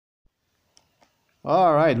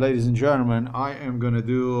All right, ladies and gentlemen, I am gonna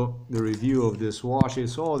do the review of these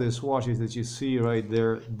watches. All these watches that you see right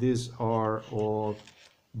there, these are all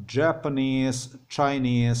Japanese,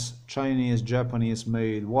 Chinese, Japanese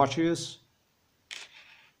made watches.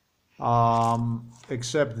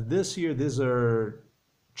 Except this year, these are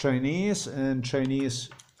Chinese, and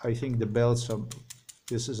Chinese, I think the belts are,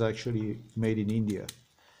 this is actually made in India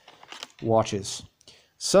watches.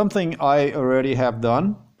 Something I already have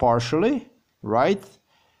done partially, right?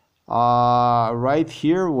 Right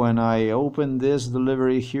here, when I open this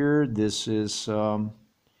delivery here, this is let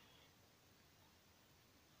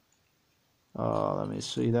me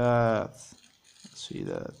see that. See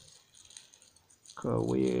that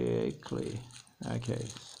quickly. Okay,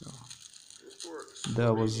 so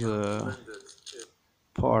that was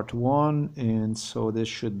part one, and so this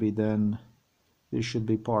should be then. This should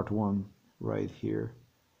be part one right here.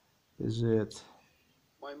 Is it?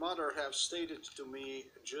 My mother have stated to me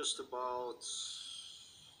just about...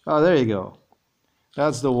 Oh, there you go.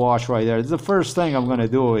 That's the watch right there. The first thing I'm going to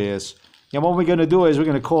do is, and what we're going to do is we're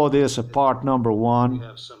going to call this a part number one. We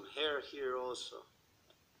have some hair here also.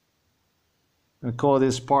 I call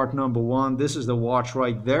this part number one. This is the watch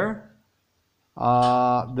right there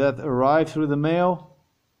that arrived through the mail.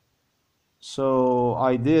 So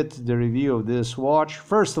I did the review of this watch.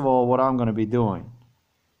 First of all, what I'm going to be doing.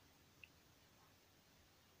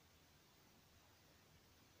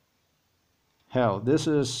 Hell, this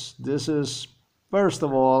is first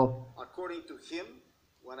of all. According to him,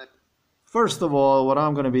 First of all, what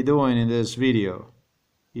I'm going to be doing in this video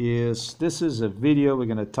is, this is a video we're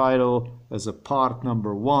going to title as a part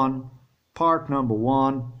number one. Part number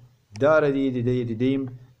one.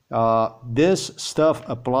 This stuff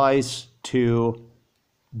applies to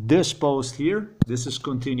this post here. This is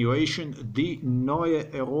continuation. Die Neue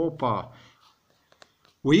Europa.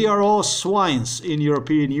 We are all swines in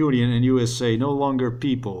European Union and USA, no longer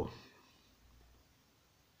people.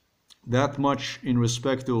 That much in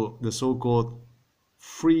respect to the so-called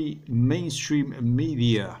free mainstream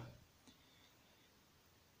media,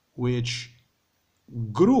 which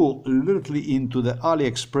grew literally into the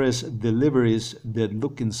AliExpress deliveries that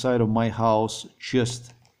look inside of my house,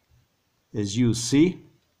 just as you see,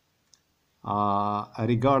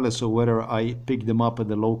 regardless of whether I pick them up at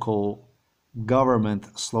the local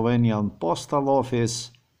government Slovenian postal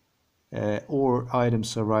office or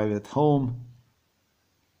items arrive at home.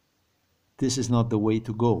 This is not the way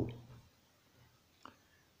to go.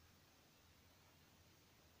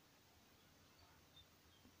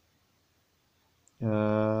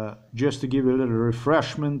 Just to give you a little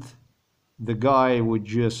refreshment, the guy would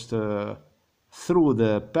just through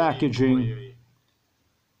the packaging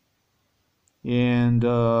and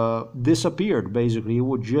disappeared. Basically, he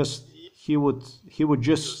would just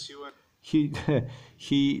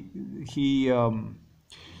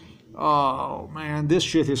oh man, this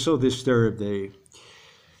shit is so disturbed.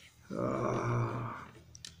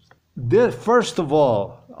 First of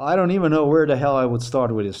all, I don't even know where the hell I would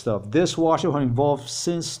start with this stuff. This watch has been involved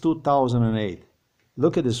since 2008.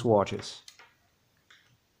 Look at these watches.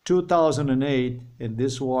 2008, and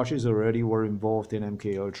these watches already were involved in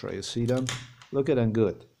MK Ultra. You see them? Look at them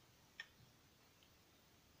good.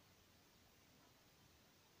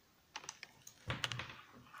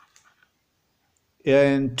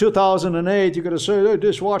 In 2008, you're going to say, oh,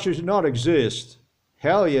 these watches did not exist.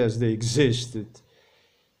 Hell yes, they existed.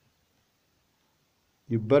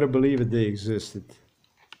 You better believe it, they existed.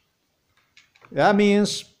 That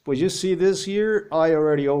means, when you see this here, I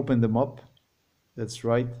already opened them up. That's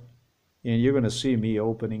right. And you're going to see me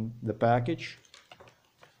opening the package.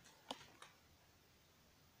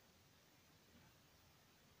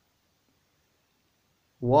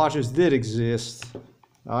 Watches did exist.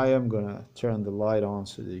 I am gonna turn the light on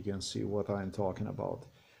so that you can see what I'm talking about.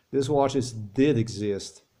 These watches did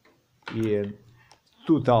exist in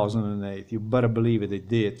 2008. You better believe it, they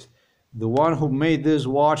did. The one who made these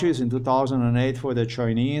watches in 2008 for the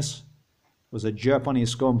Chinese was a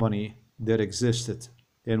Japanese company that existed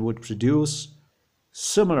and would produce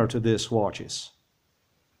similar to these watches.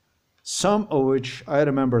 Some of which I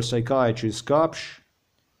remember Psychiatrist Kapsch.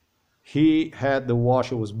 He had the watch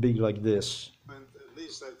that was big like this. At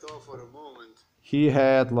least I thought for a moment. He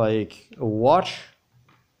had like a watch,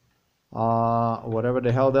 whatever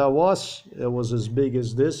the hell that was. It was as big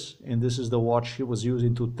as this, and this is the watch he was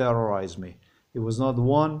using to terrorize me. It was not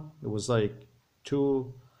one, it was like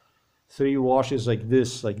 2, 3 watches like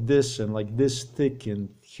this, and like this thick, and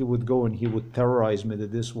he would go and he would terrorize me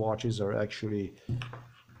that these watches are actually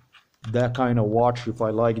that kind of watch if I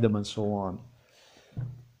like them and so on.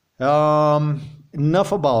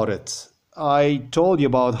 Enough about it. I told you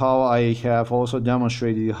about how I have also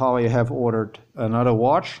demonstrated how I have ordered another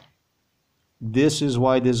watch. This is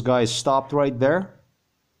why this guy stopped right there.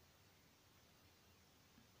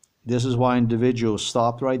 This is why individual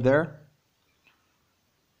stopped right there.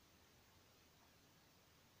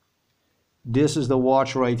 This is the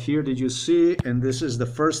watch right here, did you see? And this is the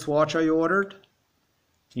first watch I ordered.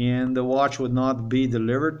 And the watch would not be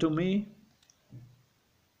delivered to me.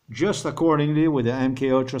 Just accordingly with the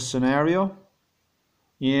MK Ultra scenario.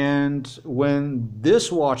 And when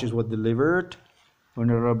this watch is what delivered, in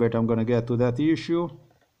a little bit I'm going to get to that issue.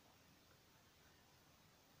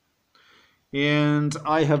 And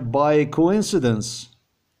I have by coincidence,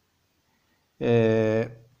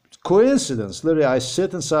 literally I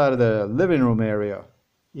sit inside of the living room area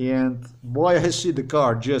and boy, I see the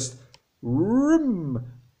car just vroom,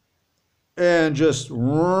 and just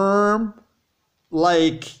vroom,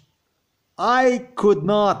 like I could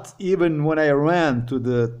not, even when I ran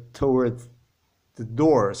toward the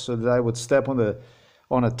door so that I would step on a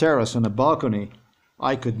terrace on a balcony,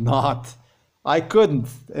 I couldn't.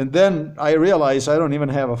 And then I realized I don't even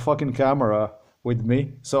have a fucking camera with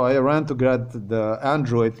me, so I ran to get the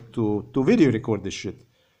Android to video record this shit.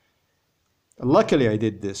 Luckily I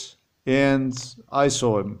did this, and I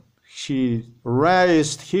saw him. He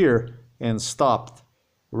raced here and stopped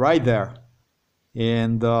right there.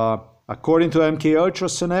 And according to MK Ultra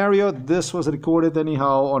scenario, this was recorded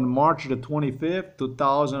anyhow on March the 25th,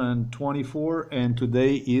 2024, and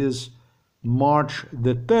today is March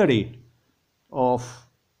the 30th of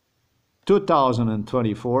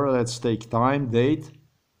 2024. Let's take time, date.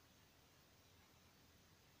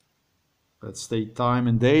 Let's take time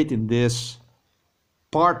and date in this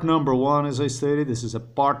part number 1, as I stated. This is a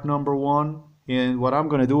part number 1. And what I'm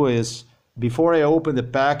going to do is, before I open the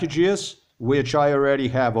packages, which I already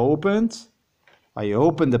have opened, I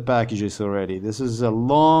opened the packages already. This is a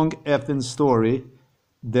long effing story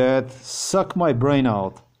that sucked my brain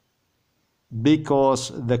out,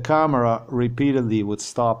 because the camera repeatedly would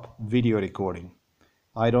stop video recording.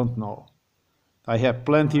 I don't know. I have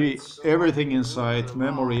plenty, everything inside,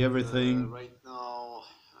 memory, everything. Right now,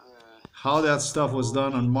 how that stuff was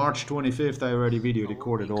done on March 25th, I already video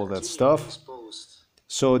recorded all that stuff.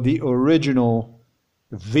 So the original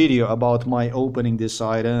video about my opening these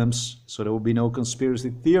items, so there will be no conspiracy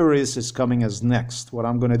theories, is coming as next. What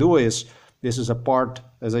I'm going to do is, this is a part,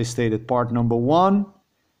 as I stated, part number 1.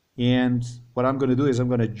 And what I'm going to do is I'm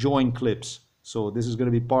going to join clips. So this is going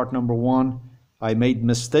to be part number 1. I made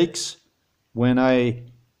mistakes when I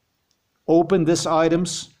opened these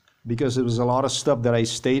items because there was a lot of stuff that I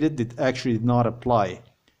stated that actually did not apply.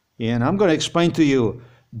 And I'm going to explain to you.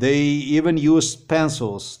 They even used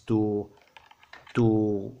pencils to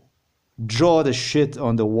draw the shit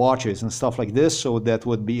on the watches and stuff like this, so that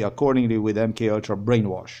would be accordingly with MK Ultra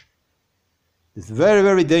brainwash. It's very,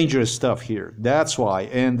 very dangerous stuff here. That's why.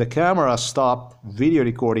 And the camera stopped video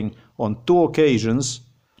recording on 2 occasions.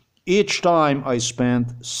 Each time I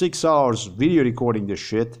spent 6 hours video recording this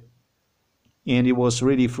shit. And it was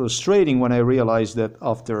really frustrating when I realized that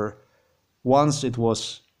after 1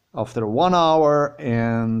 hour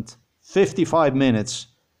and 55 minutes,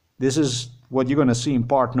 this is what you're going to see in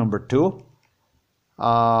part number 2.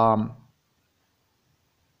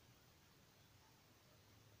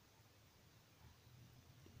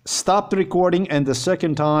 Stopped recording, and the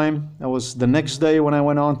second time, that was the next day when I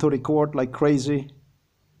went on to record like crazy,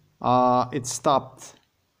 it stopped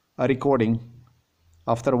recording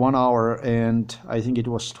after 1 hour and I think it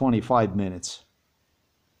was 25 minutes.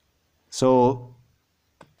 So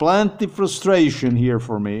plenty frustration here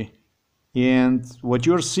for me. And what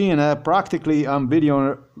you're seeing, practically I'm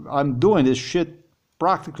doing this shit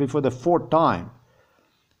practically for the 4th time.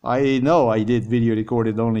 I know I did video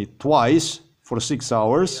recorded only twice for 6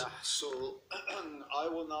 hours. yeah, so I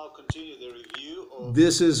will now continue the review of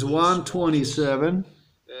This is 127.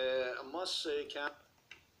 I must say,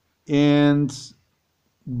 And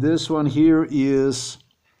this one here is,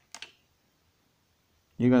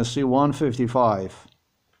 you're going to see 155.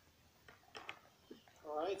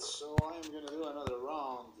 Alright, so I'm going to do another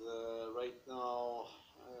round right now.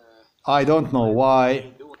 I don't know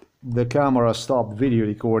why the camera stopped video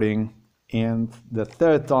recording, and the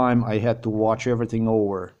 3rd time I had to watch everything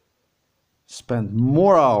over. Spend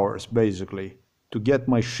more hours basically to get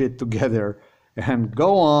my shit together and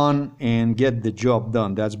go on and get the job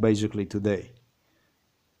done. That's basically today.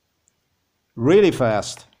 Really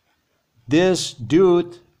fast. This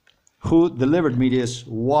dude who delivered me this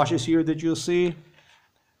watches here that you see,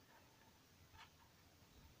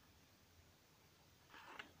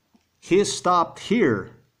 he stopped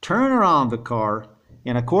here, turned around the car,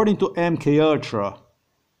 And according to MK Ultra,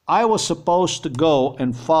 I was supposed to go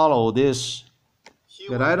and follow this.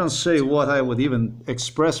 That I don't say what I would even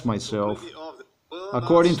express myself.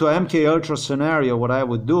 According to MK Ultra scenario, what I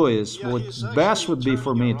would do is, what best would be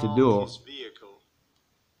for me to do.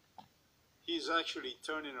 He's actually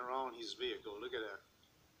turning around his vehicle. Look at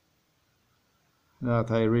that.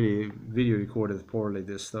 That I really video recorded poorly,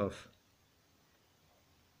 this stuff.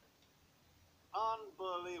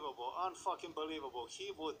 Unbelievable, unfucking believable.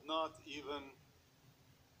 He would not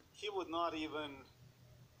even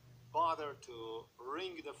bother to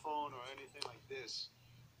ring the phone or anything like this.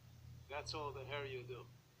 That's all the hell you do.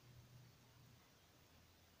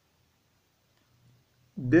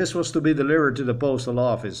 This was to be delivered to the postal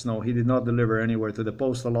office. No, he did not deliver anywhere to the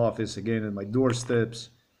postal office, again at my doorsteps.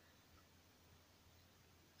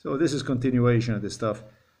 So this is continuation of this stuff.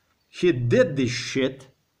 He did this shit.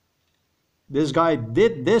 This guy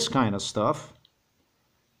did this kind of stuff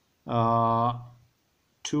to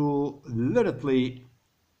literally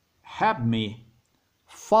have me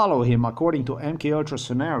follow him according to MK Ultra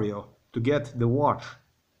scenario to get the watch.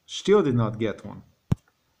 Still did not get one.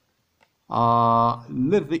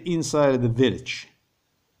 Literally inside of the village.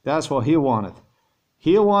 That's what he wanted.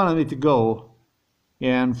 He wanted me to go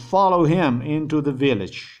and follow him into the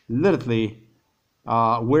village, literally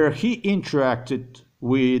where he interacted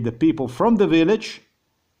with the people from the village,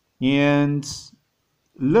 and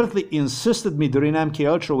literally insisted me during MK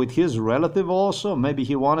Ultra with his relative also. Maybe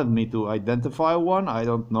he wanted me to identify one, I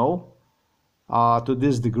don't know. To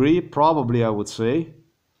this degree, probably I would say.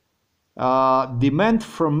 Demand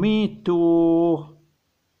from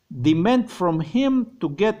him to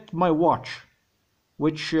get my watch,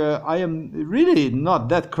 which I am really not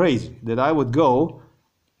that crazy that I would go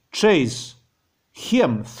chase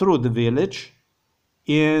him through the village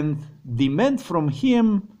and demand from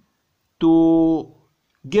him to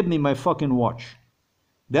give me my fucking watch.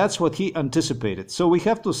 That's what he anticipated. So we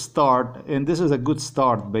have to start, and this is a good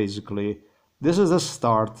start basically. This is a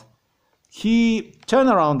start. He turned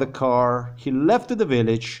around the car, he left to the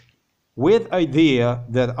village with idea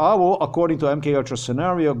that I will, according to MK Ultra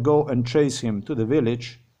scenario, go and chase him to the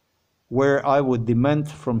village where I would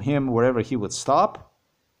demand from him wherever he would stop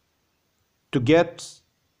to get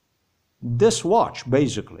this watch,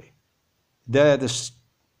 basically. That is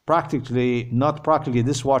practically, not practically,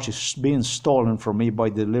 this watch is being stolen from me by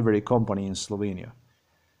the delivery company in Slovenia.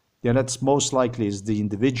 Yeah, that's most likely is the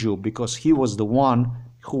individual, because he was the one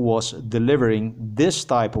who was delivering this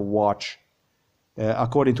type of watch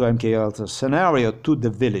according to MK Ultra scenario to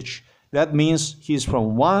the village. That means he's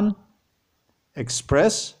from one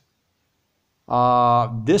express.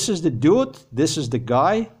 This is the dude, this is the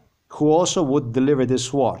guy who also would deliver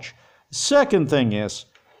this watch. Second thing is,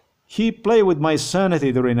 he played with my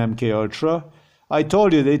sanity during MK Ultra. I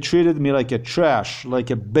told you they treated me like a trash,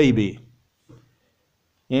 like a baby.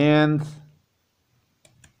 And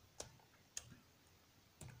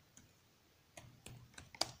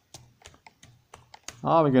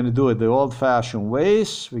we're going to do it the old-fashioned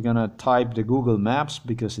ways. We're going to type the Google Maps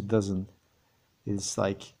because it doesn't, it's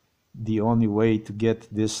like the only way to get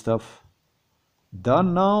this stuff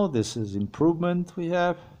done now. This is improvement we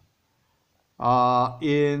have.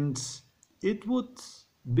 And it would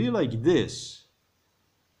be like this.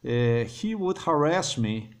 He would harass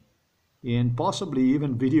me and possibly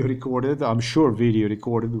even video recorded, I'm sure video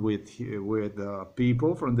recorded with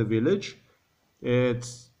people from the village.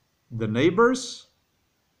 It's the neighbors.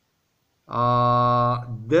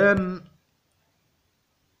 Then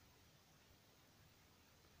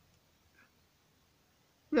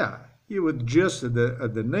yeah, he would just at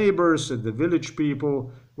the neighbors, at the village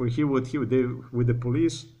people, where he would with the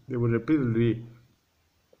police, they would repeatedly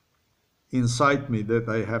incite me that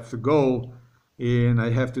I have to go and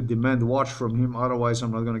I have to demand watch from him, otherwise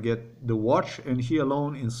I'm not going to get the watch. And he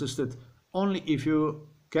alone insisted, only if you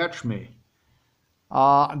catch me.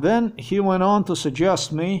 Then he went on to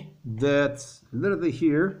suggest me that literally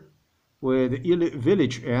here, where the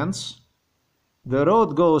village ends, the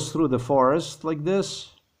road goes through the forest like this.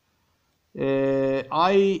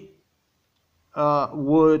 I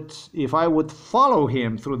would, if I would follow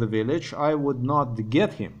him through the village, I would not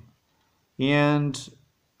get him. And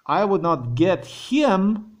I would not get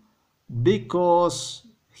him because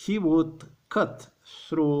he would cut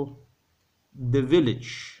through the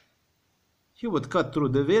village. He would cut through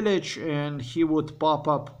the village and he would pop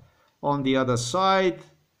up on the other side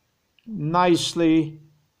nicely.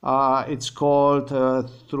 It's called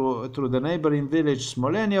through the neighboring village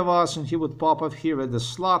Smolenja, and he would pop up here at the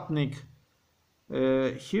Slotnik.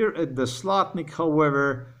 Here at the Slotnik,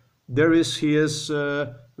 however, there is his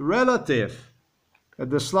relative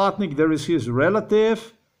the Slotnik, there is his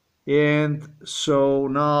relative, and so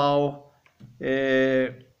now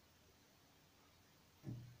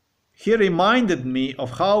he reminded me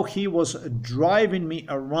of how he was driving me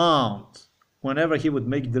around whenever he would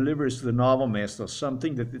make deliveries to the Novo Mesto,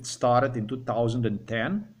 something that it started in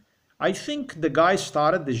 2010. I think the guy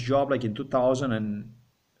started this job like in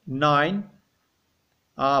 2009.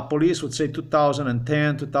 Police would say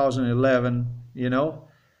 2010, 2011, you know.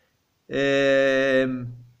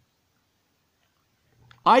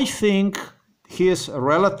 I think his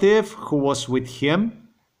relative who was with him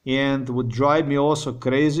and would drive me also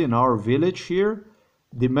crazy in our village here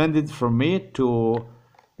demanded from me to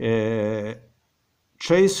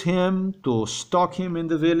chase him, to stalk him in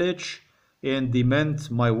the village and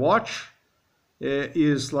demand my watch.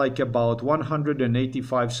 Is like about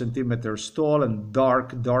 185 centimeters tall and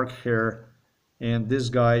dark hair, and this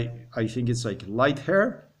guy, I think it's like light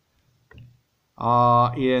hair,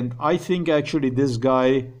 and I think actually this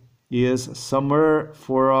guy is somewhere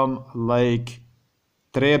from like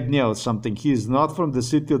Trebnje or something. He's not from the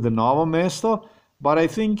city of the Novo Mesto, but I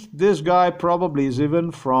think this guy probably is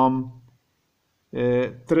even from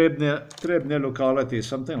Trebnje locality,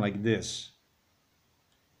 something like this.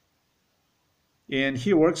 And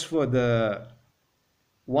he works for the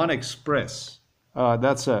JANKO.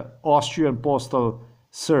 That's an Austrian postal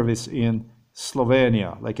service in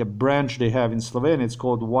Slovenia, like a branch they have in Slovenia. It's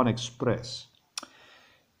called JANKO.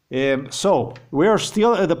 So we are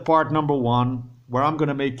still at the part number 1, where I'm going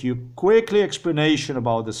to make you quickly explanation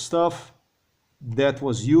about the stuff that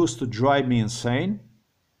was used to drive me insane.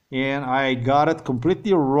 And I got it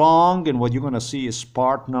completely wrong, and what you're going to see is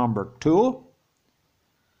part number 2.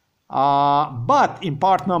 But in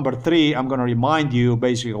part number 3, I'm going to remind you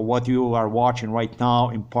basically what you are watching right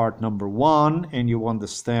now in part number 1, and you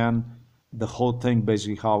understand the whole thing,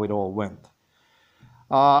 basically how it all went.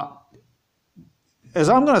 As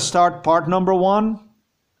I'm going to start part number 1,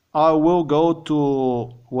 I will go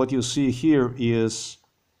to what you see here is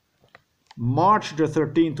March the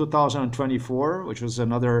 13th, 2024, which was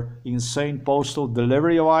another insane postal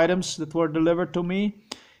delivery of items that were delivered to me.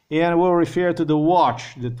 And we'll refer to the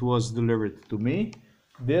watch that was delivered to me.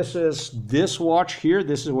 This is this watch here.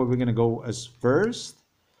 This is where we're going to go as first.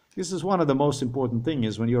 This is one of the most important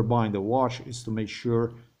things when you're buying the watch, is to make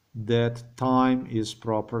sure that time is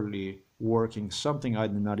properly working. Something I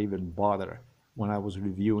did not even bother when I was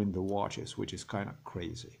reviewing the watches, which is kind of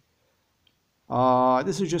crazy.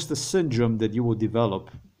 This is just a syndrome that you will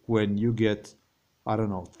develop when you get, I don't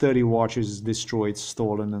know, 30 watches destroyed,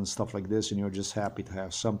 stolen and stuff like this, and you're just happy to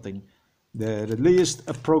have something that at least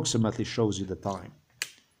approximately shows you the time.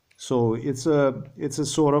 So it's a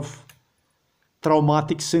sort of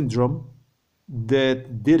traumatic syndrome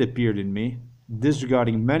that did appear in me,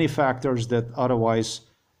 disregarding many factors that otherwise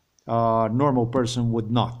a normal person would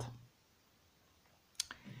not.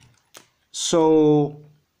 So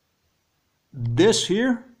this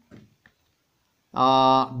here,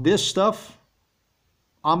 this stuff,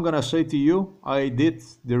 I'm gonna say to you, I did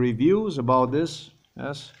the reviews about this.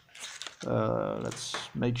 Yes, let's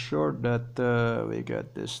make sure that we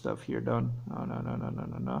get this stuff here done.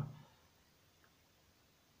 No.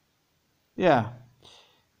 Yeah,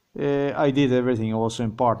 I did everything also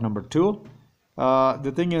in part number 2.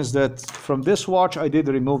 The thing is that from this watch I did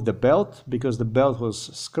remove the belt because the belt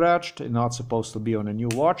was scratched and not supposed to be on a new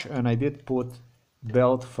watch, and I did put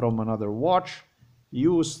belt from another watch,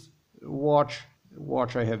 used watch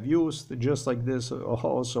I have used, just like this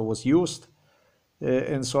also was used,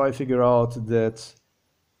 and so I figure out that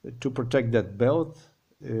to protect that belt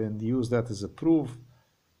and use that as a proof,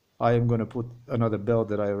 I am going to put another belt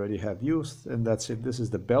that I already have used, and that's it. This is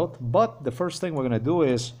the belt. But the first thing we're going to do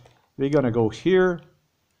is we're going to go here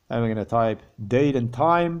and we're going to type date and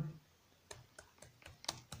time.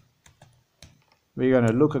 We're going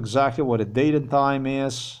to look exactly what the date and time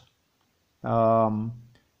is. Then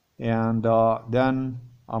I'm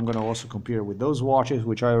going to also compare with those watches,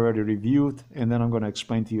 which I already reviewed. And then I'm going to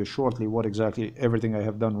explain to you shortly what exactly everything I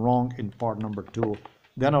have done wrong in part number 2.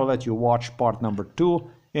 Then I'll let you watch part number 2.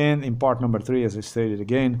 And in part number 3, as I stated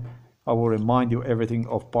again, I will remind you everything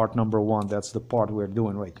of part number 1. That's the part we're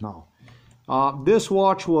doing right now. This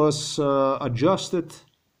watch was adjusted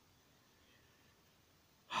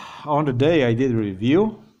on the day I did a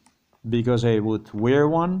review because I would wear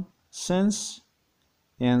one since.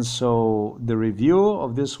 And so the review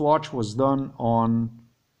of this watch was done on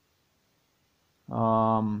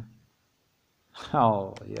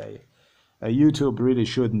YouTube really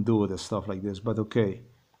shouldn't do the stuff like this, but okay.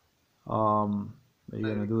 We're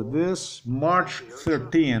gonna do this March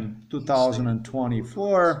 13,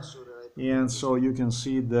 2024. And so you can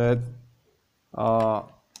see that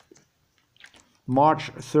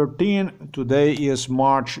March 13, today is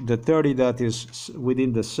March the 30, that is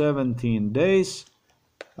within the 17 days.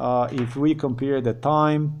 If we compare the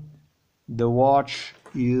time, the watch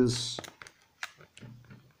is,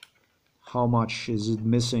 how much is it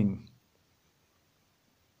missing?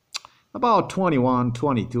 About 21,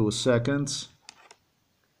 22 seconds.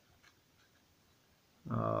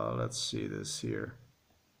 Let's see this here.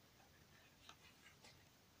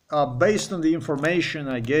 Based on the information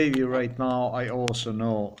I gave you right now, I also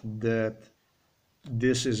know that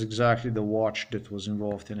this is exactly the watch that was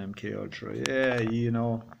involved in MK Ultra. Yeah, you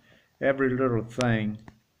know, every little thing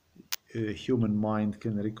a human mind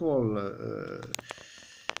can recall.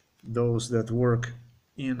 Those that work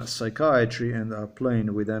in psychiatry and are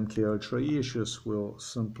playing with MK Ultra issues will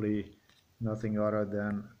simply nothing other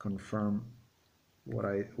than confirm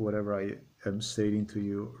whatever I am stating to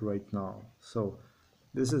you right now. So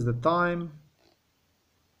this is the time,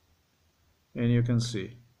 and you can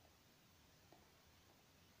see.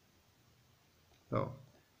 So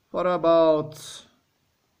what about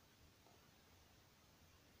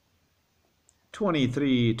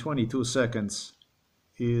 23, 22 seconds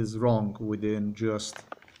is wrong within just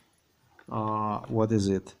what is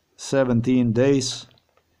it, 17 days?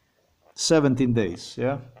 17 days,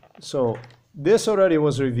 yeah. So this already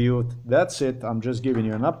was reviewed. That's it. I'm just giving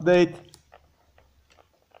you an update.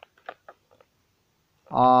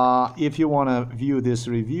 If you want to view this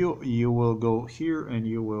review, you will go here and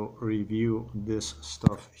you will review this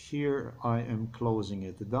stuff here. I am closing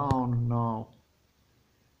it down now.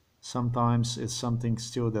 Sometimes it's something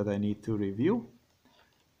still that I need to review,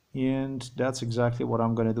 and that's exactly what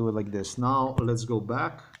I'm going to do like this. Now let's go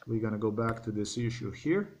back. We're going to go back to this issue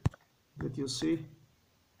here that you see,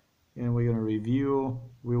 and we're going to review.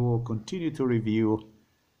 We will continue to review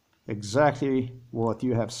exactly what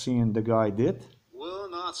you have seen the guy did.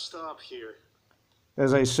 Will not stop here.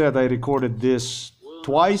 As I said, I recorded this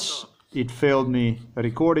twice. It failed me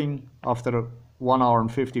recording after 1 hour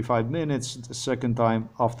and 55 minutes. The second time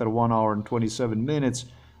after 1 hour and 27 minutes.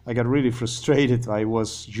 I got really frustrated. I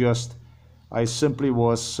simply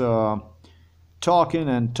was talking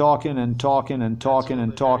and talking and talking and talking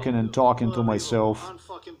and talking and talking to myself.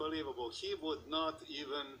 Unfucking believable. He would not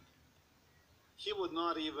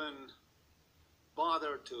even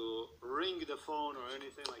bother to ring the phone or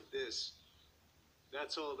anything like this.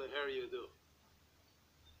 That's all the hell you do.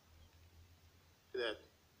 That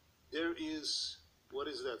there is, what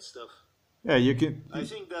is that stuff? Yeah, you can. I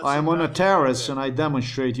think that's I'm on a terrace and I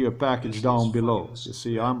demonstrate you a package This down is below. famous. You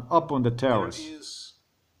see, I'm up on the terrace. There is,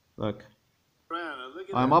 Look, look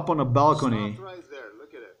at I'm that. up on a balcony. Stop right there.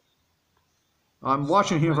 Look at it. I'm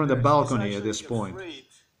watching him Stop from right the there. balcony He's at this actually point. afraid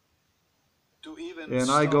to even And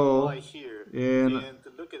I stop go by here and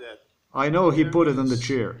look at that. I know he There put it on the is-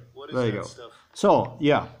 chair. What is There you that go. stuff? So,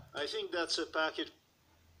 yeah. I think that's a package.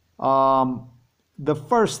 The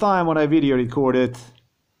first time when I video recorded,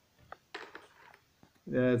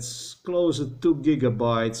 that's close to 2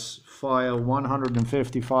 gigabytes file,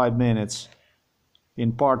 155 minutes.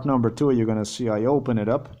 In part number 2, you're gonna see I open it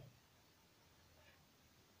up.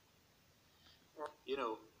 You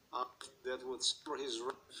know, that would for his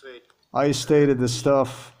face. I stated the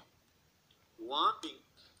stuff. Wanting.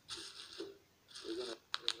 We're gonna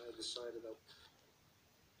decide it out.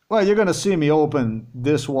 Well, you're gonna see me open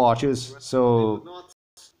this watches, so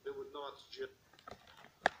They would not just.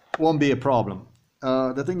 won't be a problem.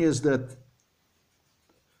 The thing is that,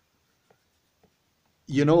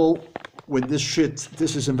 you know, when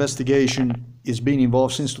this investigation is being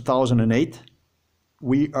involved since 2008,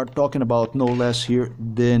 we are talking about no less here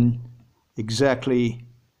than exactly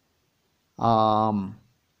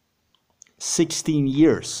 16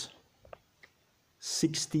 years.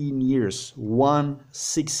 16 years,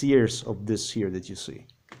 6 years of this here that you see.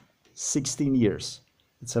 16 years.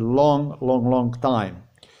 It's a long, long, long time.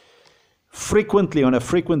 Frequently, on a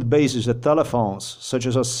frequent basis, the telephones, such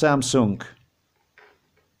as a Samsung,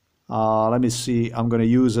 let me see, I'm going to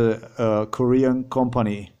use a Korean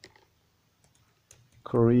company,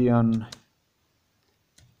 Korean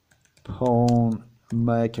phone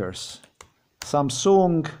makers.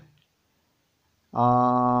 Samsung,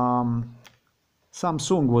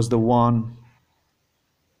 Samsung was the one,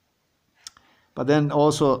 but then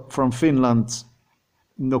also from Finland,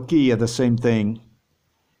 Nokia, the same thing.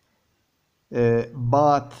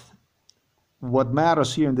 But what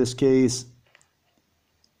matters here in this case,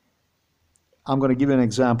 I'm going to give you an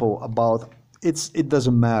example about it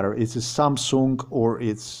doesn't matter. It's a Samsung or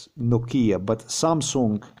it's Nokia, but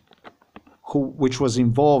Samsung, which was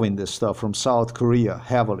involved in this stuff from South Korea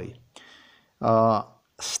heavily,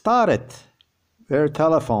 started their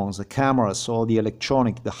telephones, the cameras, all the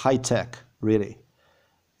electronic, the high tech, really,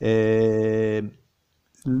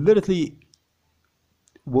 literally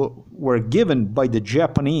were given by the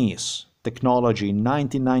Japanese technology in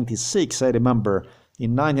 1996. I remember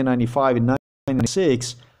in 1995, in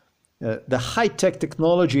 1996, the high-tech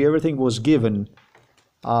technology, everything was given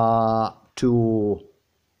to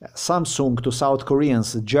Samsung, to South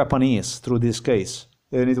Koreans, the Japanese, through this case.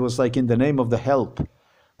 And it was like in the name of the help.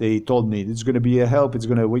 They told me it's going to be a help,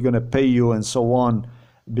 we're going to pay you and so on,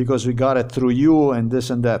 because we got it through you and this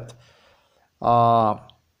and that.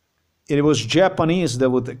 It was Japanese that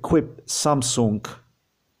would equip Samsung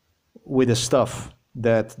with the stuff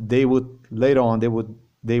that they would later on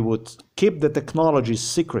they would keep the technology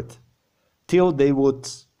secret till they would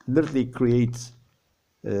literally create.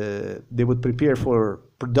 They would prepare for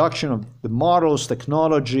production of the models,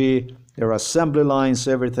 technology, their assembly lines,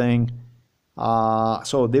 everything.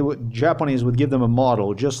 So Japanese would give them a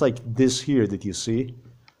model just like this here that you see,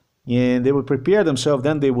 and they would prepare themselves.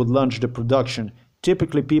 Then they would launch the production.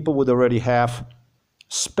 Typically, people would already have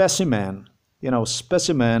specimen,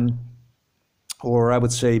 or I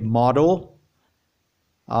would say models.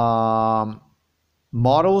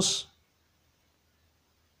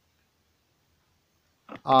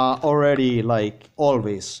 Already, like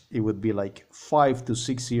always, it would be like 5 to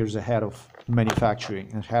 6 years ahead of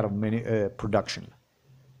manufacturing, ahead of production.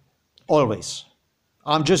 Always.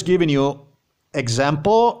 I'm just giving you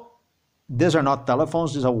example. These are not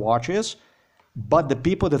telephones, these are watches. But the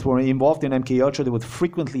people that were involved in MK Ultra, they would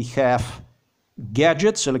frequently have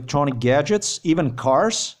gadgets, electronic gadgets, even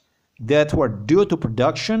cars that were due to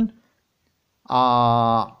production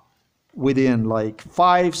within like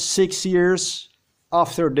 5, 6 years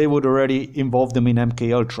after they would already involve them in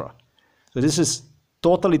MK Ultra. So this is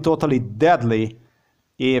totally, totally deadly.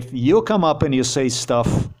 If you come up and you say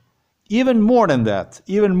stuff, even more than that,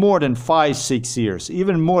 even more than 5, 6 years,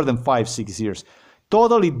 even more than 5, 6 years,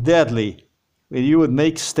 totally deadly. If you would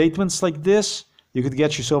make statements like this, you could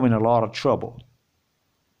get yourself in a lot of trouble.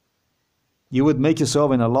 You would make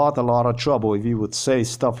yourself in a lot of trouble if you would say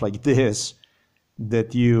stuff like this,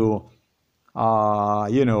 that you,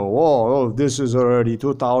 this is already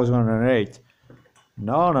 2008.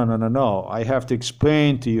 No. I have to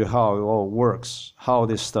explain to you how it all works, how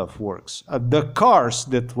this stuff works. The cars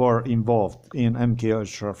that were involved in MK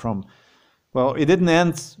Ultra it didn't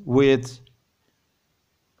end with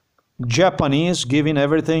Japanese giving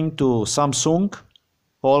everything to Samsung,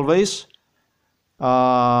 always.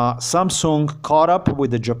 Samsung caught up with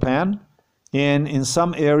the Japan, and in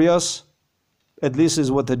some areas, at least is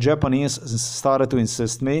what the Japanese started to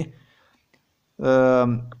insist me.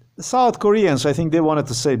 South Koreans, I think they wanted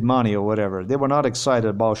to save money or whatever. They were not excited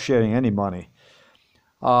about sharing any money.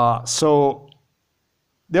 So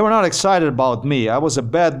they were not excited about me. I was a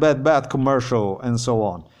bad commercial and so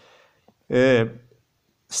on.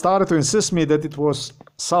 Started to insist me that it was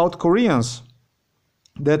South Koreans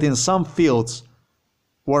that in some fields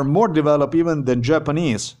were more developed even than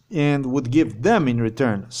Japanese, and would give them in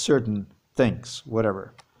return certain things,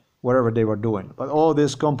 whatever they were doing. But all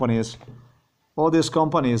these companies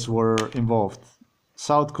were involved.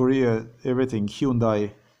 South Korea, everything,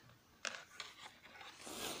 Hyundai,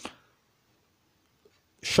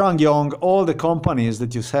 Ssangyong, all the companies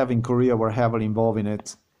that you have in Korea were heavily involved in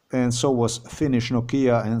it. And so was Finnish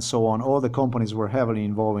Nokia and so on. All the companies were heavily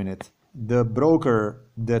involved in it. The broker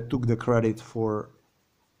that took the credit for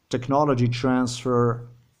technology transfer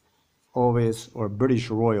always, or British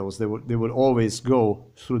royals, they would always go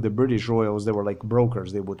through the British royals. They were like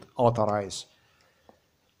brokers. They would authorize,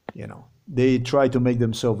 they try to make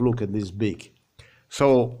themselves look at least big.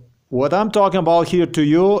 So what I'm talking about here to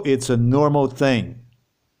you, it's a normal thing.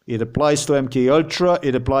 It applies to MK Ultra,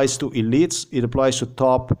 it applies to elites, it applies to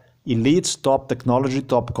top elites, top technology,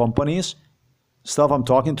 top companies. Stuff I'm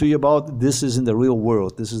talking to you about, this is in the real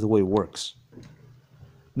world. This is the way it works.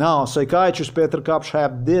 Now, psychiatrist Peter Kapsch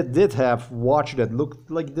did have watch that looked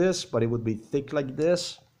like this, but it would be thick like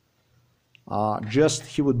this.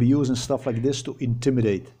 He would be using stuff like this to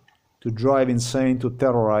intimidate, to drive insane, to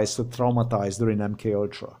terrorize, to traumatize during MK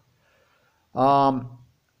Ultra.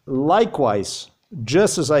 Likewise,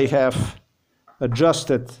 just as I have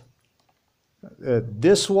adjusted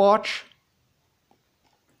this watch,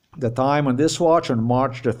 the time on this watch on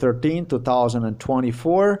March the 13th,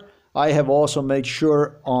 2024, I have also made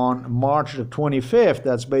sure on March the 25th,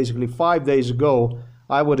 that's basically 5 days ago,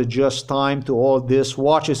 I would adjust time to all these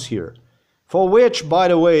watches here. For which, by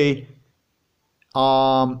the way,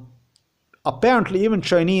 apparently even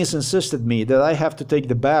Chinese insisted me that I have to take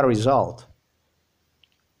the batteries out.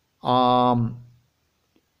 that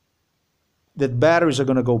batteries are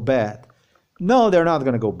going to go bad. No, they're not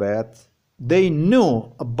going to go bad. They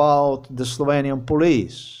knew about the Slovenian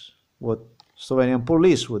police, what Slovenian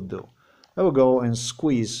police would do. I would go and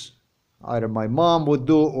squeeze, either my mom would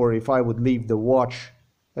do, or if I would leave the watch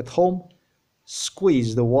at home,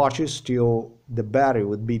 squeeze the watches till the battery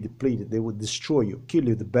would be depleted. They would destroy you, kill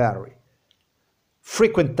you, the battery.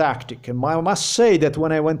 Frequent tactic. And I must say that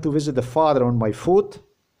when I went to visit the father on my foot,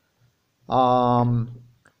 3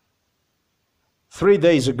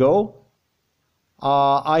 days ago,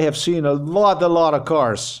 I have seen a lot of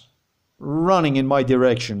cars running in my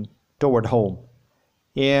direction toward home.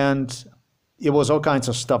 And it was all kinds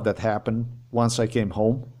of stuff that happened once I came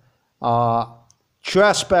home.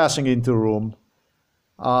 Trespassing into room.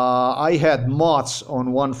 I had moths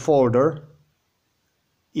on one folder.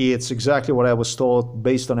 It's exactly what I was told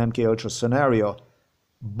based on MK Ultra scenario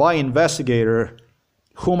by investigator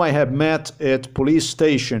whom I had met at police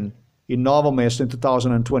station in Novo Mesto in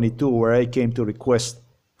 2022, where I came to request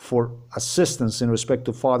for assistance in respect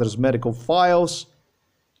to father's medical files,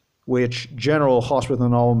 which General Hospital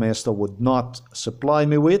Novo Mesto would not supply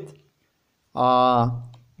me with.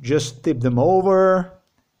 Just tip them over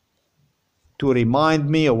to remind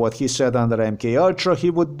me of what he said under MK Ultra he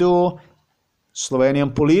would do.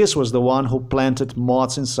 Slovenian police was the one who planted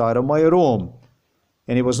moths inside of my room.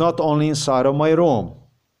 And it was not only inside of my room.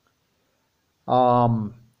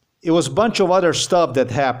 It was a bunch of other stuff that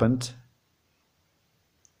happened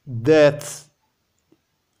that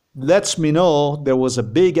lets me know there was a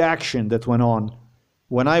big action that went on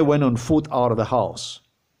when I went on foot out of the house.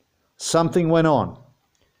 Something went on.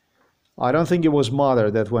 I don't think it was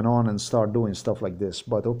mother that went on and started doing stuff like this,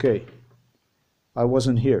 but okay. I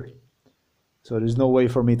wasn't here. So there's no way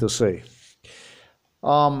for me to say.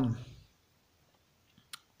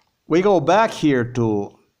 We go back here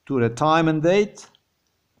to the time and date,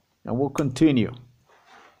 and we'll continue.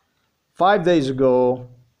 5 days ago,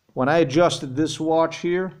 when I adjusted this watch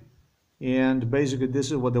here, and basically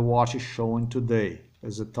this is what the watch is showing today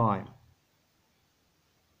as a time.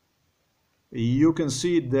 You can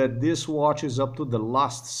see that this watch is up to the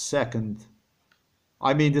last second.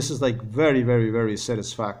 I mean, this is like very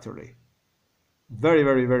satisfactory.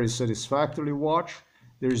 Very satisfactory watch.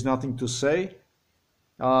 There is nothing to say.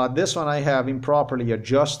 This one I have improperly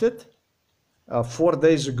adjusted 4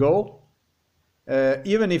 days ago.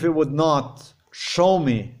 Even if it would not show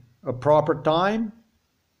me a proper time,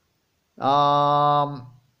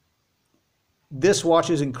 this watch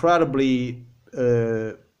is incredibly,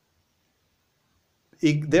 they're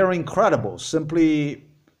incredible, simply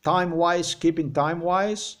time-wise, keeping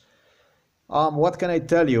time-wise. What can I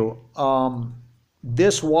tell you?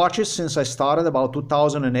 These watches, since I started about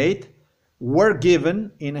 2008, were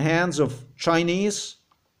given in hands of Chinese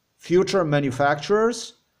future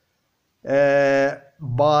manufacturers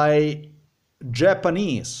by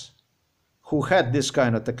Japanese who had this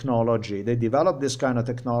kind of technology. They developed this kind of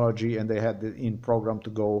technology and they had it in program to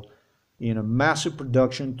go in a massive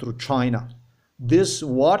production through China. This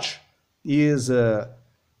watch is a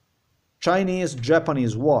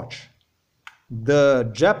Chinese-Japanese watch. The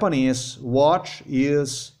Japanese watch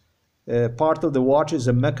is part of the watch is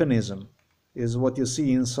a mechanism, is what you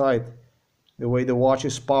see inside, the way the watch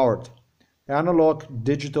is powered. Analog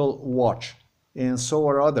digital watch, and so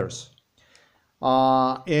are others.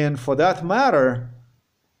 And for that matter,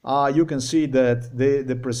 you can see that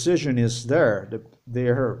the precision is there.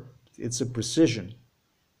 It's a precision.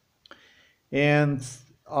 And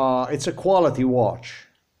it's a quality watch.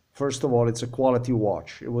 First of all, it's a quality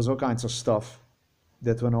watch. It was all kinds of stuff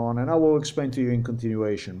that went on, and I will explain to you in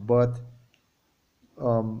continuation. But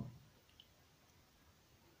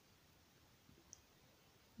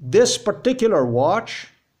this particular watch,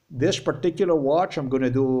 I'm going to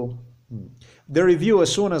do the review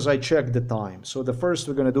as soon as I check the time. So the first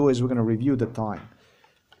we're going to do is we're going to review the time.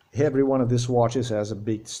 Every one of these watches has a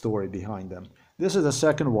big story behind them. This is the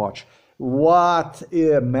second watch. What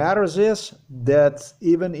matters is that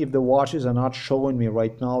even if the watches are not showing me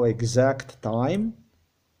right now exact time,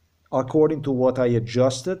 according to what I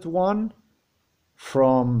adjusted one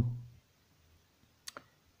from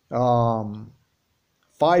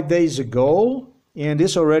 5 days ago, and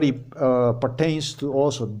this already pertains to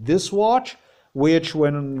also this watch, which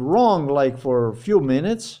went wrong like for a few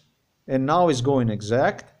minutes, and now is going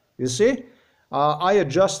exact. You see, I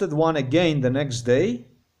adjusted one again the next day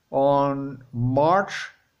on March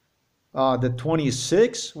the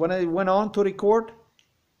 26th when I went on to record,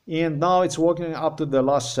 and now it's working up to the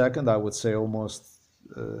last second, I would say almost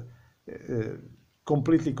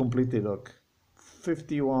completely look.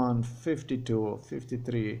 51, 52,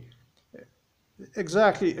 53,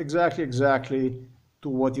 exactly to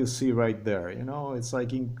what you see right there. You know, it's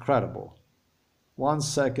like incredible. 1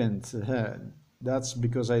 second, that's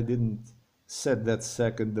because I didn't set that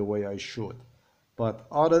second the way I should. But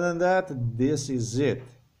other than that, this is it.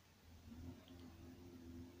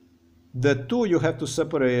 The two you have to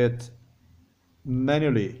separate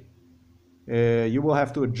manually. You will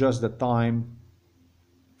have to adjust the time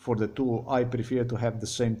for the two. I prefer to have the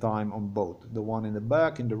same time on both, the one in the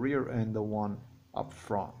back, in the rear, and the one up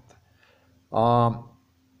front.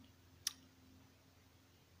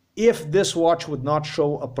 If this watch would not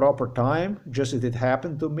show a proper time, just as it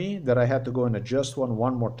happened to me, that I had to go and adjust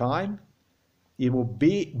one more time, it will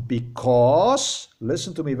be because,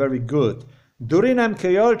 listen to me very good, during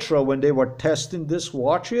MK Ultra, when they were testing these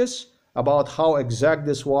watches, about how exact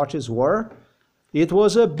these watches were, it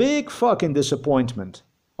was a big fucking disappointment,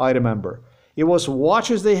 I remember. It was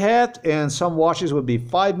watches they had, and some watches would be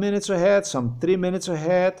 5 minutes ahead, some 3 minutes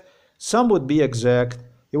ahead, some would be exact.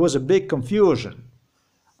 It was a big confusion.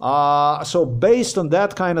 So based on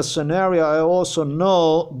that kind of scenario, I also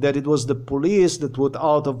know that it was the police that would,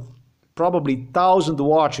 out of probably 1,000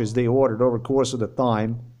 watches they ordered over the course of the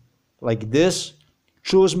time, like this,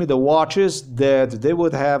 choose me the watches that they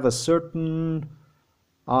would have a certain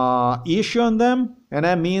issue on them, and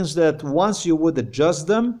that means that once you would adjust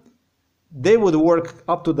them, they would work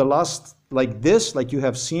up to the last, like this, like you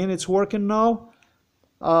have seen it's working now.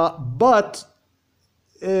 But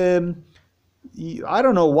I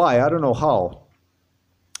don't know why, I don't know how.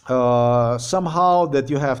 Somehow that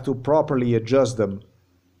you have to properly adjust them.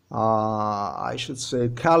 I should say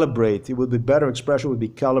calibrate. It would be better expression would be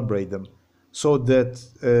calibrate them. So that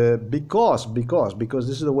because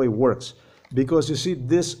this is the way it works. Because you see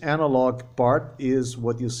this analog part is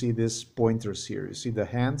what you see this pointers here. You see the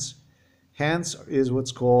hands. Hands is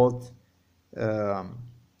what's called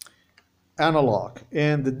analog,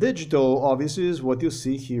 and the digital obviously is what you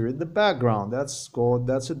see here in the background. That's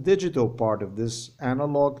a digital part of this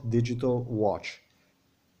analog digital watch.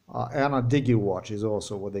 Digi watch is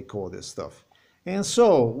also what they call this stuff. And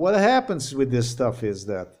so what happens with this stuff is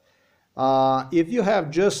that if you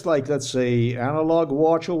have just like, let's say, analog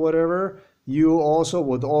watch or whatever, you also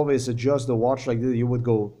would always adjust the watch like this. You would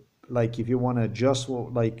go, like, if you want to adjust,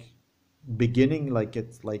 like, beginning, like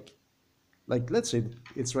it's like let's say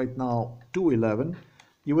it's right now 2:11,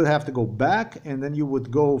 you would have to go back, and then you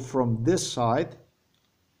would go from this side,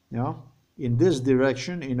 in this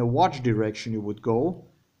direction, in a watch direction you would go,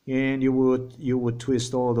 and you would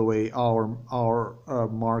twist all the way our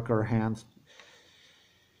marker hand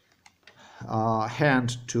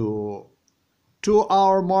to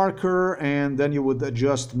our marker, and then you would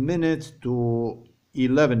adjust minute to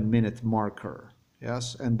 11-minute marker.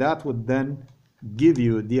 Yes, and that would then give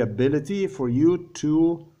you the ability for you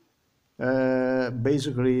to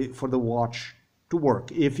basically for the watch to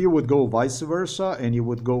work. If you would go vice versa, and you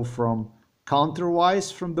would go from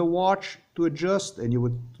counterwise from the watch to adjust, and you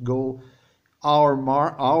would go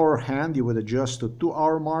our hand, you would adjust to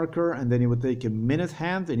 2-hour marker, and then you would take a minute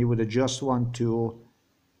hand and you would adjust one to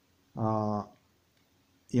 11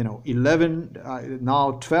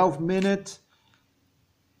 now 12-minute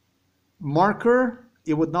marker.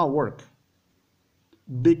 It would not work,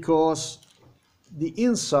 because the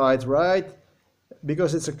inside, right,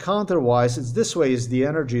 because it's a counterwise, it's this way, is the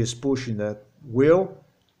energy is pushing that wheel,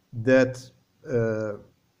 that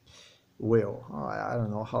I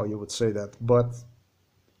don't know how you would say that, but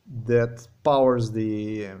that powers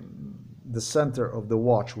the center of the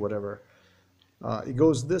watch, whatever. It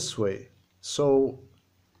goes this way. So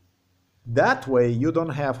that way you don't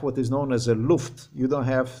have what is known as a luft. You don't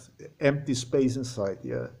have empty space inside.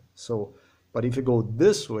 Yeah. So, but if you go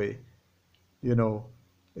this way,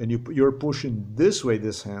 and you're pushing this way,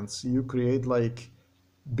 this hands, you create like,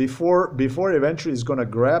 before eventually it's gonna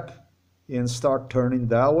grab and start turning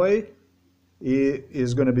that way, it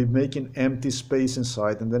is going to be making empty space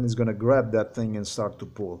inside, and then it's going to grab that thing and start to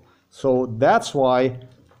pull. So that's why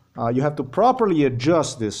you have to properly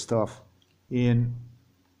adjust this stuff in,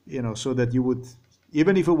 so that you would,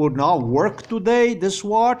 even if it would not work today, this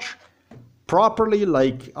watch, properly,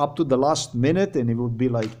 like up to the last minute, and it would be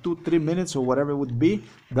like 2-3 minutes or whatever it would be,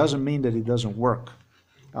 doesn't mean that it doesn't work.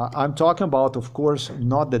 I'm talking about, of course,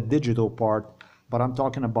 not the digital part, but I'm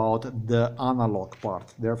talking about the analog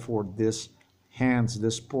part. Therefore, this hands,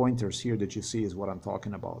 this pointers here that you see is what I'm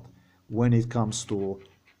talking about when it comes to,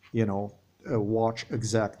 watch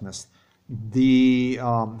exactness.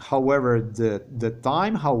 However, the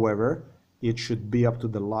time, however, it should be up to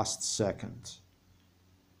the last second.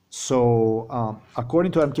 So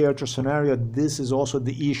according to MK Ultra scenario, this is also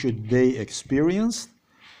the issue they experienced.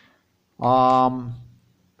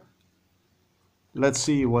 Let's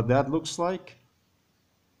see what that looks like.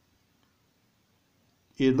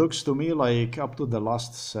 It looks to me like up to the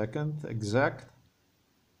last second exact.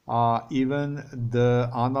 Even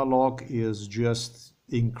the analog is just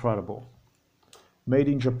incredible. Made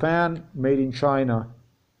in Japan, made in China.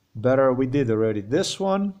 Better, we did already this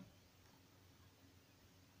one.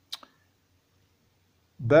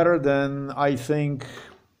 Better than, I think,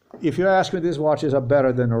 if you ask me, these watches are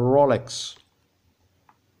better than a Rolex.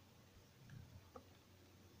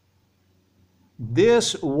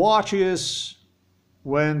 These watches,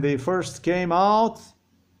 when they first came out,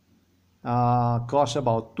 cost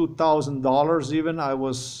about $2,000 even. I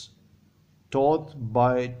was taught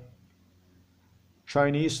by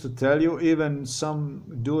Chinese to tell you. Even some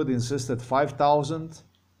dude insisted 5,000.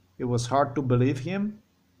 It was hard to believe him,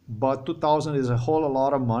 but 2,000 is a whole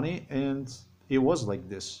lot of money, and it was like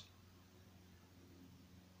this.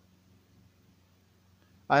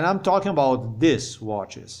 And I'm talking about these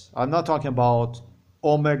watches. I'm not talking about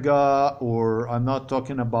Omega, or I'm not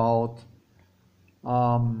talking about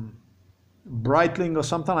Breitling or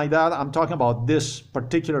something like that. I'm talking about this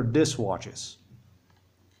particular disc watches.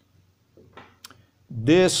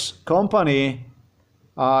 This company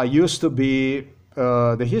used to be,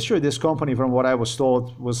 the history of this company, from what I was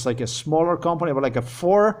told, was like a smaller company, but like a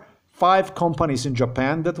 4-5 companies in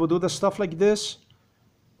Japan that would do the stuff like this.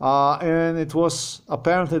 And it was,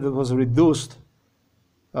 apparently it was reduced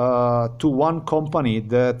to one company,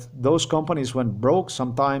 that those companies went broke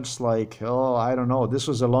sometimes, like, oh, I don't know, this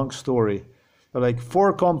was a long story. But like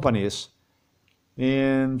 4 companies,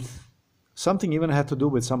 and something even had to do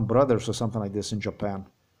with some brothers or something like this in Japan.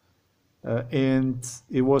 And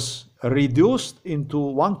it was reduced into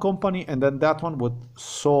one company, and then that one would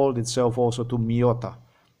sold itself also to Miyota.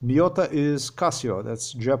 Miyota is Casio,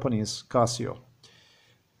 that's Japanese Casio.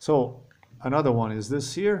 So another one is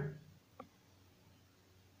this here.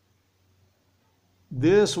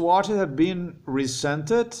 These watches have been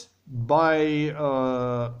resented by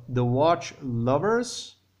the watch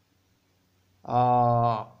lovers,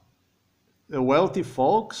 the wealthy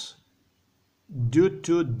folks, due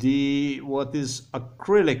to the what is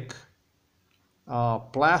acrylic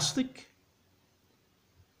plastic.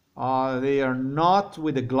 They are not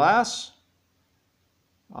with the glass.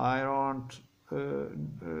 I don't.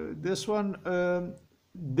 This one,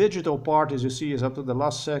 digital part, as you see, is up to the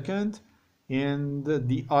last second, and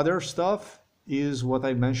the other stuff is what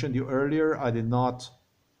I mentioned you earlier. I did not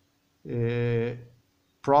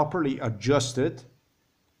properly adjust it.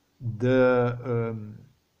 The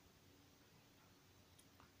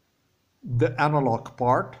analog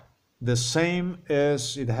part, the same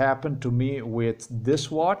as it happened to me with this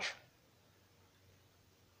watch.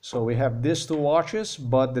 So we have these 2 watches,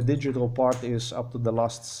 but the digital part is up to the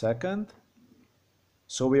last second.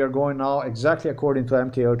 So we are going now exactly according to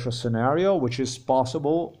MK Ultra scenario, which is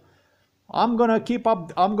possible. I'm gonna keep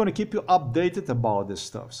you updated about this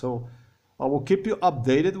stuff. So I will keep you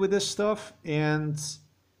updated with this stuff, and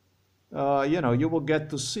you know, you will get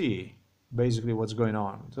to see basically what's going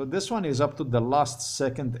on. So this one is up to the last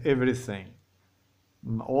second, everything.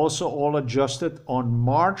 Also all adjusted on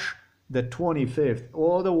March the 25th.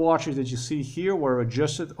 All the watches that you see here were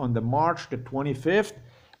adjusted on the March the 25th,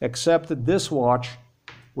 except this watch,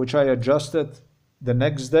 which I adjusted the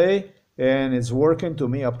next day, and it's working to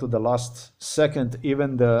me up to the last second,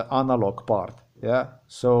 even the analog part. Yeah.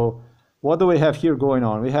 So what do we have here going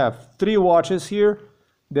on? We have 3 watches here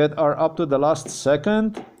that are up to the last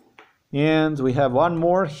second, and we have one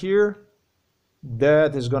more here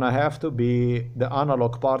that is going to have to be, the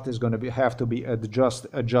analog part is going to have to be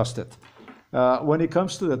adjusted. When it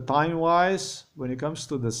comes to the time wise, when it comes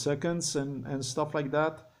to the seconds and stuff like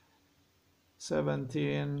that,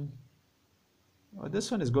 17, oh,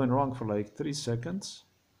 this one is going wrong for like 3 seconds.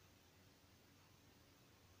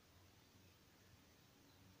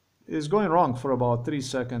 It's going wrong for about 3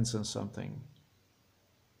 seconds and something.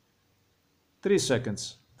 3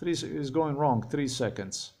 seconds. Is going wrong 3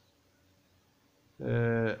 seconds.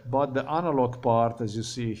 But the analog part, as you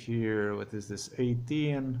see here, what is this,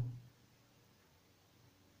 18,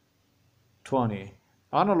 20.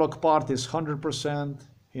 Analog part is 100%,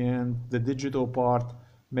 and the digital part,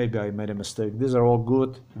 maybe I made a mistake. These are all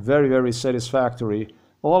good, very, very satisfactory.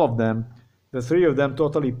 All of them, the 3 of them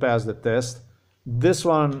totally passed the test. This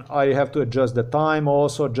one, I have to adjust the time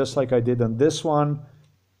also, just like I did on this one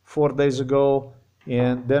 4 days ago.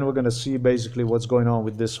 And then we're going to see basically what's going on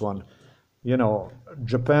with this one. You know,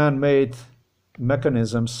 Japan made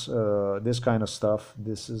mechanisms, this kind of stuff.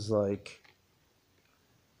 This is like,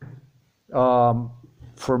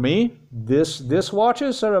 for me, this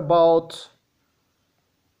watches are about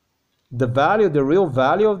the value, the real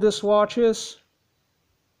value of this watches.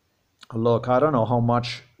 Look, I don't know how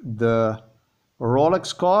much the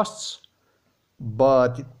Rolex costs,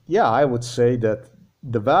 but yeah, I would say that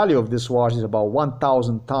the value of this watch is about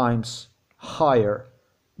 1,000 times higher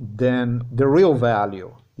than the real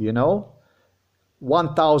value, you know?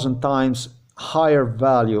 1,000 times higher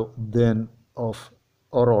value than of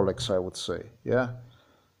a Rolex, I would say, yeah?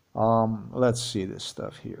 Let's see this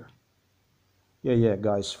stuff here. Yeah,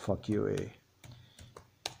 guys, fuck you, eh?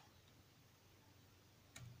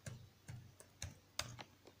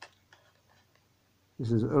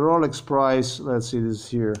 This is a Rolex price. Let's see this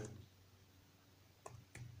here.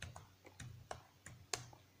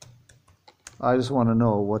 I just want to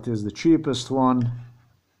know what is the cheapest one.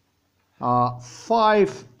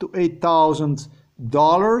 $5,000 to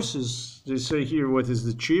 $8,000 is, they say here what is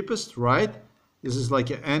the cheapest, right? This is like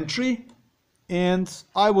an entry. And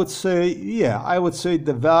I would say, yeah, I would say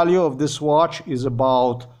the value of this watch is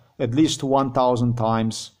about at least 1,000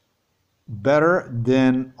 times better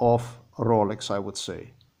than of Rolex, I would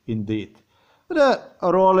say, indeed. The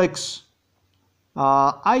Rolex,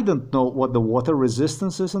 I don't know what the water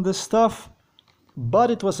resistance is on this stuff,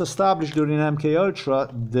 but it was established during MK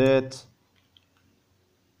Ultra that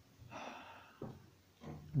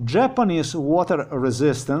Japanese water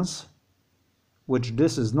resistance, which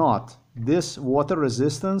this is not, this water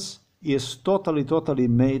resistance is totally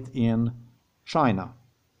made in China.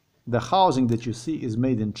 The housing that you see is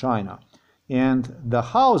made in China. And the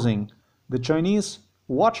housing, the Chinese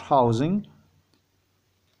watch housing,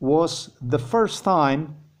 was the first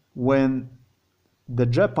time when the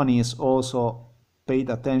Japanese also paid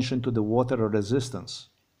attention to the water resistance.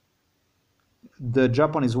 The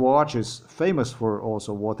Japanese watch is famous for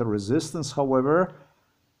also water resistance, however,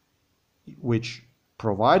 which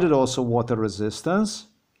provided also water resistance,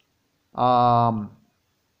 had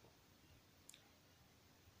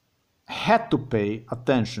to pay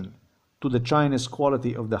attention to the Chinese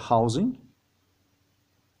quality of the housing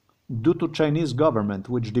due to Chinese government,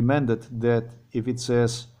 which demanded that if it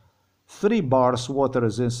says 3 bars water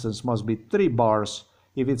resistance must be 3 bars.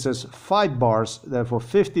 If it says 5 bars, therefore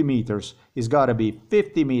 50 meters, it's got to be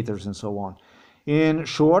 50 meters and so on. In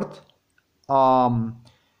short,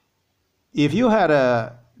 if you had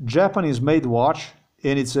a Japanese made watch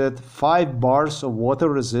and it said 5 bars of water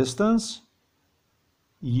resistance,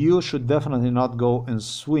 you should definitely not go and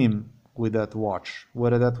swim with that watch.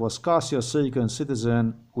 Whether that was Casio, Seiko, and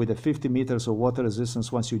Citizen with a 50 meters of water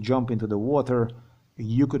resistance, once you jump into the water,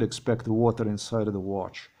 you could expect water inside of the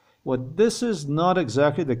watch. Well, this is not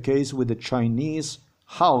exactly the case with the Chinese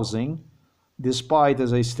housing, despite,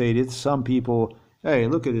 as I stated, some people, hey,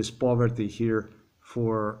 look at this poverty here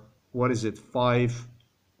for, what is it, 5,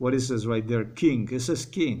 what is this right there, king, it says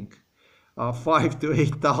king, $5,000 to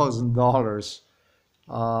 $8,000,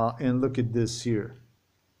 and look at this here,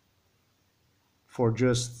 for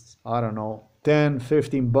just, I don't know, 10,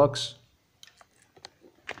 15 bucks.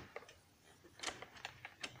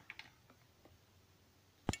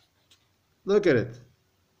 Look at it.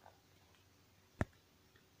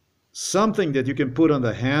 Something that you can put on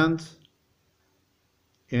the hand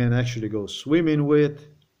and actually go swimming with.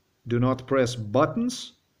 Do not press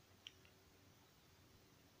buttons.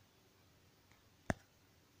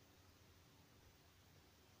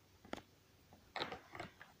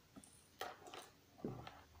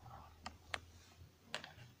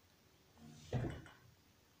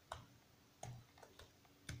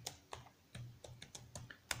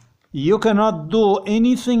 You cannot do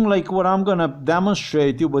anything like what I'm gonna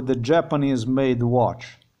demonstrate you with the Japanese made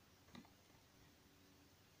watch.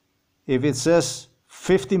 If it says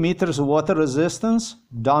 50 meters water resistance,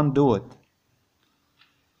 don't do it.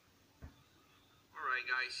 Alright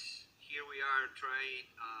guys, here we are trying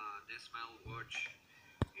the Smael watch.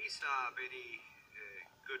 It's a very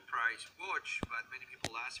good price watch, but many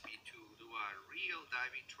people ask me to do a real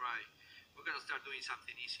diving try. We're gonna start doing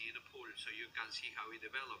something easy in the pool so you can see how it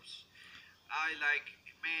develops. I like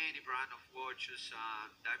many brand of watches and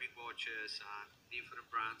diving watches and different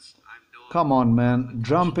brands. Come on, man,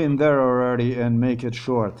 jump in there already and make it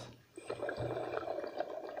short.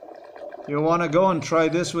 You wanna go and try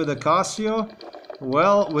this with a Casio?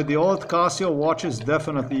 Well, with the old Casio watches,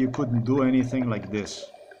 definitely you couldn't do anything like this.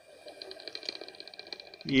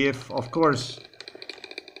 If, of course,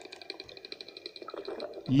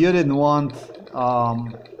 you didn't want,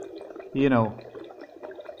 you know,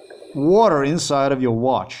 water inside of your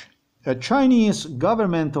watch. Chinese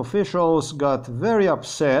government officials got very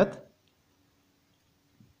upset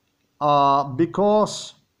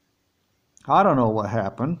because I don't know what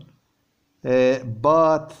happened,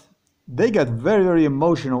 but they got very, very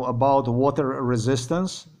emotional about water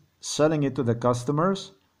resistance, selling it to the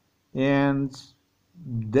customers, and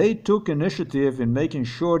they took initiative in making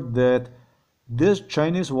sure that this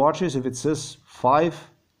Chinese watches, if it says 5,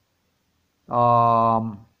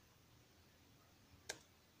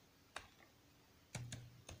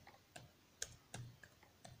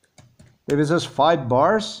 if it says 5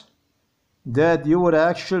 bars, that you would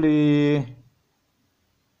actually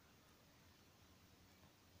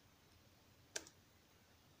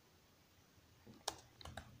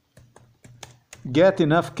get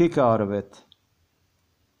enough kick out of it.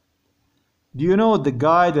 Do you know the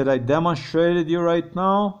guy that I demonstrated you right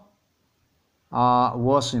now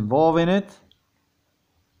was involved in it?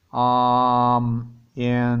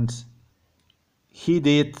 And he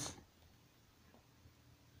did,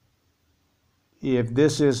 if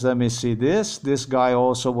this is, let me see this guy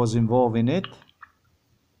also was involved in it.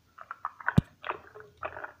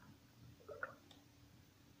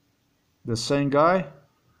 The same guy.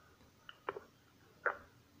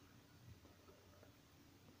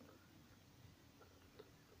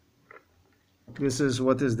 This is,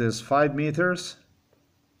 what is this, 5 meters?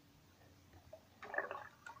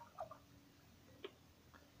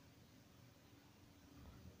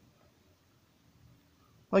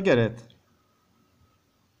 Look at it.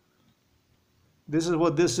 This is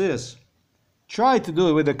what this is. Try to do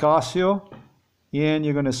it with the Casio and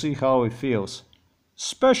you're gonna see how it feels.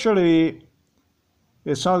 Especially,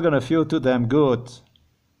 it's not gonna feel too damn good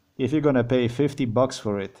if you're gonna pay 50 bucks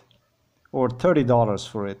for it or $30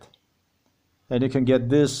 for it. And you can get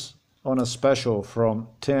this on a special from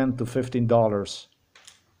 $10 to $15.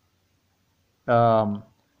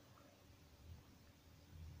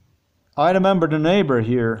 I remember the neighbor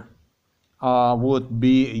here would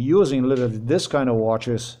be using literally this kind of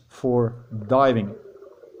watches for diving.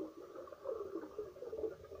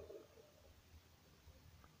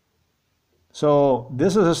 So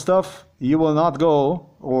this is the stuff you will not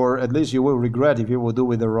go, or at least you will regret if you will do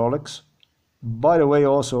with the Rolex. By the way,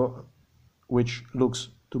 also, which looks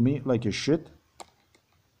to me like a shit,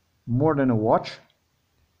 more than a watch,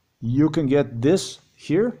 you can get this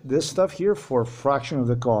here, this stuff here, for a fraction of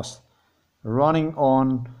the cost. Running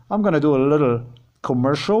on, I'm gonna do a little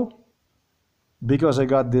commercial because I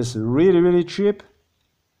got this really, really cheap.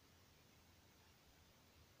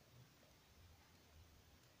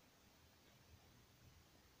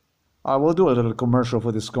 I will do a little commercial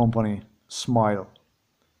for this company, Smael.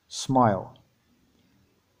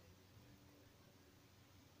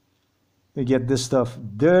 They get this stuff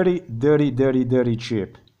dirty, dirty, dirty, dirty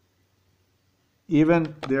cheap.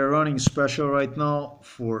 Even they're running special right now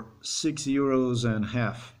for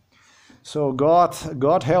 €6.50. So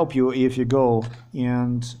God help you if you go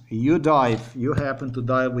and you dive, you happen to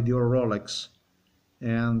dive with your Rolex,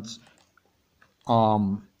 and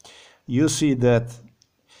you see that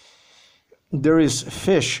there is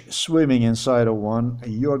fish swimming inside of one.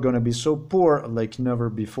 You're gonna be so poor like never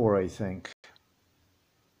before, I think.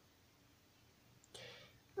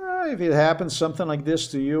 If it happens something like this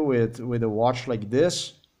to you with a watch like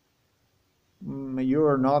this,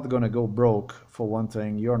 you're not gonna go broke, for one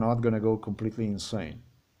thing. You're not gonna go completely insane.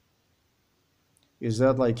 Is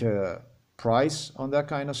that like a price on that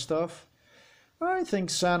kind of stuff? I think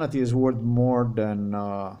sanity is worth more than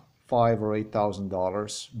 $5,000 or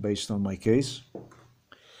 $8,000 based on my case.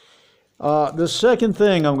 The second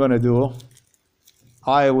thing I'm gonna do,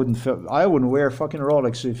 I wouldn't wear fucking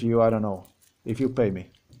Rolex if you, I don't know, if you pay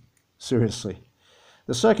me. Seriously.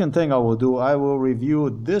 The second thing I will do, I will review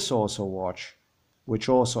this also watch, which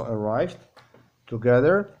also arrived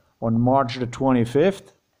together on March the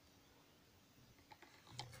 25th.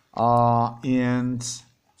 And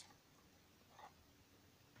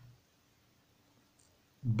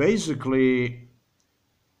basically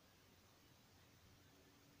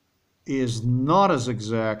is not as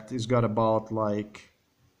exact. It's got about like,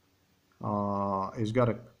 it's got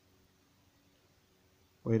a,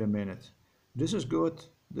 wait a minute. This is good.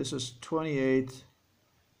 This is 28.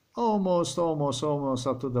 Almost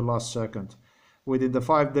up to the last second. Within the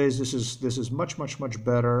 5 days, this is much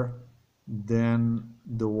better than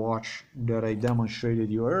the watch that I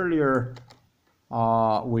demonstrated you earlier,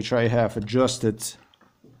 which I have adjusted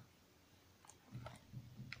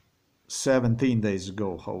 17 days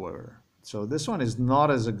ago, however. So this one is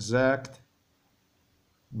not as exact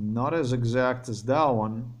as that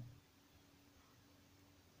one.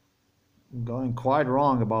 Going quite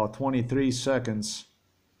wrong about 23 seconds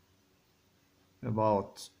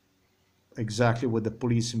about exactly what the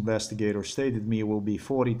police investigator stated me will be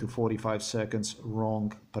 40 to 45 seconds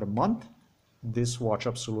wrong per month. this watch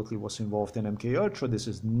absolutely was involved in MK Ultra. This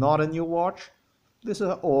is not a new watch. This is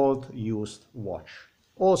an old used watch,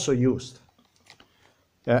 also used.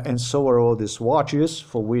 And so are all these watches,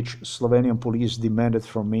 for which Slovenian police demanded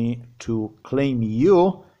from me to claim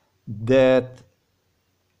you that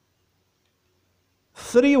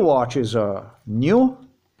 3 watches are new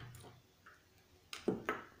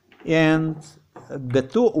and the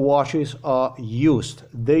 2 watches are used.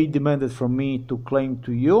 They demanded from me to claim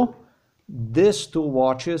to you these 2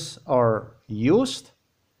 watches are used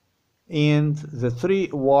and the 3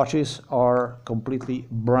 watches are completely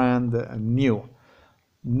brand new.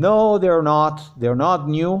 No, they're not. They're not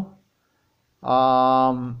new.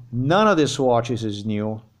 None of these watches is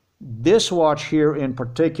new. This watch here in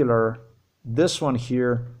particular, this one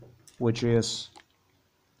here, which is,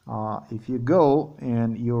 if you go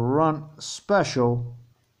and you run special,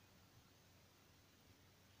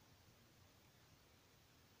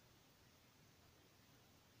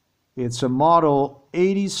 it's a model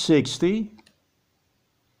 8060.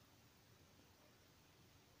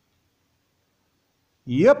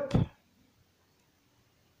 Yep.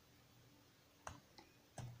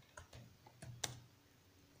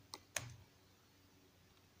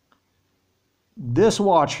 This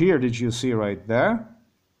watch here that you see right there,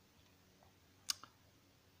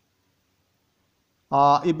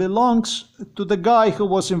 it belongs to the guy who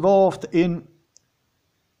was involved in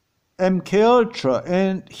MK Ultra,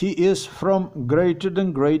 and he is from Great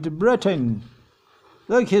Britain.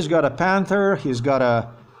 Look, he's got a panther, he's got a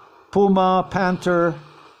puma panther,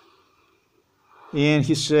 and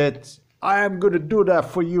he said, I am gonna do that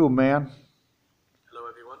for you, man. Hello,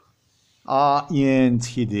 everyone. And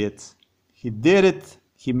he did. He did it.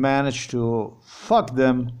 He managed to fuck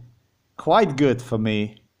them quite good for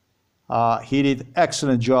me. He did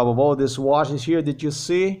excellent job of all these watches here that you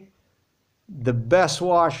see. The best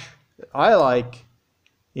watch I like,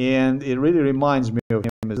 and it really reminds me of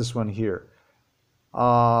him, is this one here.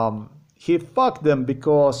 He fucked them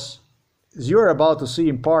because, as you're about to see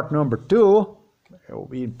in part number 2, it will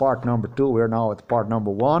be in part number 2, we're now at part number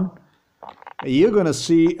 1, you're gonna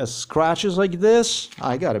see scratches like this.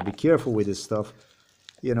 I gotta be careful with this stuff.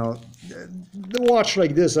 You know, the watch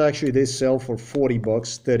like this, actually, they sell for 40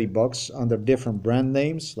 bucks, 30 bucks under different brand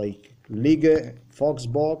names, like Liga,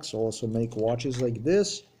 Foxbox also make watches like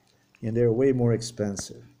this, and they're way more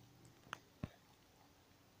expensive.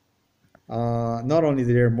 Not only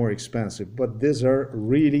they're more expensive, but these are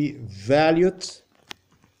really valued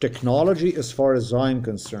technology as far as I'm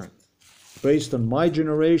concerned. Based on my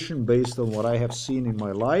generation, based on what I have seen in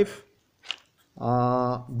my life,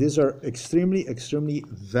 these are extremely, extremely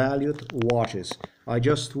valued watches. I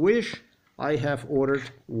just wish I have ordered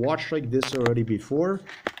watch like this already before.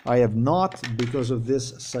 I have not, because of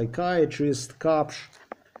this psychiatrist, cops,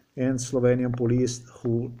 and Slovenian police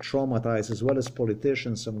who traumatize, as well as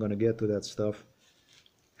politicians. I'm going to get to that stuff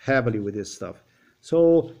heavily with this stuff.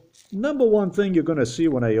 So, number one thing you're going to see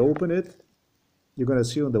when I open it, you're going to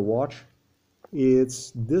see on the watch,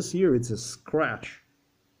 it's this here, it's a scratch.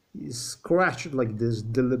 He scratched like this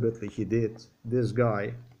deliberately, he did. This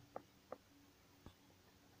guy,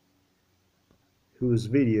 whose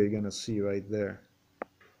video you're gonna see right there.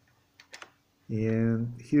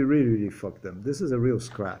 And he really fucked them. This is a real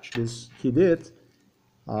scratch. This he did.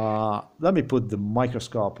 Let me put the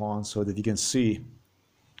microscope on so that you can see.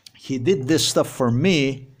 He did this stuff for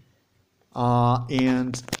me,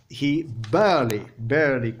 and he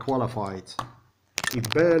barely qualified. He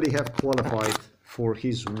barely have qualified for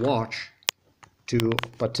his watch to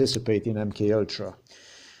participate in MK Ultra.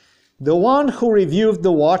 The one who reviewed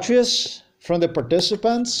the watches from the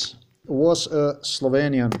participants was a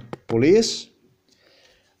Slovenian police,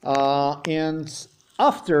 and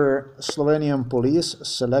after Slovenian police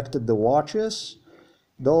selected the watches,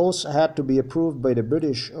 those had to be approved by the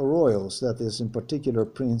British royals, that is in particular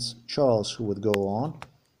Prince Charles, who would go on,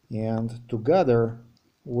 and together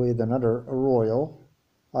with another royal,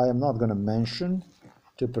 I am not going to mention,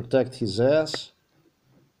 to protect his ass,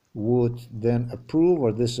 would then approve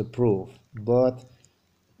or disapprove. But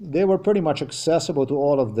they were pretty much accessible to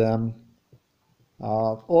all of them.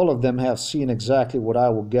 All of them have seen exactly what I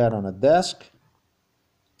will get on a desk.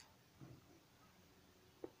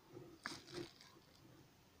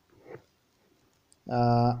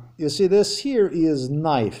 You see, this here is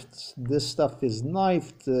knifed. This stuff is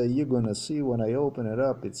knifed. You're going to see when I open it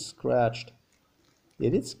up, it's scratched.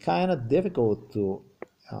 It is kind of difficult to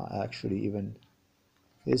actually even,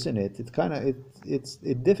 isn't it? It's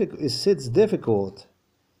difficult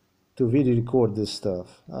to really record this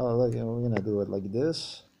stuff. Oh, look, we're gonna do it like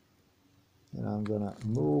this, and I'm gonna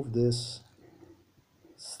move this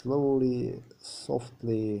slowly,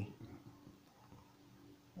 softly.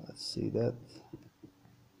 Let's see that.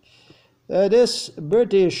 This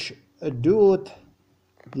British dude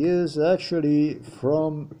is actually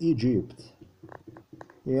from Egypt.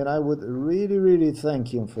 And I would really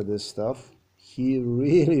thank him for this stuff. He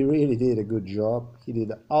really did a good job. He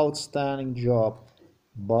did an outstanding job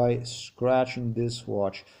by scratching this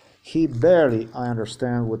watch. He barely, I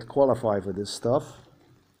understand, would qualify for this stuff.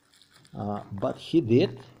 But he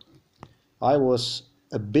did. I was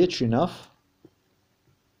a bitch enough.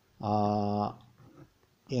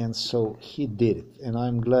 And so he did it. And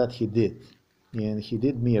I'm glad he did. And he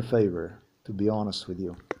did me a favor, to be honest with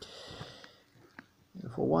you.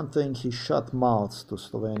 For one thing, he shut mouths to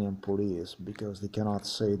Slovenian police because they cannot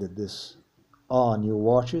say that these are new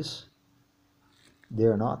watches.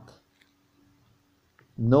 They're not.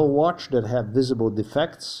 No watch that have visible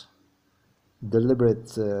defects, deliberate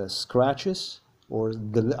scratches, or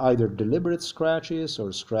either deliberate scratches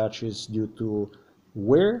or scratches due to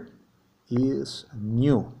wear is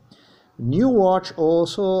new. New watch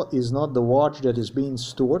also is not the watch that is being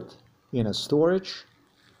stored in a storage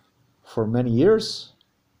for many years.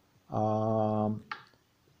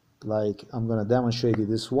 Like I'm gonna demonstrate you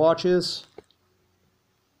these watches.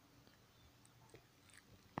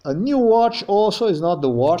 A new watch also is not the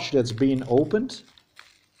watch that's being opened.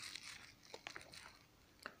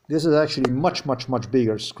 This is actually much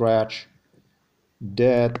bigger scratch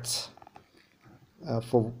that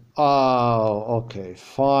okay,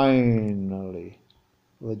 finally.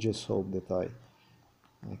 Let's just hope that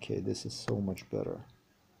okay, this is so much better.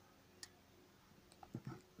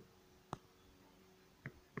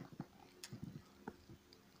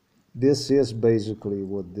 This is basically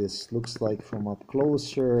what this looks like from up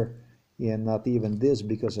closer, and not even this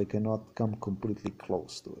because I cannot come completely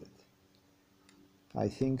close to it. I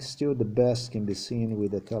think still the best can be seen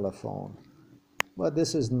with a telephone. But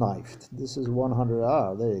this is knifed. This is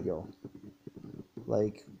 100, there you go.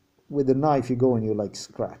 Like with the knife you go and you like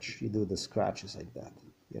scratch. You do the scratches like that,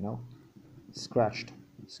 you know? Scratched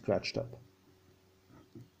up.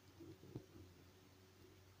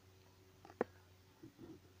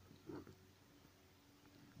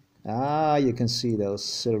 You can see those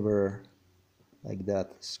silver like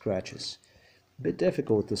that scratches. Bit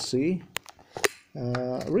difficult to see.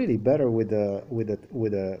 Really better with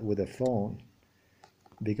a phone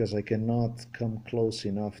because I cannot come close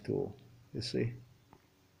enough to, you see.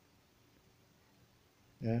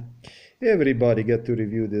 Yeah, everybody get to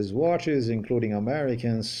review these watches, including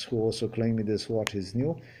Americans who also claim this watch is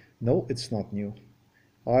new. No, it's not new.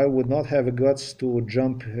 I would not have the guts to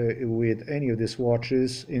jump with any of these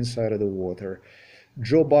watches inside of the water.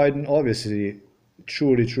 Joe Biden obviously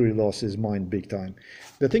truly lost his mind big time.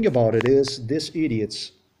 The thing about it is, these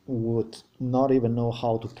idiots would not even know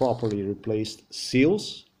how to properly replace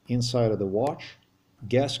seals inside of the watch,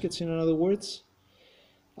 gaskets in other words.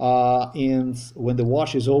 And when the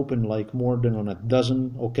watch is open like more than on a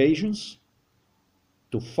dozen occasions,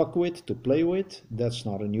 to fuck with, to play with, that's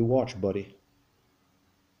not a new watch, buddy.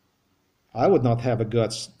 I would not have the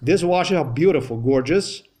guts. These watches are beautiful,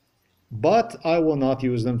 gorgeous, but I will not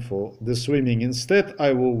use them for the swimming. Instead,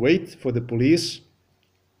 I will wait for the police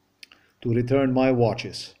to return my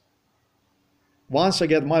watches. Once I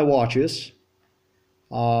get my watches,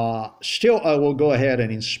 still I will go ahead and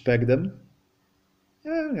inspect them.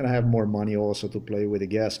 I'm going to have more money also to play with the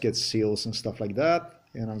gaskets, seals and stuff like that.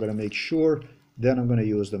 And I'm going to make sure then I'm going to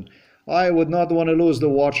use them. I would not want to lose the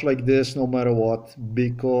watch like this no matter what,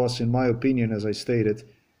 because in my opinion, as I stated,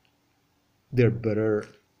 they're better,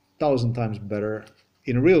 1,000 times better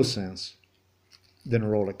in a real sense than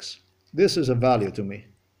Rolex. This is a value to me.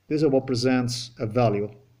 This is what presents a value.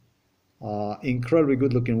 Incredibly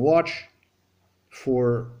good looking watch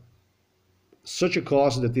for such a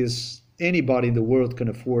cost that is anybody in the world can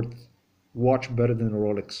afford watch better than a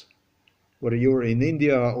Rolex. Whether you're in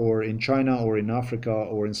India or in China or in Africa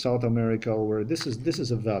or in South America, or this is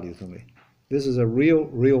a value to me. This is a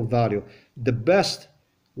real value. The best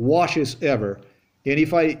watches ever. And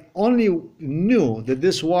if I only knew that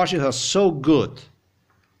this watch is so good,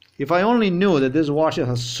 if I only knew that this watch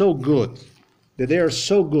is so good, that they are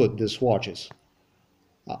so good, these watches,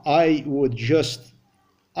 I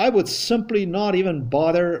would simply not even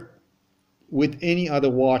bother with any other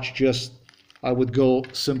watch. Just I would go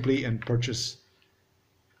simply and purchase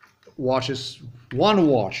watches. One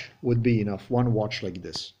watch would be enough, one watch like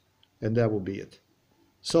this, and that would be it.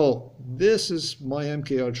 So this is my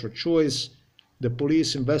MK Ultra choice. The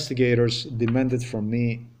police investigators demanded from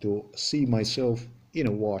me to see myself in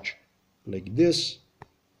a watch like this,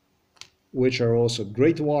 which are also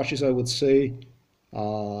great watches, I would say.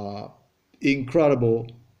 incredible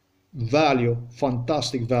value,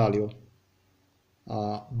 fantastic value.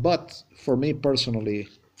 But for me personally,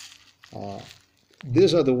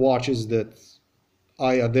 these are the watches that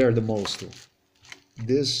I adhere the most to.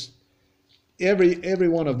 This every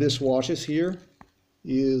one of these watches here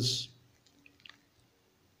is,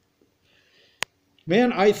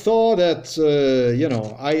 man, I thought that you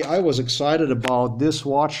know, I was excited about this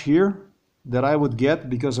watch here that I would get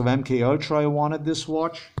because of MK Ultra. I wanted this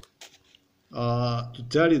watch. To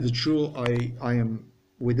tell you the truth, I am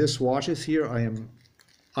with these watches here.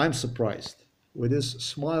 I'm surprised with this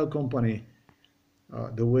Smael company.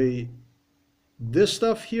 The way this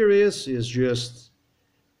stuff here is just,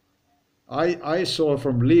 I saw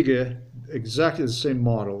from Liga exactly the same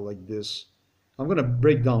model like this. I'm gonna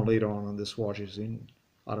break down later on this watches in,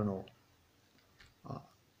 I don't know,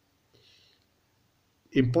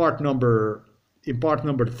 in part number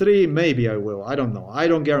 3 maybe I will. I don't know. I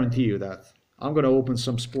don't guarantee you that. I'm gonna open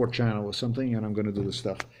some sport channel or something and I'm gonna do this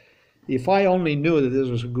stuff. If I only knew that this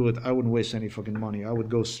was good, I wouldn't waste any fucking money. I would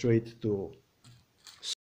go straight to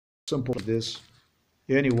something like this.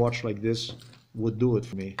 Any watch like this would do it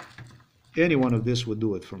for me. Any one of this would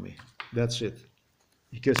do it for me. That's it.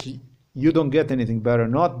 Because you don't get anything better.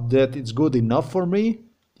 Not that it's good enough for me.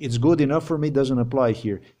 It's good enough for me doesn't apply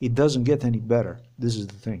here. It doesn't get any better. This is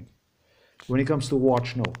the thing. When it comes to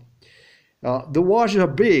watch, no. The watches are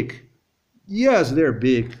big. Yes, they're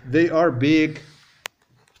big. They are big.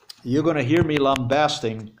 You're going to hear me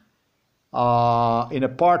lambasting. In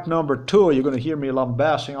a part number 2, you're going to hear me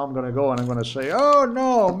lambasting. I'm going to go and I'm going to say, oh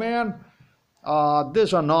no, man,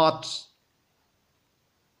 these are not.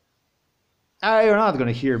 You're not going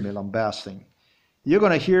to hear me lambasting. You're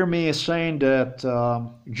going to hear me saying that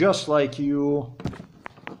just like you're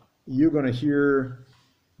going to hear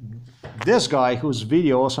this guy whose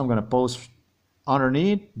videos I'm going to post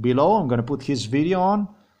underneath, below. I'm going to put his video on.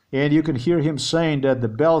 And you can hear him saying that the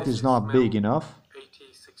belt is not big enough.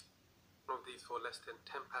 86 of these for less than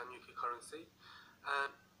 £10 UK currency.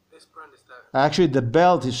 And this brand is that. Actually, the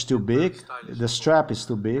belt is too big. The strap is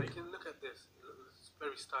too big. You can look at this. It's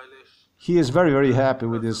very stylish. He is very, very happy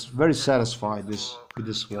with this. Very satisfied with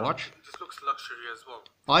this watch. It just looks luxury as well.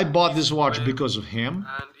 I bought this watch because of him.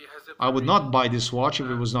 And it has a I would not buy this watch if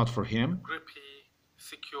it was not for him. grippy,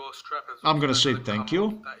 secure strap as well. I'm gonna say It doesn't thank come you.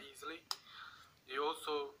 off that easily. You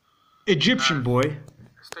also Egyptian boy.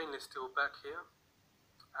 stainless steel back here,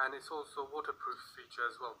 and it's also waterproof feature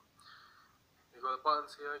as well. You got the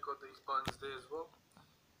buttons here, you got these buttons there as well.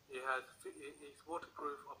 It's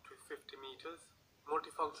waterproof up to 50 meters,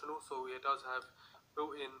 multifunctional, so it does have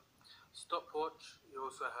built-in stopwatch. It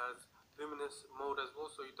also has luminous mode as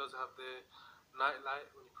well, so it does have the night light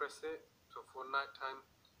when you press it, so for night time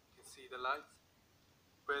you can see the lights.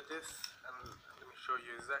 Wear this and let me show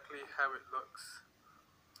you exactly how it looks.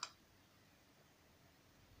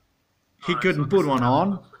 He couldn't put one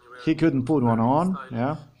on. He couldn't put one on.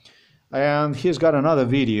 Yeah. And he's got another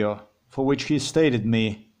video for which he stated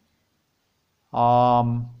me.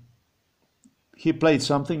 He played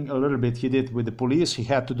something a little bit he did with the police. He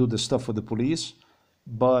had to do the stuff with the police.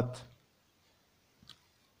 But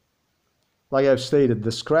like I've stated,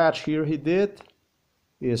 the scratch here he did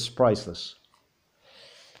is priceless.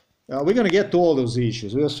 We're going to get to all those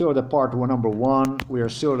issues. We are still at part number 1. We are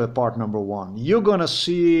still at part number 1. You're going to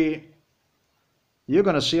see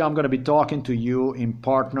I'm going to be talking to you in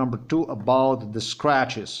part number 2 about the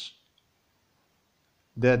scratches.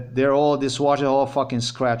 That these watches are all fucking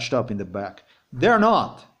scratched up in the back. They're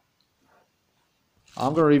not.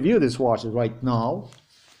 I'm going to review these watches right now.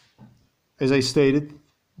 As I stated,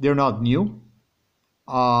 they're not new.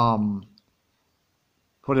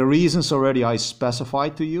 For the reasons already I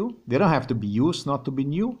specified to you. They don't have to be used not to be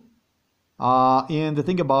new. And the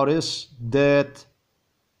thing about it is that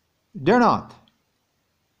they're not.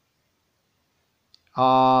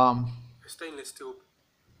 Stainless steel.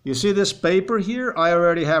 You see this paper here? I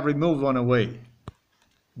already have removed one away.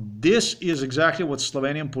 This is exactly what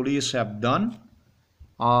Slovenian police have done.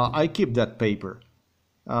 I keep that paper.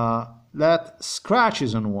 That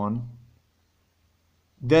scratches on one,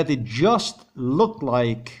 that it just looked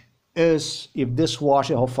like as if this watch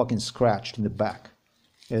is all fucking scratched in the back.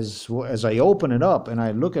 As I open it up and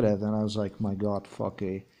I look at it and I was like, my God, fuck,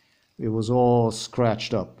 it was all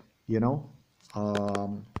scratched up, you know?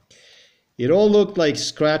 It all looked like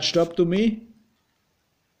scratched up to me.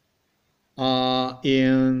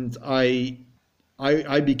 And I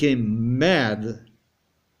became mad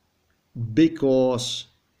because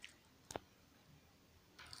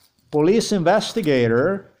police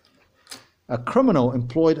investigator, a criminal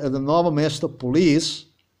employed at the Novo Mesto police,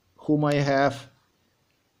 whom I have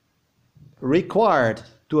required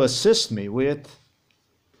to assist me with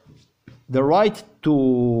the right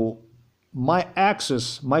to my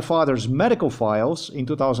access my father's medical files in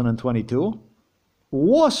 2022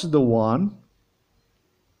 was the one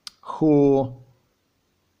who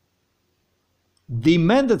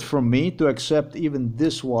demanded from me to accept even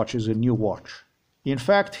this watch as a new watch. In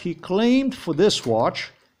fact, he claimed for this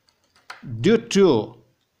watch, due to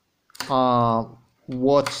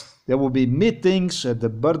what there will be meetings at the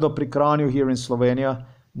Brdo pri Kranju here in Slovenia,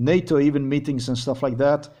 NATO even meetings and stuff like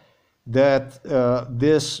that, that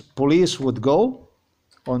this police would go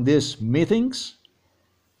on these meetings,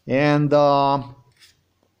 and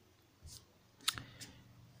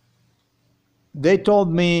they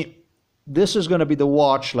told me, this is going to be the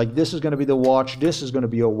watch, like this is going to be the watch, this is going to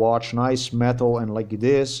be your watch, nice metal, and like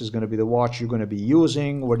this is going to be the watch you're going to be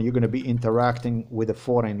using when you're going to be interacting with the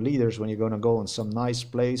foreign leaders. When you're going to go in some nice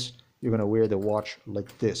place, you're going to wear the watch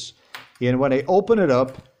like this. And when I open it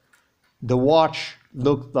up, the watch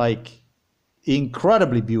looked like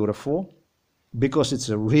incredibly beautiful, because it's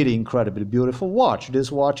a really incredibly beautiful watch.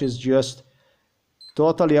 This watch is just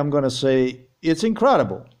totally, I'm going to say, it's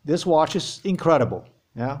incredible. This watch is incredible.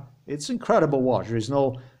 Yeah, it's incredible watch. There is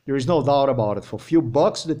no doubt about it. For a few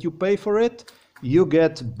bucks that you pay for it, you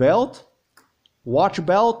get belt, watch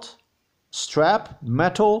belt, strap,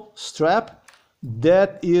 metal strap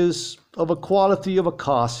that is of a quality of a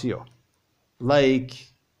Casio.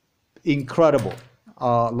 Like, incredible.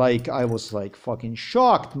 Like, I was like fucking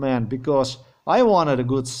shocked, man, because I wanted a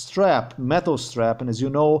good strap, metal strap, and as you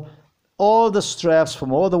know, all the straps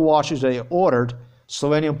from all the watches I ordered,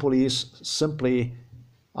 Slovenian police simply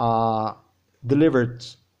delivered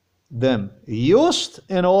them used,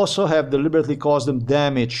 and also have deliberately caused them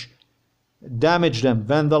damage them,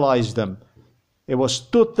 vandalized them. It was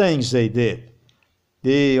two things they did.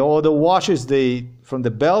 All the watches from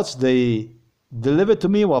the belts they delivered to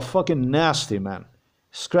me were fucking nasty, man.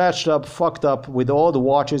 Scratched up, fucked up, with all the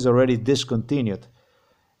watches already discontinued.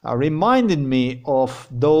 Reminded me of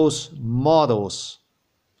those models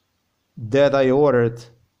that I ordered,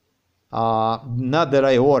 not that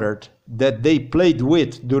I ordered, that they played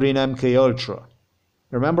with during MK Ultra.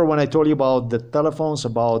 Remember when I told you about the telephones,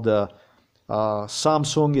 about the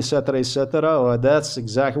Samsung, etc., etc.? Well, that's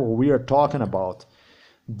exactly what we are talking about.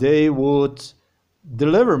 They would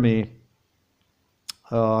deliver me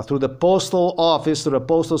through the postal office, through the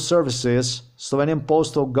postal services, Slovenian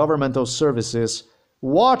postal governmental services,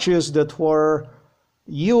 watches that were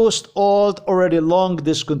used, old, already long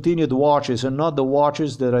discontinued watches, and not the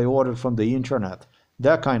watches that I ordered from the internet.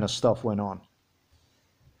 That kind of stuff went on.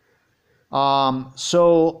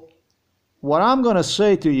 So what I'm going to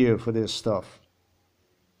say to you for this stuff,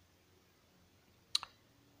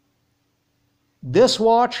 this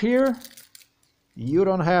watch here, you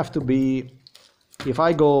don't have to be, if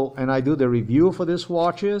I go and I do the review for these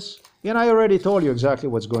watches, and I already told you exactly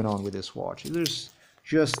what's going on with this watch. There's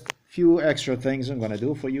just a few extra things I'm going to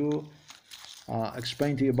do for you,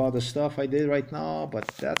 explain to you about the stuff I did right now, but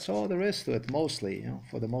that's all there is to it, mostly, you know,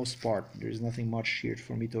 for the most part. There's nothing much here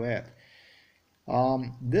for me to add.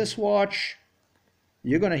 This watch,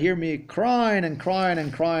 you're going to hear me crying and crying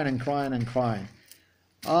and crying and crying and crying.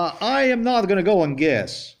 I am not going to go and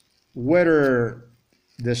guess whether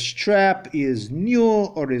the strap is new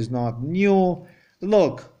or is not new.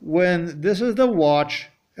 Look, when this is the watch,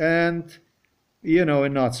 and you know, we're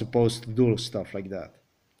not supposed to do stuff like that.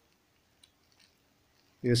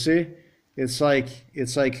 You see, it's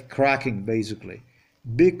like cracking basically,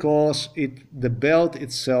 because the belt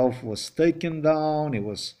itself was taken down, it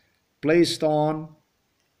was placed on.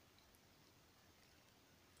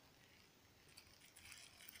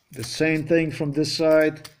 The same thing from this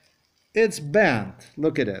side. It's bent.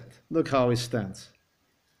 Look at it. Look how it stands.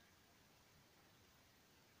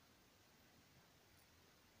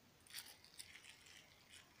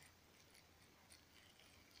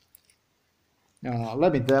 Now,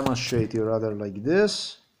 let me demonstrate you rather like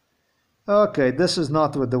this. Okay, this is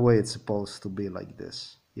not the way it's supposed to be, like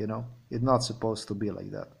this. You know, it's not supposed to be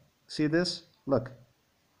like that. See this? Look.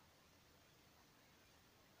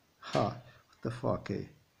 Ha, what the fuck, eh?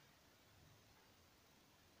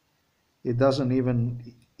 It doesn't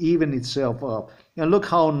even itself up. And look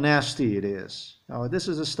how nasty it is. Now, this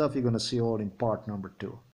is the stuff you're going to see all in part number 2.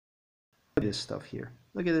 Look at this stuff here.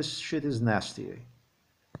 Look at this shit, is nasty. Eh?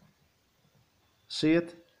 See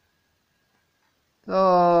it?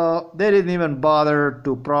 Oh, they didn't even bother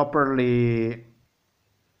to properly,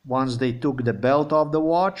 once they took the belt off the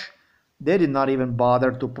watch, they did not even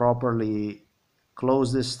bother to properly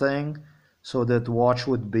close this thing so that watch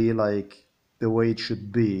would be like the way it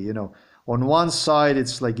should be, you know. On one side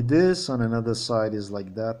it's like this, on another side is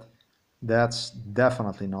like that. That's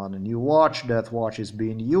definitely not a new watch. That watch is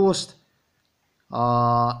being used.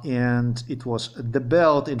 And it was the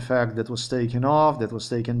belt, in fact, that was taken off, that was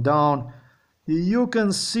taken down. You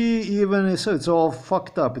can see even, so it's all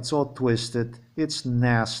fucked up, it's all twisted, it's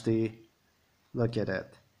nasty. Look at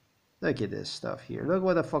it. Look at this stuff here. Look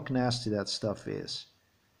what the fuck nasty that stuff is.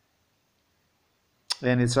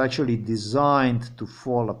 And it's actually designed to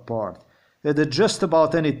fall apart at just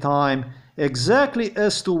about any time, exactly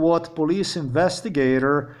as to what police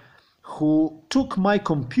investigator who took my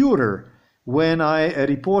computer when I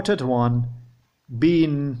reported one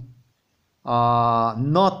being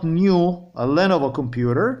not new, a Lenovo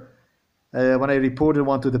computer. When I reported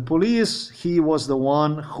one to the police, he was the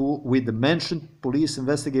one who, with the mentioned police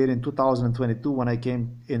investigator in 2022, when I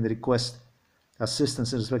came in request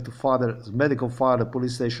assistance in respect to father's medical file at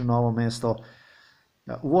police station Novo Mesto,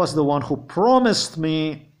 was the one who promised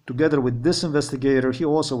me, together with this investigator, he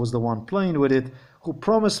also was the one playing with it, who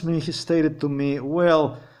promised me, he stated to me,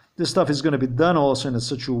 well, this stuff is going to be done also in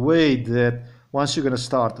such a way that once you're going to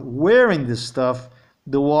start wearing this stuff,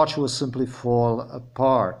 the watch will simply fall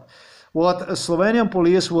apart. What Slovenian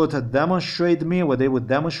police would demonstrate me, what they would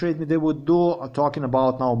demonstrate me they would do, talking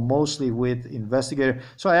about now mostly with investigator.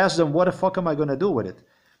 So I asked them, what the fuck am I going to do with it?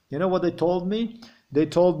 You know what they told me? They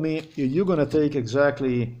told me, you're going to take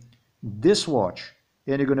exactly this watch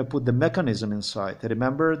and you're going to put the mechanism inside.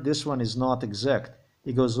 Remember, this one is not exact.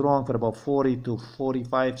 It goes wrong for about 40 to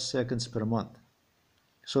 45 seconds per month.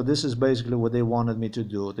 So this is basically what they wanted me to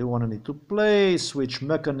do. They wanted me to play, switch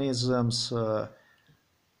mechanisms.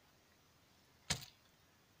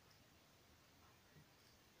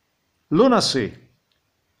 Lunacy.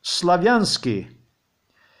 Slaviansky.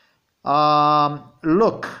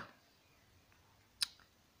 Look,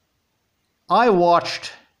 I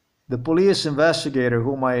watched the police investigator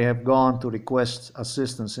whom I have gone to request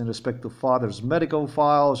assistance in respect to father's medical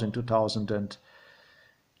files in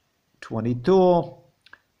 2022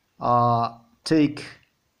 take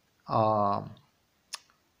how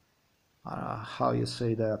you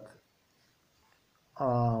say that,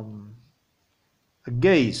 a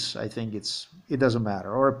gaze, I think it doesn't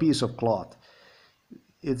matter, or a piece of cloth.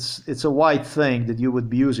 It's a white thing that you would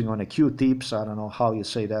be using on a Q-tips, I don't know how you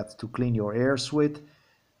say that, to clean your ears with.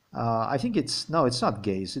 I think it's not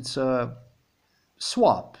gaze, it's a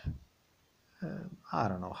swab. I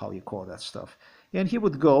don't know how you call that stuff. And he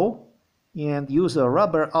would go and use a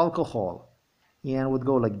rubber alcohol and would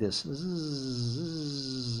go like this.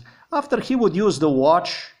 After he would use the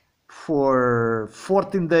watch for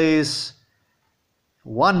 14 days,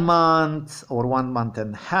 1 month, or 1 month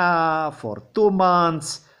and a half, or 2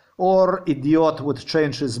 months, or idiot would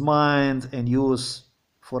change his mind and use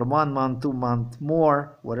for 1 month, 2 months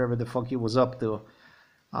more, whatever the fuck he was up to,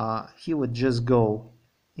 he would just go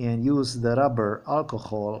and use the rubber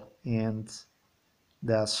alcohol, and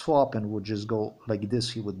the swap and would just go like this.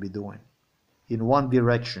 He would be doing in one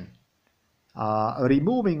direction,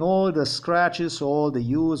 removing all the scratches, all the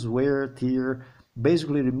use, wear, tear,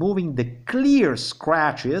 basically removing the clear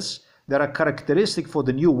scratches that are characteristic for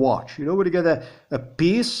the new watch. You know, when you get a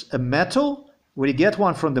piece, a metal, when you get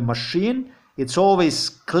one from the machine, it's always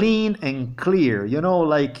clean and clear, you know,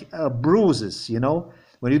 like bruises, you know,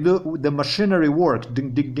 when you do the machinery work,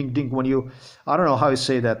 ding, ding, ding, ding, when you, I don't know how you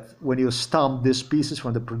say that, when you stamp these pieces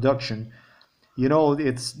from the production, you know,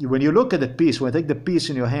 it's, when you look at the piece, when you take the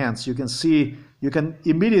piece in your hands, you can see, you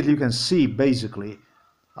can see basically,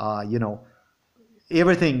 you know,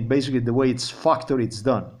 everything basically the way it's factory it's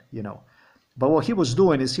done, you know. But what he was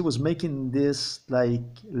doing is he was making this like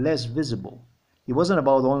less visible. It wasn't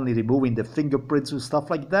about only removing the fingerprints and stuff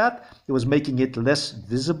like that. It was making it less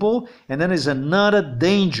visible. And then there's another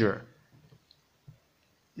danger.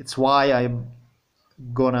 It's why I'm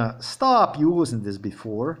gonna stop using this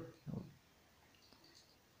before.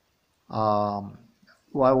 I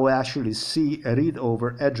will actually see, read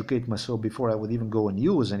over, educate myself before I would even go and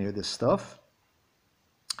use any of this stuff.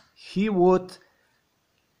 He would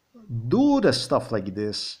do the stuff like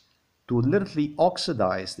this to literally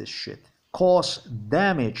oxidize this shit, cause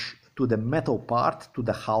damage to the metal part, to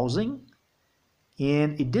the housing.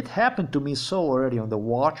 And it did happen to me so already on the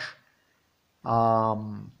watch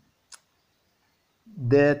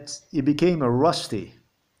that it became a rusty.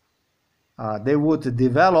 They would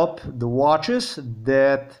develop the watches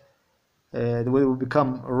that they will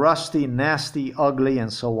become rusty, nasty, ugly,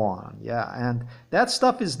 and so on. Yeah, and that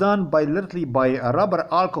stuff is done by literally by a rubber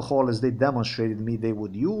alcohol, as they demonstrated me. They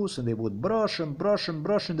would use, and they would brush and brush and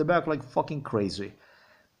brush in the back like fucking crazy.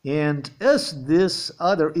 And as this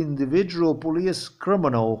other individual police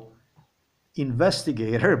criminal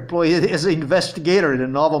employee as an investigator in the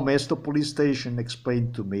Novo Mesto police station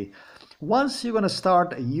explained to me. Once you're going to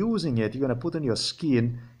start using it, you're going to put on your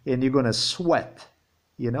skin and you're going to sweat.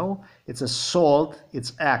 You know, it's a salt,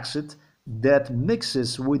 it's acid that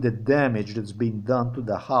mixes with the damage that's been done to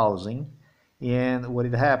the housing. And what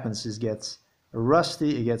it happens is gets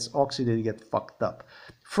rusty, it gets oxidated, it gets fucked up.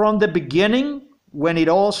 From the beginning, when it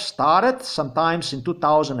all started, sometimes in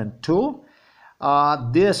 2002,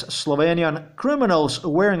 these Slovenian criminals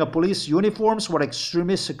wearing a police uniforms were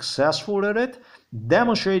extremely successful at it,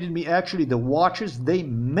 demonstrated me actually the watches they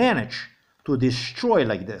managed to destroy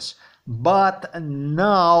like this. But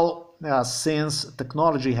now, since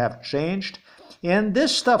technology have changed, and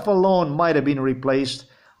this stuff alone might have been replaced,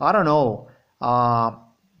 I don't know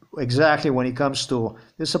exactly when it comes to,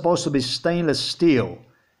 it's supposed to be stainless steel.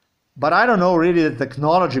 But I don't know really the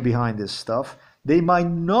technology behind this stuff. They might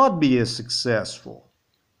not be as successful.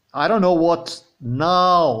 I don't know what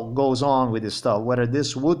now goes on with this stuff, whether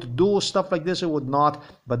this would do stuff like this or would not,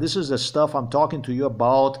 but this is the stuff I'm talking to you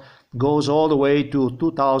about, goes all the way to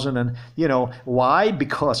 2000 and, you know, why?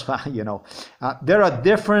 Because, you know, there are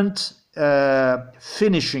different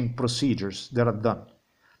finishing procedures that are done.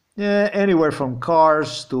 Anywhere from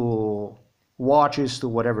cars to watches to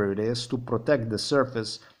whatever it is to protect the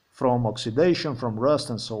surface from oxidation, from rust,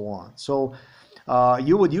 and so on. So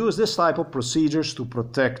you would use this type of procedures to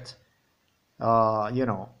protect, you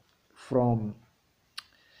know, from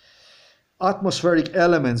atmospheric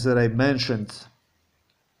elements that I mentioned.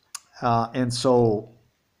 And so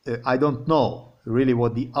I don't know really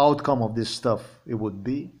what the outcome of this stuff it would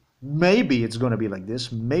be. Maybe it's going to be like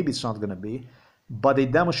this. Maybe it's not going to be. But they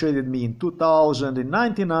demonstrated me in 2000, in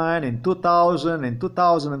 99, in 2000, in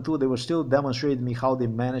 2002. They were still demonstrating me how they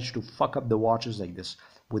managed to fuck up the watches like this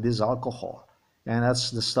with this alcohol. And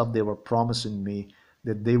that's the stuff they were promising me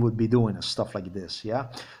that they would be doing, stuff like this, yeah?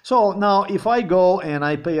 So now if I go and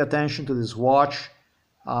I pay attention to this watch,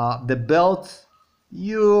 the belt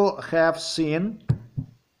you have seen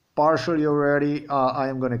partially already. I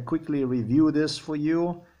am going to quickly review this for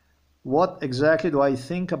you. What exactly do I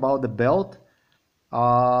think about the belt?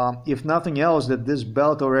 If nothing else, that this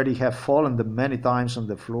belt already have fallen many times on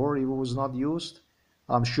the floor if it was not used.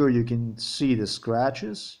 I'm sure you can see the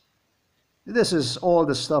scratches. This is all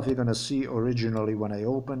the stuff you're going to see originally when I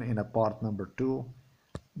open in a part number 2.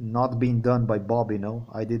 Not being done by Bobby, no.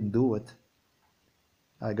 I didn't do it.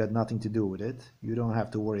 I got nothing to do with it. You don't have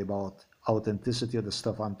to worry about authenticity of the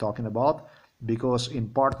stuff I'm talking about, because in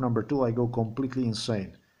part number 2 I go completely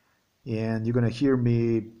insane. And you're going to hear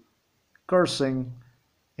me cursing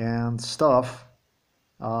and stuff,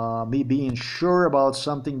 me being sure about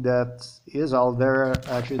something that is out there,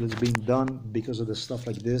 actually that's being done because of the stuff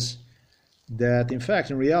like this, that in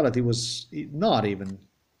fact in reality was not even.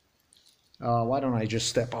 Why don't I just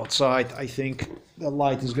step outside? I think the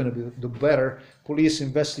light is going to do better. Police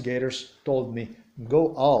investigators told me,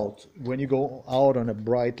 go out. When you go out on a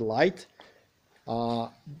bright light,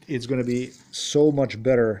 it's going to be so much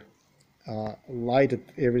better lighted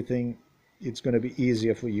everything. It's going to be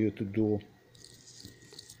easier for you to do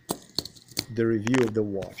the review of the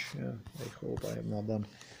watch. Yeah, I hope I have not done.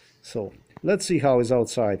 So let's see how it's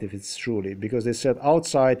outside, if it's truly, because they said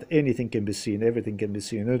outside anything can be seen, everything can be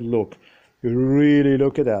seen. And look, really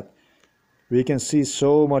look at that. We can see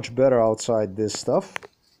so much better outside this stuff.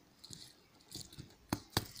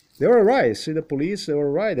 They were right. See, the police, they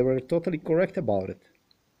were right. They were totally correct about it.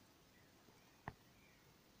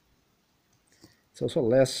 It's also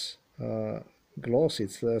less glossy.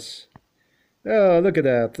 It's less. Oh, look at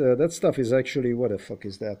that. That stuff is actually, what the fuck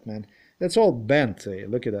is that, man? That's all bent.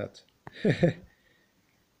 Look at that.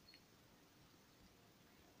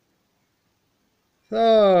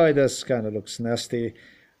 Oh, this kind of looks nasty.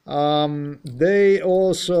 They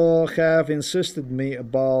also have insisted me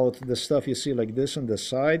about the stuff you see like this on the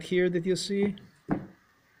side here that you see.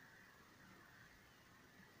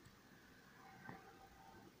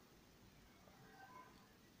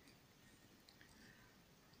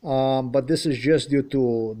 But this is just due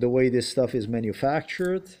to the way this stuff is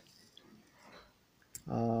manufactured.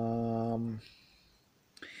 And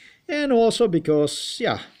also because,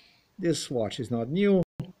 yeah, this watch is not new.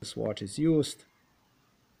 This watch is used.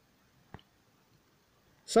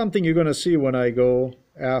 Something you're gonna see when I go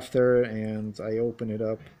after and I open it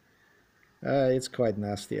up. It's quite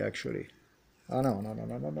nasty, actually. Oh, no.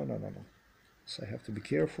 So I have to be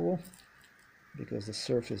careful because the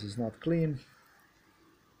surface is not clean.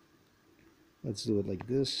 Let's do it like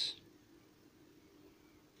this.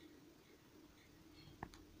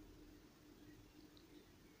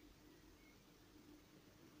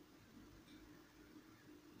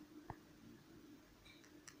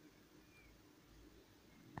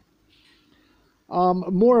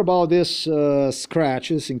 More about this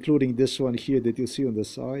scratches, including this one here that you see on the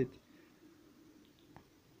side.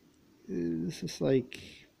 This is like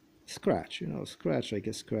scratch, you know, scratch like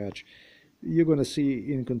a scratch. You're going to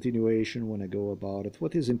see in continuation when I go about it.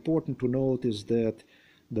 What is important to note is that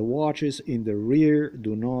the watches in the rear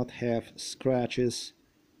do not have scratches,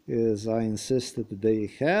 as I insisted that they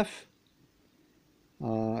have.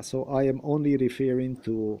 So I am only referring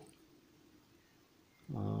to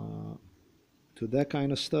that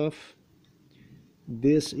kind of stuff.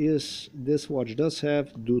 This watch does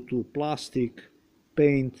have, due to plastic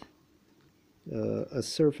paint, a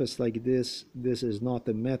surface like this. This is not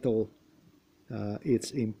a metal.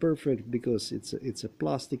 It's imperfect because it's a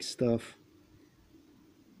plastic stuff.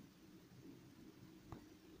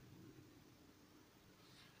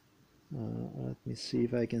 Let me see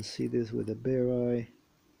if I can see this with a bare eye.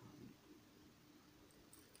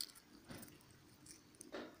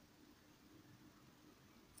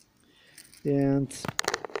 And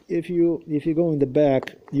if you go in the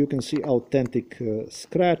back, you can see authentic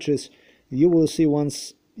scratches. You will see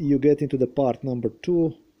once you get into the part number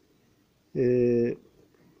 2.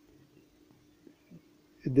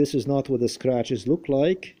 This is not what the scratches look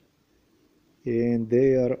like, and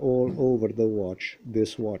they are all over the watch.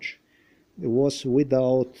 This watch, it was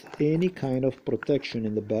without any kind of protection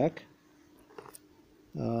in the back.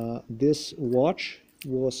 This watch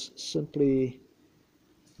was simply,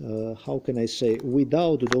 how can I say,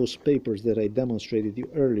 without those papers that I demonstrated you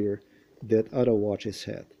earlier that other watches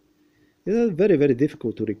had. It's very, very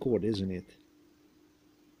difficult to record, isn't it?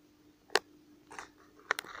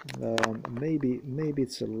 Maybe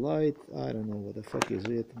it's a light, I don't know what the fuck is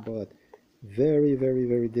it, but very, very,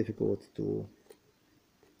 very difficult to...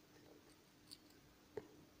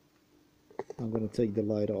 I'm gonna take the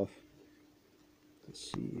light off to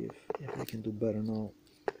see if I can do better now.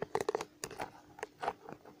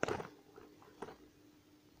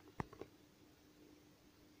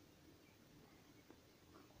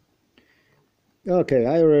 Okay,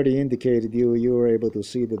 I already indicated you were able to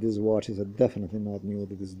see that these watches are definitely not new.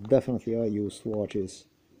 That is definitely are used watches,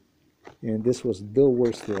 and this was the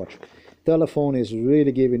worst watch. Telephone is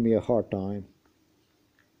really giving me a hard time.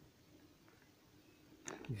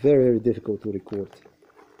 Very, very difficult to record.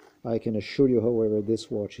 I can assure you, however, this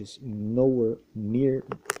watch is nowhere near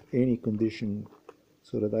any condition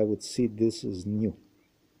so that I would see this as new.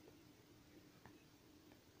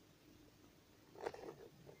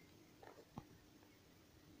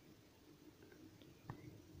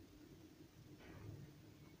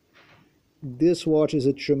 This watch is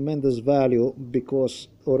a tremendous value because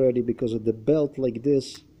of the belt like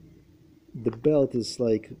this. The belt is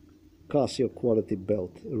like Casio quality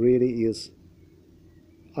belt. Really is.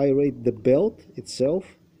 I rate the belt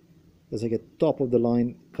itself as like a top of the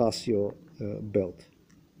line Casio belt.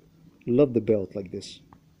 Love the belt like this.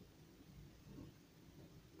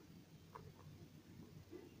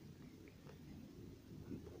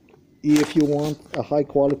 If you want a high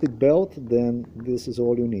quality belt, then this is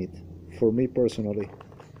all you need. For me personally.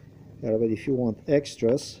 But if you want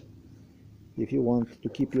extras, if you want to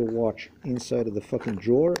keep your watch inside of the fucking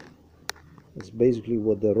drawer, that's basically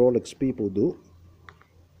what the Rolex people do.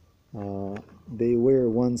 They wear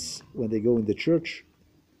once when they go in the church.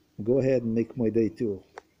 Go ahead and make my day too.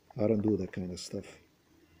 I don't do that kind of stuff.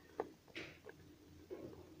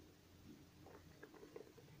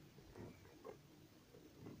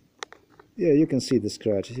 Yeah, you can see the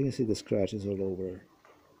scratches. You can see the scratches all over.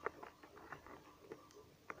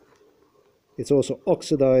 It's also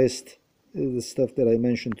oxidized, the stuff that I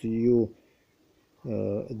mentioned to you,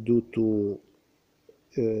 due to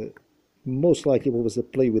most likely what was the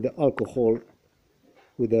play with the alcohol,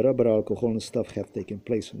 with the rubber alcohol and stuff have taken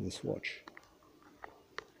place on this watch.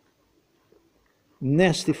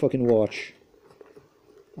 Nasty fucking watch.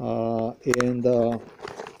 And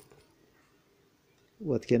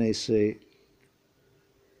what can I say?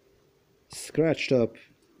 Scratched up.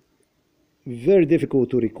 Very difficult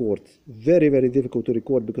to record. Very, very difficult to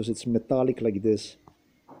record because it's metallic like this.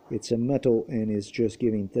 It's a metal and it's just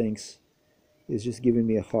giving things. It's just giving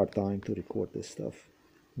me a hard time to record this stuff.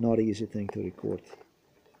 Not an easy thing to record.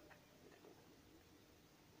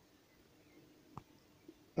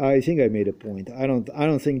 I think I made a point. I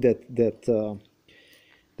don't think that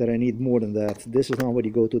I need more than that. This is not when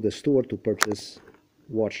you go to the store to purchase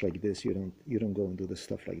watch like this. You don't go and do the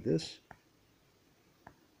stuff like this.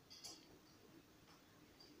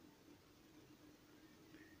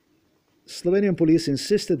 Slovenian police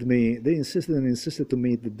insisted to me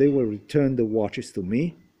that they will return the watches to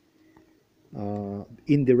me.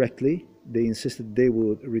 Indirectly, they insisted they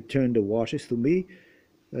would return the watches to me.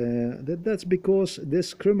 That's because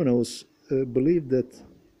these criminals believe that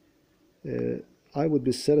I would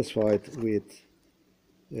be satisfied with.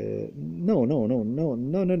 No,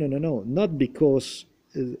 not because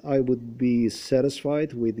I would be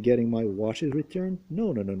satisfied with getting my watches returned.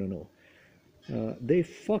 No. They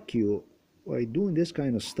fuck you by doing this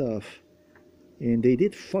kind of stuff, and they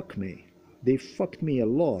did fuck me. They fucked me a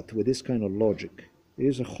lot with this kind of logic. It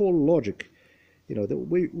is a whole logic, you know, that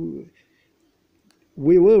we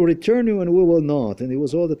will return you and we will not. And it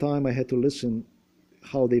was all the time I had to listen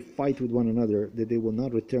how they fight with one another, that they will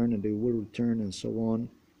not return and they will return and so on.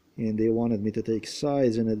 And they wanted me to take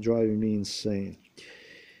sides, and it driving me insane.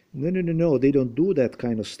 No, they don't do that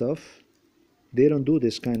kind of stuff. They don't do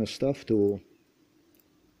this kind of stuff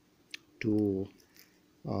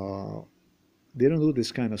they don't do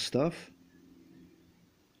this kind of stuff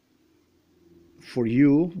for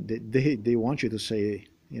you. They want you to say,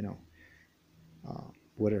 you know,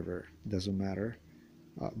 whatever, doesn't matter.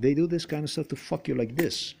 They do this kind of stuff to fuck you like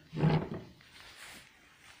this.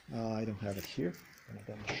 I don't have it here. I'm going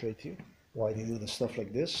to demonstrate you why they do the stuff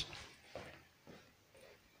like this.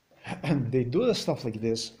 And they do the stuff like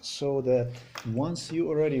this so that once you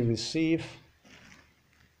already receive,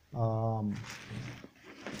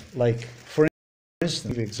 like for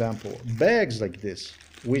instance, example, bags like this,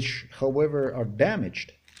 which however are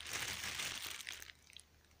damaged.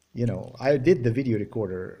 You know, I did the video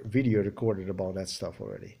recorded about that stuff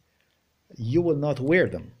already. You will not wear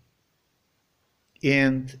them.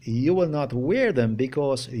 And you will not wear them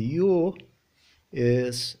because it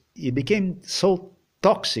became so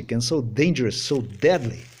toxic and so dangerous, so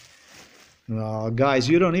deadly. Guys,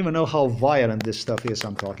 you don't even know how violent this stuff is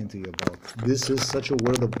I'm talking to you about. This is such a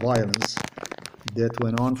world of violence that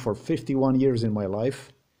went on for 51 years in my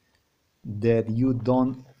life that you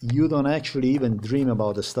don't actually even dream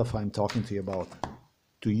about the stuff I'm talking to you about.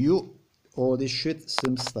 To you, all this shit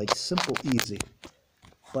seems like simple, easy,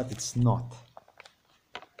 but it's not.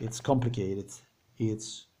 It's complicated,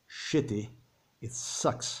 it's shitty, it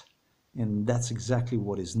sucks, and that's exactly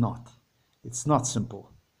what is not. It's not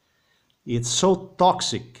simple. It's so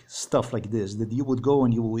toxic, stuff like this, that you would go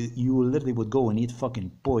and you literally would go and eat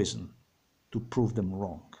fucking poison to prove them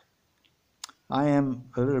wrong. I am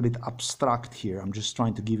a little bit abstract here, I'm just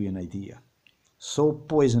trying to give you an idea. So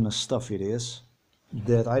poisonous stuff it is,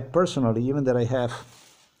 that I personally, even that I have,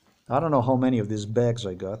 I don't know how many of these bags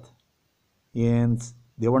I got, and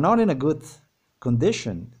they were not in a good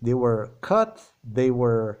condition. They were cut, they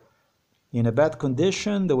were in a bad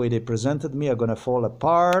condition, the way they presented me are gonna fall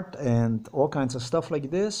apart and all kinds of stuff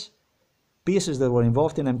like this. Pieces that were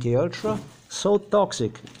involved in MK Ultra, so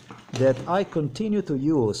toxic that I continue to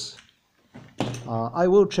use. I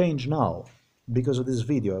will change now, because of this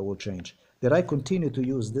video I will change, that I continue to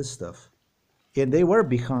use this stuff. And they were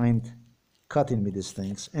behind cutting me these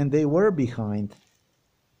things, and they were behind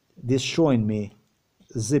this showing me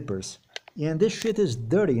zippers, and this shit is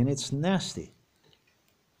dirty and it's nasty.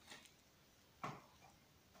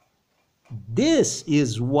 This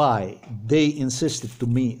is why they insisted to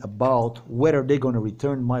me about whether they're going to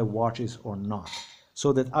return my watches or not,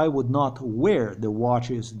 so that I would not wear the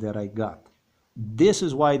watches that I got. This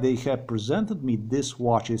is why they have presented me these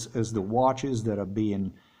watches as the watches that are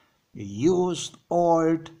being used,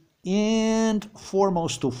 oiled, and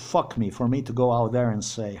foremost to fuck me, for me to go out there and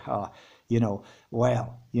say, you know,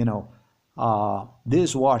 well, you know,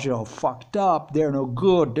 these watches are fucked up, they're no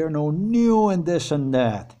good, they're no new, and this and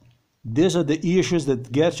that. These are the issues that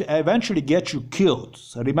eventually get you killed.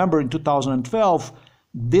 So remember in 2012,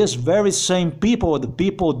 these very same people, the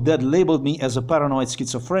people that labeled me as a paranoid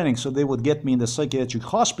schizophrenic, so they would get me in the psychiatric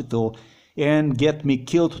hospital and get me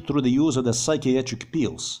killed through the use of the psychiatric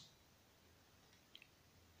pills.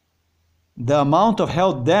 The amount of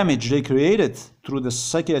health damage they created through the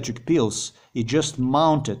psychiatric pills, it just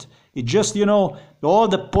mounted. It just, you know, all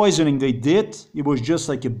the poisoning they did, it was just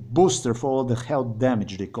like a booster for all the health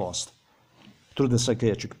damage they caused through the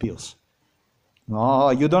psychiatric pills. No,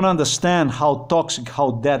 you don't understand how toxic,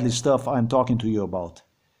 how deadly stuff I'm talking to you about.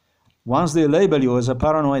 Once they label you as a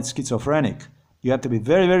paranoid schizophrenic, you have to be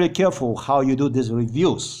very, very careful how you do these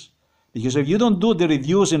reviews. Because if you don't do the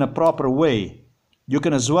reviews in a proper way, you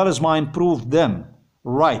can as well as mine prove them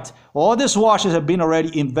right. All these watches have been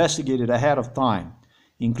already investigated ahead of time,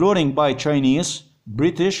 including by Chinese,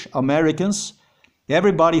 British, Americans,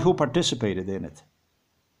 everybody who participated in it.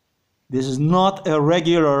 This is not a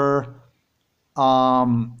regular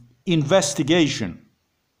investigation.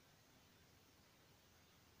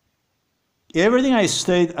 Everything I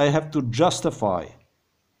state, I have to justify,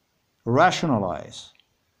 rationalize,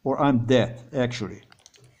 or I'm dead, actually.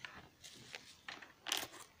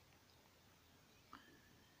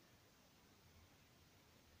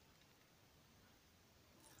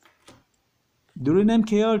 During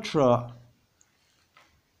MK Ultra,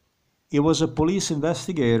 it was a police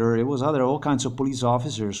investigator, it was all kinds of police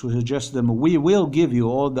officers who suggested them, we will give you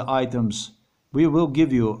all the items, we will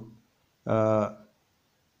give you.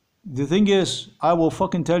 The thing is, I will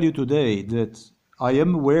fucking tell you today that I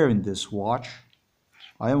am wearing this watch.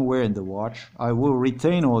 I am wearing the watch. I will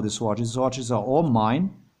retain all these watches. These watches are all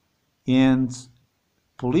mine. And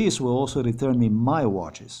police will also return me my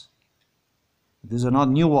watches. These are not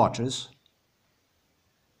new watches.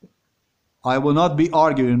 I will not be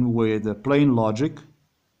arguing with plain logic.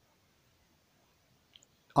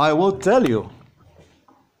 I will tell you,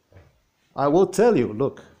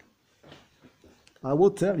 look, I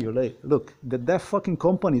will tell you, look, that fucking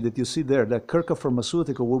company that you see there, that Kirka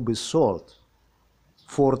Pharmaceutical, will be sold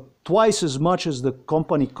for twice as much as the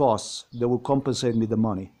company costs. They will compensate me the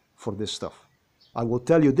money for this stuff. I will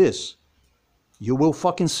tell you this. You will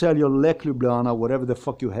fucking sell your Lek Ljubljana, whatever the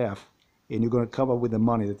fuck you have, and you're going to come up with the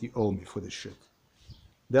money that you owe me for this shit.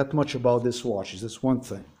 That much about this watch. That's one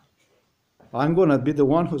thing. I'm going to be the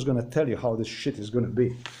one who's going to tell you how this shit is going to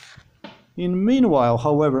be. In meanwhile,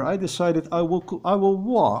 however, I decided I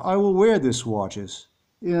will wear these watches,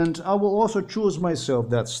 and I will also choose myself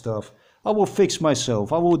that stuff. I will fix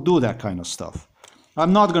myself. I will do that kind of stuff.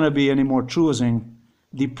 I'm not going to be anymore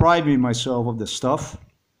depriving myself of the stuff.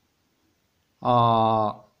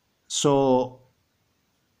 So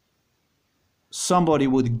somebody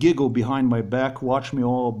would giggle behind my back, watch me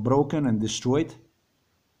all broken and destroyed,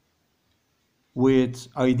 with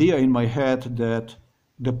idea in my head that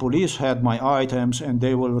the police had my items and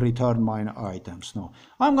they will return my items. No,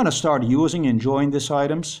 I'm going to start enjoying these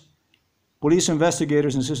items. Police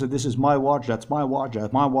investigators insisted this is my watch, that's my watch,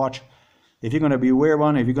 that's my watch. If you're going to be wear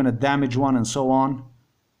one, if you're going to damage one and so on,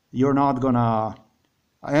 you're not going to...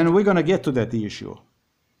 And we're going to get to that issue.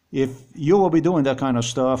 If you will be doing that kind of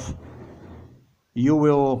stuff, we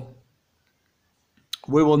will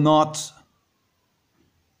not...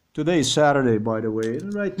 Today is Saturday, by the way.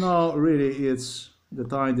 Right now, really, it's... The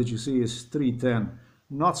time that you see is 3:10.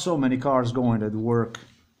 Not so many cars going at work.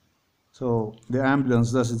 So the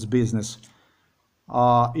ambulance does its business.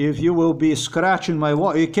 If you will be scratching my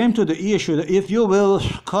watch, it came to the issue that if you will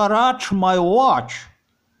scratch my watch,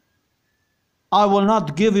 I will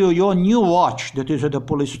not give you your new watch that is at the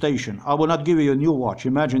police station. I will not give you your new watch.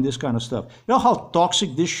 Imagine this kind of stuff. You know how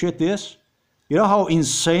toxic this shit is? You know how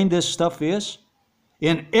insane this stuff is?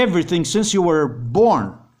 And everything since you were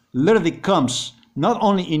born literally comes not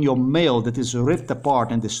only in your mail that is ripped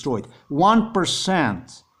apart and destroyed.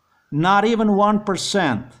 1%. Not even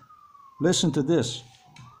 1%. Listen to this.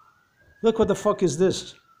 Look what the fuck is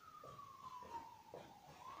this.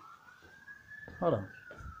 Hold on.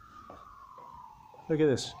 Look at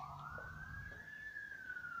this.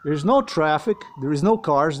 There's no traffic. There is no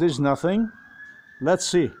cars. There's nothing. Let's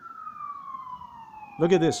see.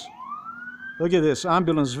 Look at this. Look at this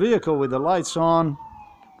ambulance vehicle with the lights on.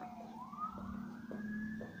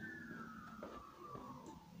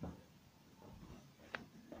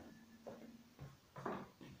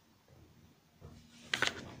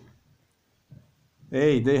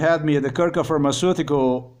 Hey, they had me at the Kirka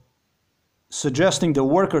Pharmaceutical suggesting the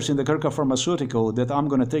workers in the Kirka Pharmaceutical that I'm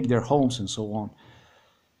going to take their homes and so on.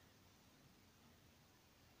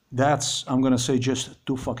 That's, I'm going to say, just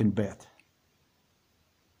too fucking bad.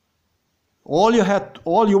 All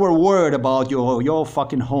you were worried about your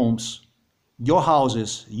fucking homes, your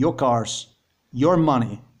houses, your cars, your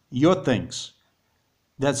money, your things.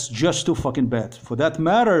 That's just too fucking bad. For that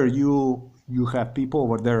matter, you have people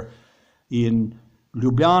over there in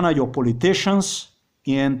Ljubljana, your politicians,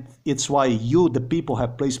 and it's why you, the people,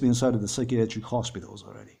 have placed me inside of the psychiatric hospitals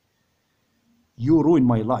already. You ruined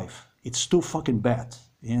my life. It's too fucking bad.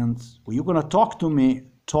 And when you're gonna talk to me,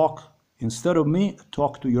 instead of me,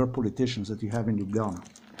 talk to your politicians that you have in Ljubljana.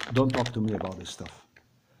 Don't talk to me about this stuff.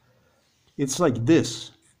 It's like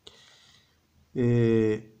this.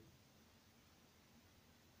 I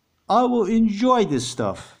will enjoy this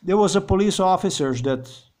stuff. There was a police officer that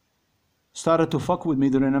started to fuck with me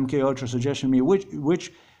during MK Ultra, suggesting me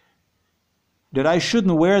that I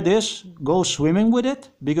shouldn't wear this, go swimming with it,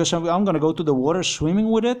 because I'm going to go to the water swimming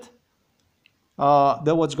with it.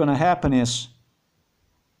 Then what's going to happen is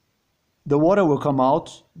the water will come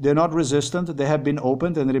out. They're not resistant. They have been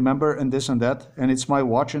opened, and remember, and this and that, and it's my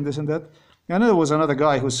watch and this and that. And there was another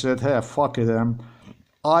guy who said, hey, fuck it.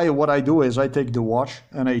 What I do is I take the watch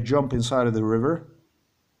and I jump inside of the river,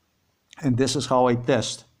 and this is how I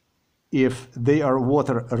test if they are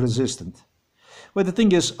water resistant. But the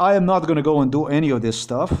thing is, I am not going to go and do any of this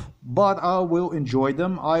stuff, but I will enjoy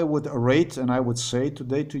them. I would rate and I would say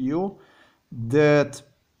today to you that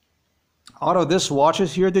out of these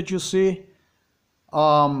watches here that you see,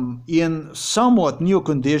 in somewhat new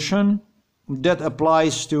condition, that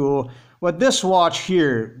applies to what this watch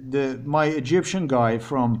here, my Egyptian guy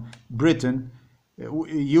from Britain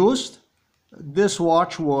used. This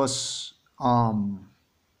watch was, I'm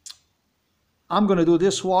going to do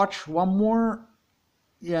this watch one more,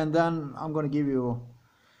 yeah, and then I'm going to give you,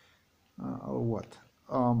 what?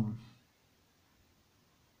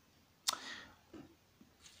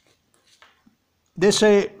 They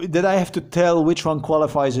say that I have to tell which one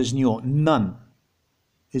qualifies as new. None.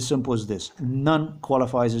 As simple as this. None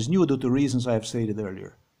qualifies as new due to reasons I have stated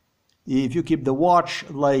earlier. If you keep the watch,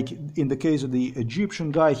 like in the case of the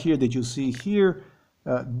Egyptian guy here that you see here,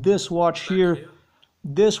 this watch here,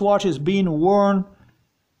 this watch is being worn.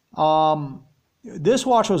 This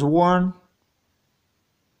watch was worn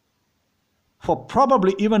for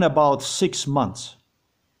probably even about 6 months.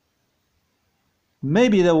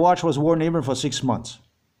 Maybe the watch was worn even for 6 months.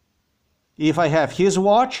 If I have his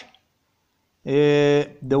watch, the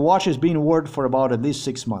watch is being worn for about at least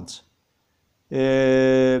 6 months.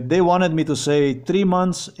 They wanted me to say 3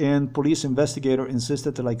 months, and police investigator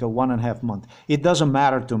insisted to like a 1.5 month. It doesn't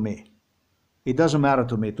matter to me. It doesn't matter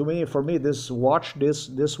to me. To me, for me, this watch,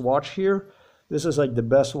 this watch here, this is like the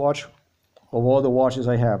best watch of all the watches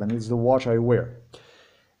I have, and it's the watch I wear.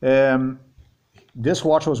 This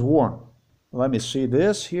watch was worn. Let me see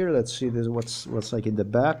this here. Let's see this. What's like in the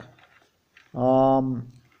back.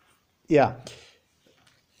 Yeah.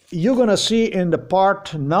 You're gonna see in the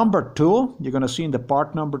part number 2. You're gonna see in the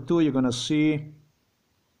part number 2. You're gonna see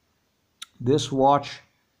this watch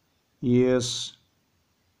is.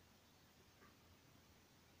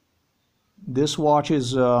 This watch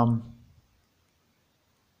is.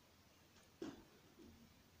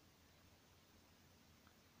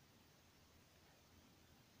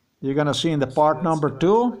 You're gonna see in the part number 2.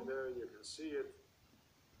 You can see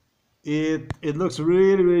it. It looks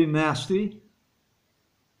really, really nasty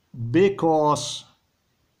because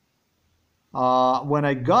when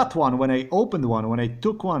I got one, when I opened one, when I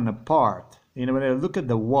took one apart, and when I look at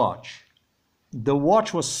the watch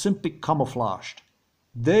was simply camouflaged.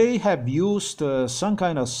 They have used some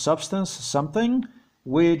kind of substance, something,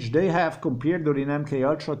 which they have compared during MK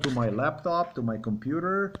Ultra to my laptop, to my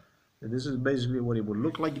computer. This is basically what it would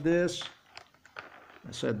look like this.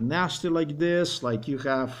 I said nasty like this, like you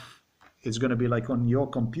have, it's gonna be like on your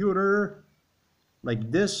computer, like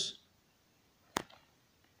this,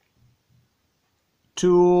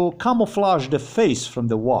 to camouflage the face from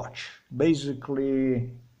the watch.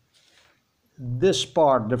 Basically, this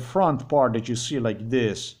part, the front part that you see like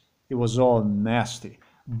this, it was all nasty.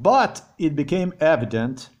 But it became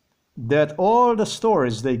evident that all the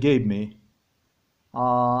stories they gave me,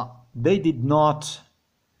 they did not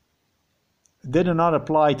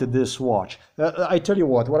apply to this watch. I tell you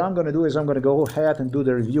what I'm going to do is I'm going to go ahead and do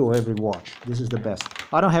the review of every watch. This is the best.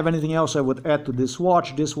 I don't have anything else I would add to this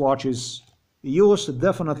watch. This watch is used.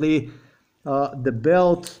 Definitely the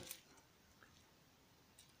belt.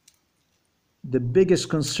 The biggest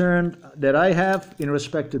concern that I have in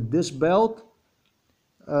respect to this belt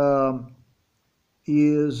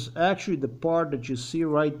is actually the part that you see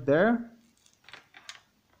right there.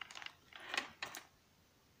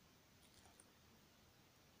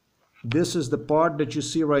 This is the part that you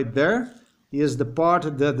see right there, is the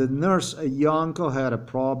part that the nurse JANKO had a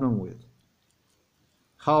problem with.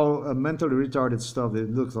 How mentally retarded stuff it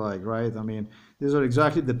looks like, right? I mean, these are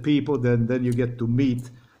exactly the people that then you get to meet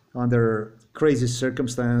under crazy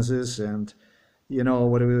circumstances. And, you know,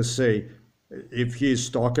 what do we say? If he's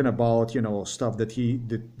talking about, you know, stuff that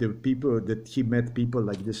the people that he met people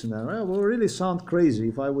like this and that, well, it will really sound crazy.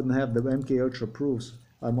 If I wouldn't have the MK Ultra proofs,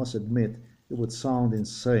 I must admit, it would sound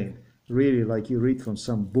insane. Really, like you read from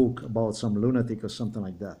some book about some lunatic or something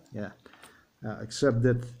like that. Yeah. Except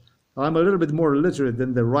that I'm a little bit more literate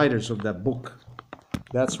than the writers of that book.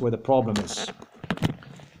 That's where the problem is.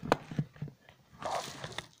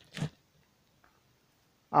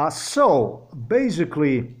 So,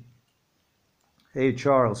 basically, hey,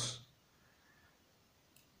 Charles,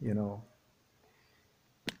 you know,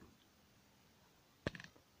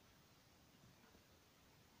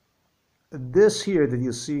 this here that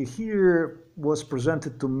you see here was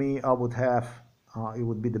presented to me. I would have, it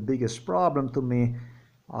would be the biggest problem to me.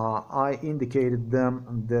 I indicated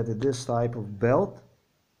them that this type of belt,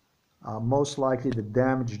 most likely the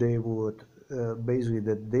damage they would, basically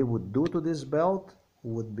that they would do to this belt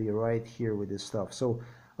would be right here with this stuff. So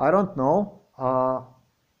I don't know.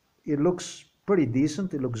 It looks pretty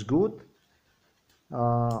decent. It looks good.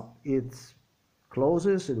 It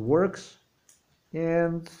closes. It works.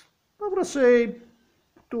 And I'm gonna say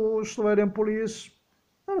to Slovenian police,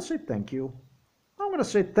 I'm gonna say thank you. I'm gonna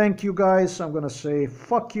say thank you, guys. I'm gonna say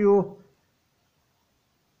fuck you.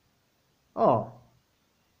 Oh,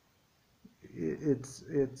 it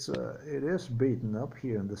is beaten up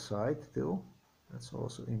here on the side too. That's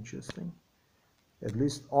also interesting. At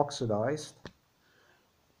least oxidized.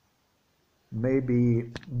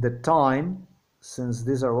 Maybe the time, since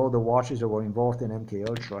these are all the watches that were involved in MK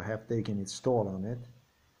Ultra, have taken its toll on it.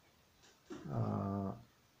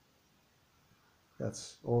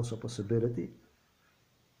 That's also a possibility.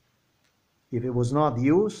 If it was not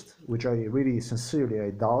used, which I really sincerely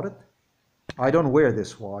I doubt it. I don't wear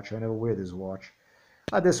this watch. I never wear this watch.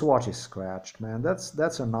 This watch is scratched, man.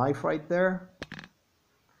 That's a knife right there.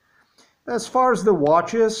 As far as the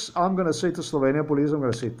watches, I'm gonna say to Slovenian police, I'm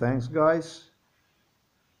gonna say thanks, guys.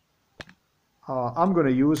 I'm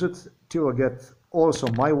gonna use it till I get also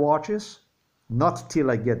my watches, not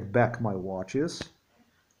till I get back my watches,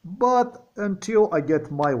 but until I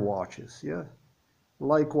get my watches. Yeah.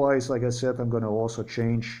 Likewise, like I said, I'm gonna also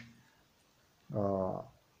change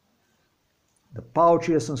the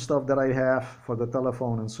pouches and stuff that I have for the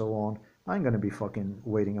telephone and so on. I ain't gonna be fucking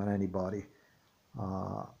waiting on anybody.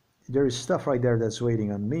 There is stuff right there that's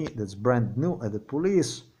waiting on me, that's brand new at the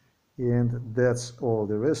police, and that's all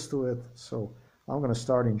there is to it. So I'm gonna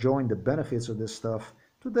start enjoying the benefits of this stuff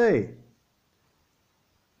today.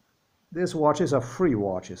 These watches are free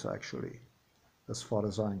watches, actually, as far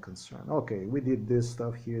as I'm concerned. Okay, we did this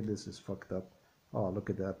stuff here. This is fucked up. Oh, look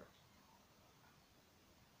at that.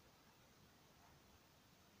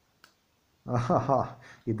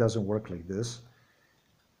 It doesn't work like this.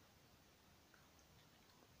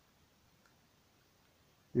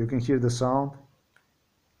 You can hear the sound.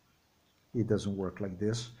 It doesn't work like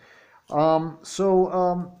this.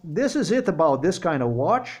 This is it about this kind of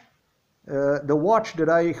watch. The watch that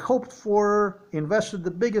I hoped for, invested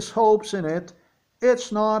the biggest hopes in it,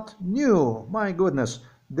 it's not new. My goodness.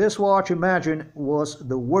 This watch, imagine, was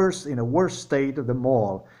the worst, in a worse state of them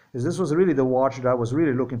all. This was really the watch that I was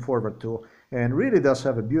really looking forward to, and really does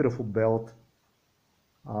have a beautiful belt.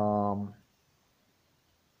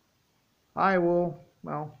 I will,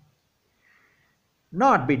 well,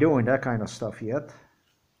 not be doing that kind of stuff yet.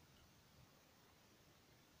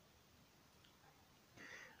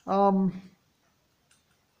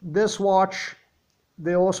 This watch,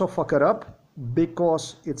 they also fuck it up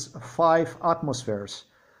because it's 5 atmospheres.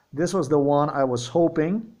 This was the one I was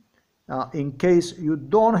hoping, in case you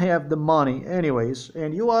don't have the money anyways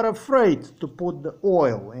and you are afraid to put the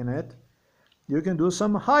oil in it, you can do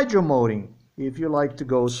some hydromoding. If you like to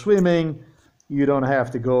go swimming, you don't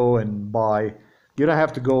have to go and buy, you don't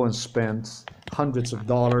have to go and spend hundreds of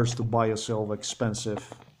dollars to buy yourself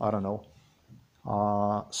expensive, I don't know,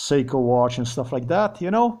 Seiko watch and stuff like that,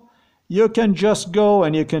 you know. You can just go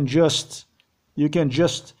and you can just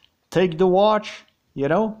take the watch, you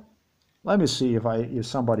know. Let me see if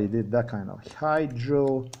somebody did that kind of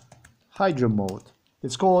hydro mode.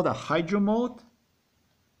 It's called a hydro mode,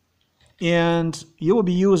 and you will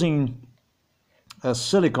be using a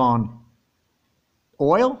silicone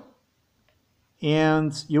oil,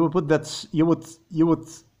 and you would put that you would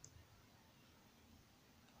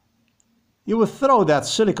throw that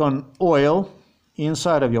silicone oil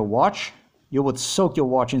inside of your watch. You would soak your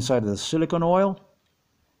watch inside of the silicone oil.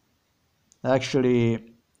 Actually,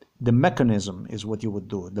 the mechanism is what you would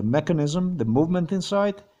do. The mechanism, the movement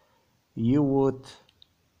inside, you would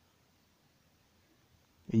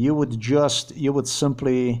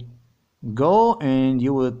simply go and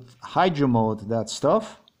you would hydromode that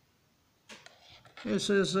stuff.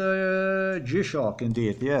 This is G-Shock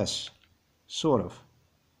indeed, yes, sort of.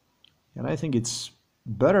 And I think it's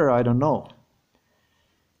better, I don't know.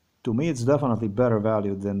 To me, it's definitely better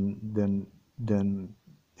value than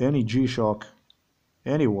any G-Shock,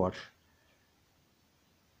 any watch.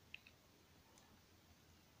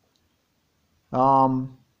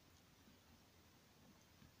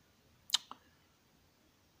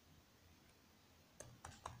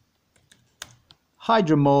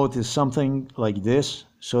 Hydro mode is something like this,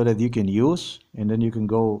 so that you can use, and then you can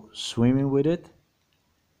go swimming with it,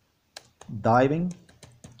 diving.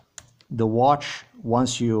 The watch,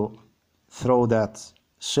 once you throw that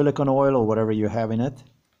silicone oil or whatever you have in it,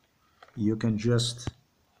 you can just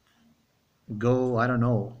go, I don't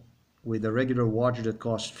know, with a regular watch that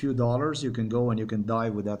costs a few dollars, you can go and you can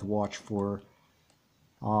dive with that watch for,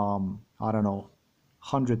 I don't know,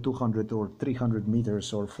 100, 200 or 300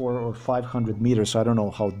 meters or 400 or 500 meters, I don't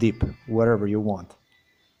know how deep, wherever you want.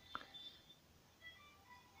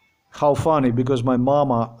 How funny, because my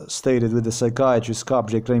mama stated with the psychiatrist,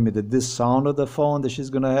 they claim me that this sound of the phone that she's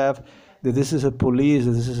gonna have, that this is a police,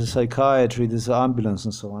 that this is a psychiatry, this is an ambulance,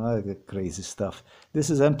 and so on. I like that crazy stuff. This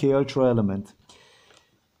is MK Ultra Element.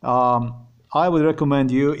 I would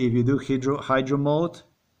recommend you, if you do hydro mode,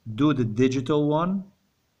 do the digital one,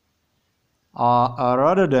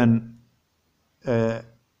 rather than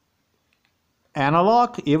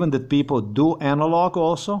analog, even that people do analog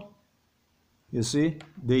also. You see,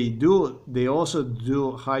 they also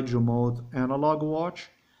do hydro mode analog watch,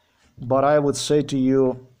 but I would say to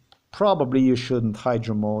you, probably you shouldn't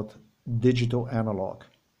hydro mode digital analog.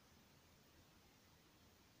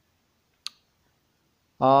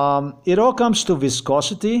 It all comes to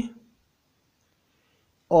viscosity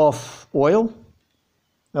of oil.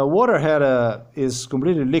 Now, water is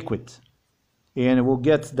completely liquid, and it will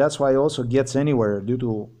that's why it also gets anywhere due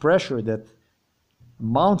to pressure that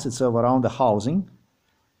mounts itself around the housing.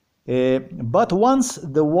 But once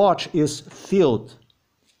the watch is filled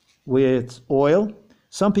with oil,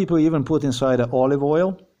 some people even put inside olive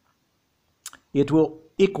oil, it will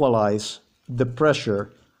equalize the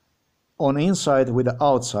pressure on inside with the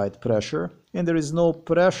outside pressure, and there is no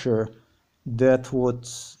pressure that would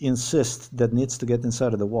insist that needs to get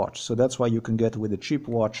inside of the watch. So that's why you can get with a cheap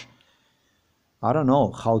watch, I don't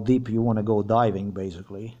know how deep you want to go diving,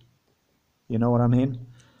 basically. You know what I mean?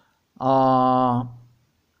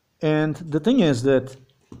 And the thing is that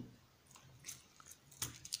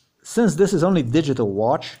since this is only digital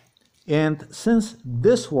watch, and since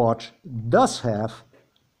this watch does have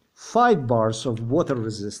 5 bars of water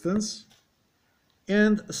resistance,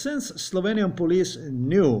 and since Slovenian police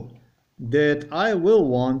knew that I will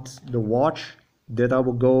want the watch that I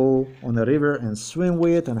will go on the river and swim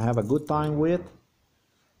with and have a good time with,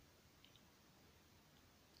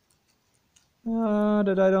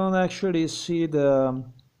 that I don't actually see the...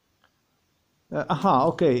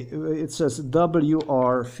 okay, it says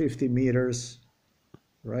WR 50 meters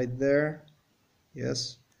right there,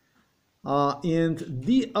 yes. And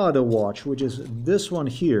the other watch, which is this one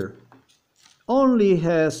here, only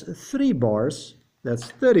has 3 bars,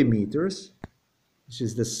 that's 30 meters, which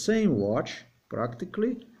is the same watch,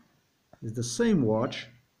 practically, it's the same watch.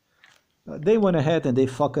 They went ahead and they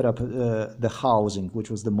fucked up the housing, which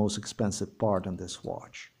was the most expensive part on this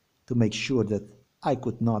watch, to make sure that I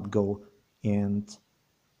could not go and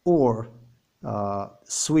or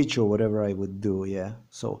switch or whatever I would do. Yeah,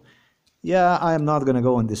 so yeah, I am not gonna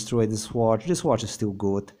go and destroy this watch. This watch is still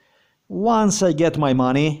good. Once I get my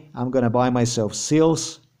money, I'm gonna buy myself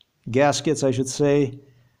seals, gaskets I should say,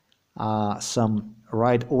 some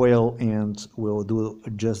right oil, and we'll do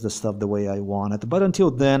just the stuff the way I want it. But until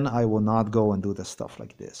then, I will not go and do the stuff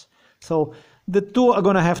like this. So the two are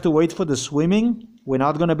gonna have to wait for the swimming. We're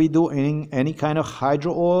not gonna be doing any kind of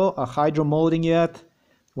hydro oil, hydro molding yet.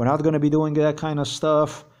 We're not gonna be doing that kind of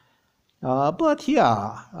stuff. But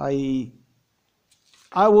yeah, I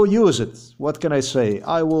will use it. What can I say?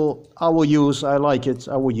 I will use. I like it.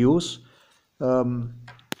 I will use.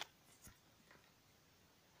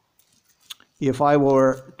 If I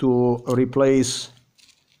were to replace,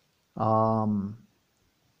 let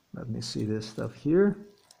me see this stuff here.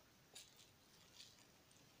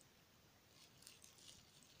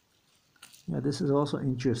 Yeah, this is also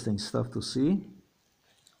interesting stuff to see.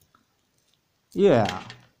 Yeah,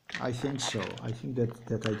 I think so. I think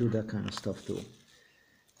that I do that kind of stuff too.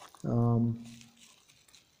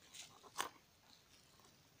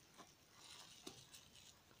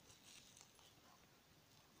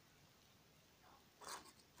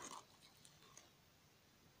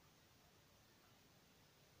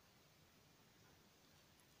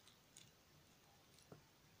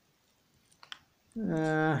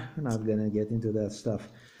 I'm not gonna get into that stuff.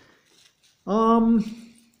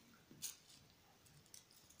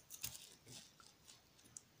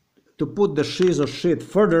 To put the shiz of shit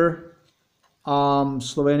further,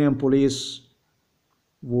 Slovenian police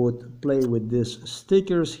would play with these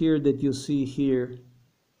stickers here that you see here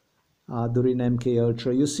during MK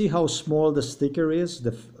Ultra. You see how small the sticker is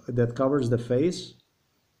that covers the face?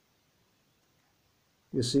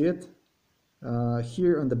 You see it?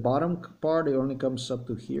 Here on the bottom part, it only comes up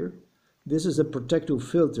to here. This is a protective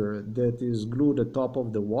filter that is glued at the top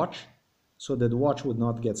of the watch so that the watch would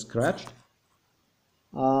not get scratched.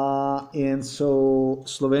 And so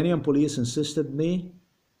Slovenian police insisted me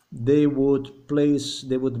they would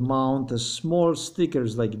mount a small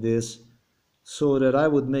stickers like this so that I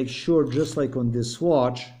would make sure, just like on this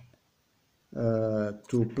watch,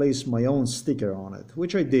 to place my own sticker on it,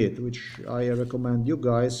 which I did, which I recommend you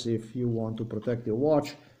guys. If you want to protect your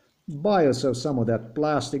watch, buy yourself some of that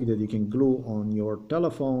plastic that you can glue on your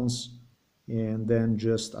telephones, and then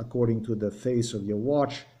just according to the face of your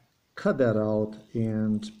watch, cut that out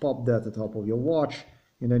and pop that at the top of your watch,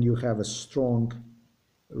 and then you have a strong,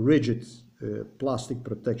 rigid plastic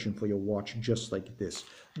protection for your watch, just like this.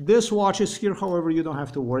 This watches here, however, you don't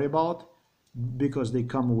have to worry about, because they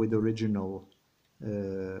come with original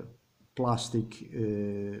plastic.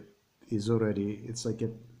 Is already, it's like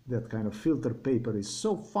that kind of filter paper is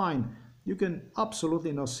so fine, you can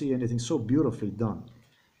absolutely not see anything, so beautifully done.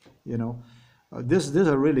 You know, this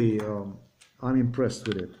are really, I'm impressed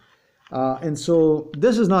with it. And so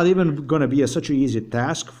this is not even going to be such an easy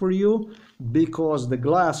task for you, because the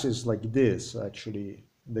glass is like this. Actually,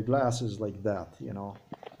 the glass is like that, you know.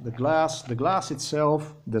 The glass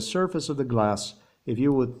itself, the surface of the glass, if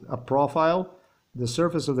you would a profile, the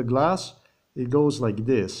surface of the glass, it goes like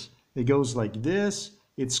this. It goes like this,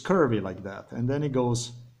 it's curvy like that, and then it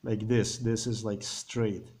goes like this. This is like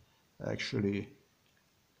straight. Actually,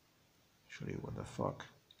 what the fuck?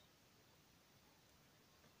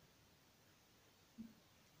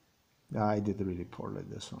 I did really poorly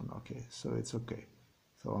this one. Okay, so it's okay.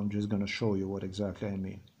 So I'm just gonna show you what exactly I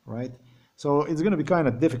mean, right? So it's gonna be kind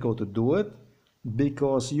of difficult to do it,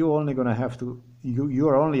 because you're only gonna have to, you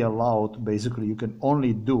are only allowed, basically you can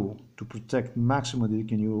only do, to protect maximum, you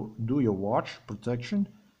can do your watch protection,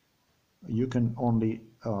 you can only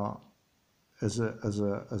as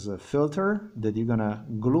a filter that you're gonna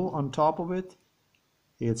glue on top of it,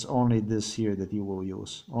 it's only this here that you will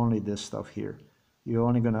use, only this stuff here. You're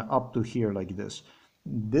only gonna up to here like this.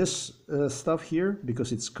 This stuff here,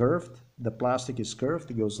 because it's curved, the plastic is curved,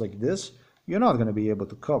 it goes like this, you're not gonna be able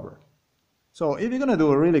to cover. So if you're gonna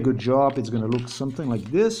do a really good job, it's gonna look something like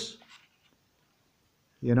this,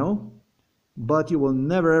 you know, but you will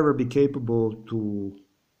never ever be capable to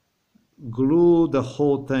glue the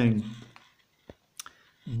whole thing.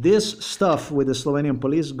 This stuff with the Slovenian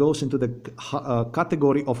police goes into the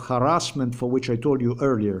category of harassment, for which I told you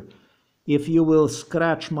earlier. If you will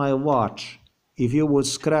scratch my watch, if you would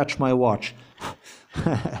scratch my watch,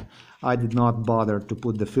 I did not bother to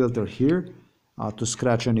put the filter here to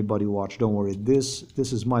scratch anybody's watch. Don't worry, this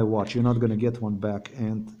is my watch. You're not going to get one back,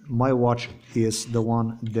 and my watch is the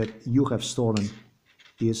one that you have stolen,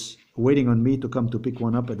 is waiting on me to come to pick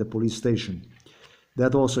one up at the police station.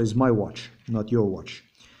 That also is my watch, not your watch.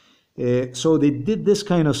 So they did this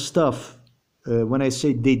kind of stuff. When I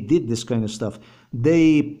say they did this kind of stuff,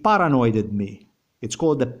 they paranoided me. It's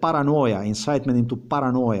called the paranoia, incitement into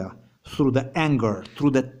paranoia, through the anger,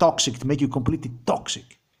 through the toxic, to make you completely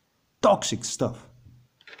toxic stuff.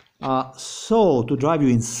 So to drive you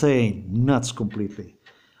insane, nuts completely.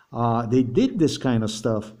 They did this kind of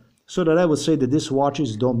stuff so that I would say that these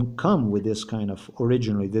watches don't come with this kind of,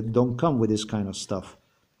 originally, they don't come with this kind of stuff,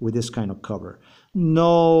 with this kind of cover.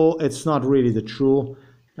 No, it's not really the truth.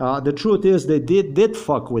 The truth is they did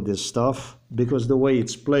fuck with this stuff, because the way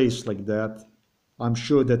it's placed like that, I'm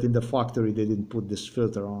sure that in the factory they didn't put this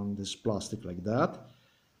filter on this plastic like that.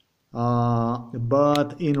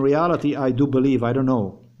 But in reality, I do believe, I don't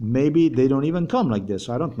know, maybe they don't even come like this,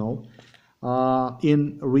 I don't know.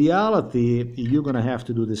 In reality, you're gonna have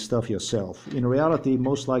to do this stuff yourself. In reality,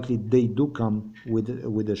 most likely they do come with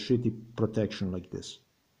a shitty protection like this,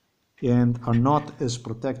 and are not as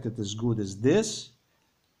protected as good as this.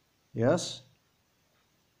 Yes.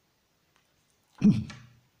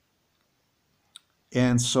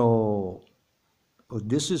 And so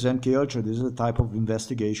this is MK Ultra. This is the type of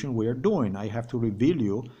investigation we are doing. I have to reveal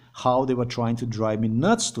you how they were trying to drive me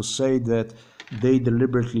nuts to say that they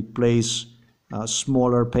deliberately place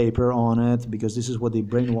smaller paper on it, because this is what they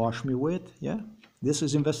brainwash me with. Yeah, this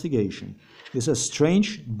is investigation. This is a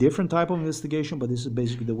strange, different type of investigation, but this is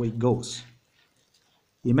basically the way it goes.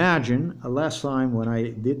 Imagine last time when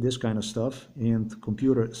I did this kind of stuff and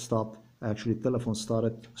computer stopped, actually telephone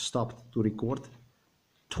stopped to record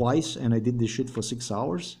twice, and I did this shit for 6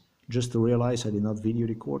 hours just to realize I did not video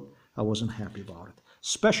record. I wasn't happy about it.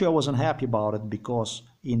 Especially I wasn't happy about it because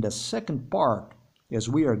in the second part, as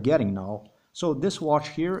we are getting now, so this watch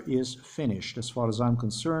here is finished as far as I'm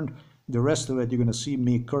concerned. The rest of it, you're going to see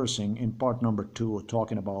me cursing in part number 2,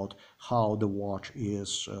 talking about how the watch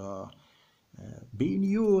is being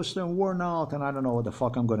used and worn out, and I don't know what the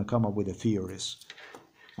fuck I'm going to come up with the theories.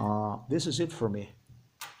 This is it for me.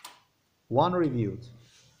 One reviewed.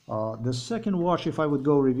 The second watch, if I would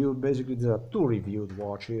go review, basically there are 2 reviewed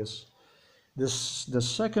watches. The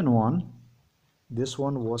second one, this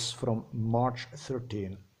one was from March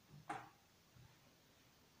 13.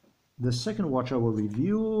 The second watch I will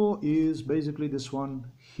review is basically this one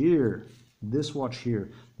here, this watch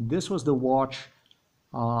here. This was the watch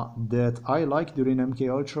that I liked during MK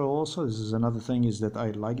Ultra also. This is another thing, is that I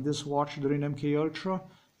like this watch during MK Ultra,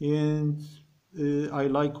 and I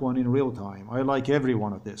like one in real time. I like every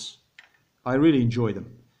one of this. I really enjoy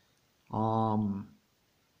them.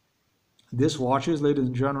 These watches, ladies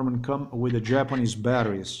and gentlemen, come with the Japanese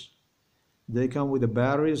batteries. They come with the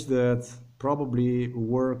batteries that probably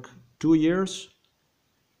work 2 years.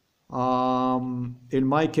 In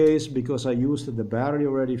my case, because I used the battery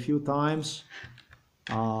already a few times,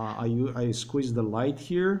 I squeezed the light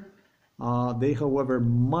here. They, however,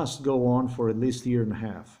 must go on for at least a year and a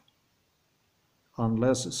half,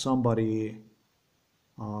 unless somebody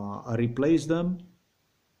replace them,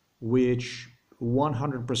 which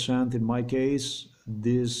 100% in my case,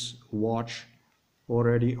 this watch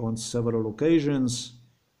already on several occasions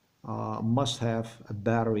must have a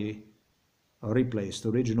battery replaced. The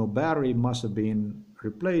original battery must have been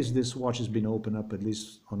replaced. This watch has been opened up at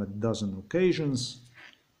least on a dozen occasions.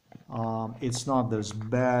 It's not as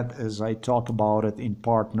bad as I talk about it in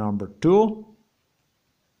part number 2.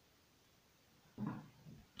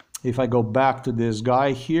 If I go back to this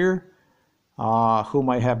guy here, whom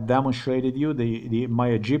I have demonstrated you, my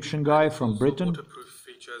Egyptian guy from Britain. Waterproof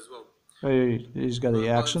feature as well. He's got the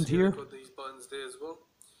accent here. Got these buttons there as well.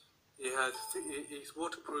 It's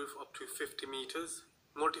waterproof up to 50 meters.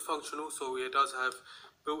 Multifunctional, so it does have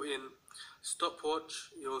built-in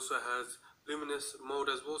stopwatch. It also has luminous mode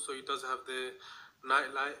as well, so it does have the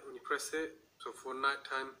night light when you press it. So for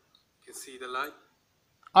nighttime, you can see the light.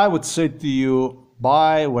 I would say to you,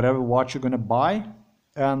 buy whatever watch you're going to buy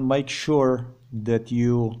and make sure that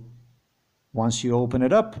you, once you open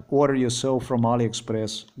it up, order yourself from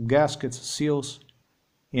AliExpress gaskets, seals,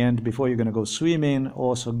 and before you're going to go swimming,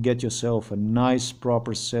 also get yourself a nice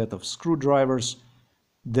proper set of screwdrivers,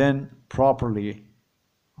 then properly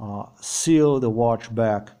seal the watch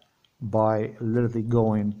back by literally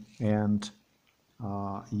going and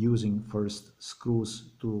using first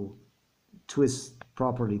screws to twist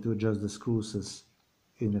properly to adjust the screws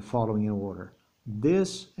in the following order.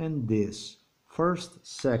 This and this, first,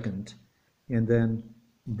 second, and then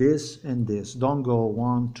this and this. Don't go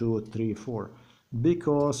 1, 2, 3, 4,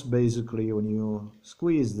 because basically when you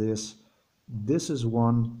squeeze this, this is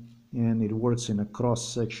one and it works in a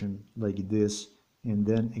cross section like this, and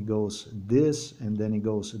then it goes this, and then it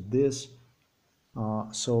goes this.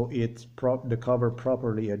 So the cover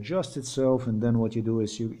properly adjusts itself, and then what you do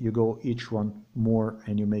is you go each one more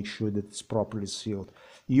and you make sure that it's properly sealed.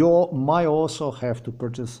 You might also have to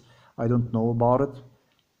purchase, I don't know about it,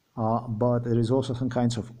 but there is also some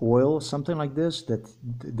kinds of oil, something like this, that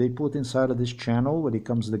they put inside of this channel where it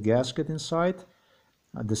comes the gasket inside,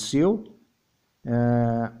 the seal,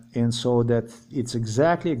 and so that it's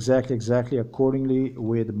exactly accordingly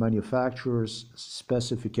with the manufacturer's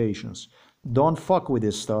specifications. Don't fuck with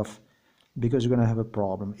this stuff, because you're gonna have a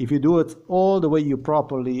problem. If you do it all the way you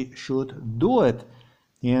properly should do it,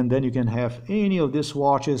 and then you can have any of these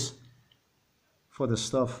watches for the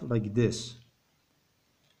stuff like this.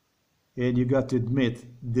 And you got to admit,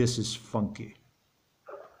 this is funky,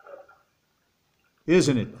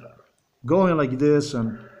 isn't it? Going like this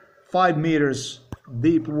on 5 meters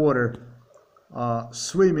deep water,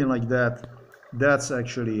 swimming like that, that's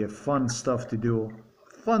actually a fun stuff to do,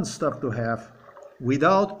 fun stuff to have,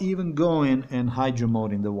 without even going and hydro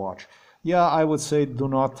moding the watch. Yeah, I would say do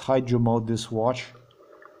not hydro mode this watch.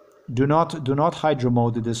 Do not hydro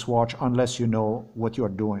mode this watch unless you know what you are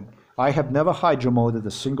doing. I have never hydro moded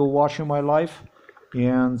a single watch in my life,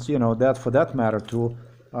 and you know that for that matter too,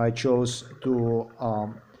 I chose to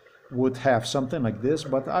would have something like this,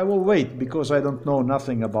 but I will wait because I don't know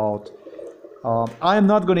nothing about. I am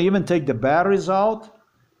not going to even take the batteries out,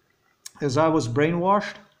 as I was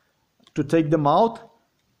brainwashed to take them out,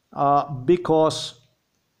 because,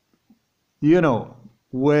 you know,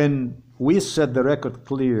 when we set the record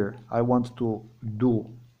clear, I want to do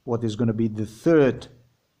what is going to be the third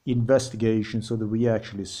investigation, so that we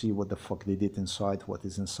actually see what the fuck they did inside, what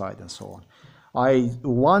is inside, and so on.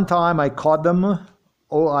 One time I caught them.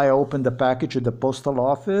 I opened the package at the postal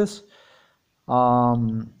office.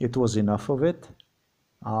 It was enough of it.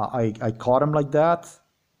 I caught them like that.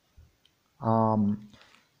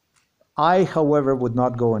 I, however, would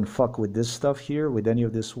not go and fuck with this stuff here, with any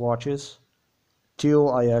of these watches,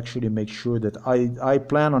 till I actually make sure that I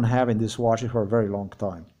plan on having these watches for a very long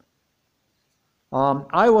time.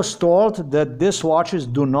 I was told that these watches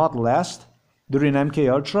do not last during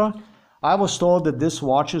MK Ultra. I was told that these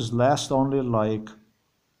watches last only like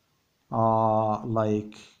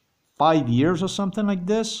 5 years or something like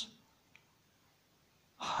this.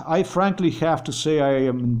 I frankly have to say I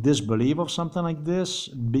am in disbelief of something like this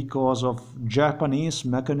because of Japanese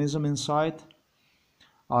mechanism inside.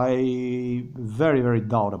 I very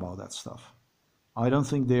doubt about that stuff. I don't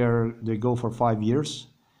think they go for 5 years.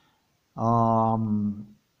 I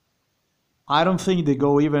don't think they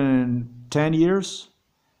go even 10 years.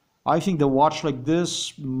 I think the watch like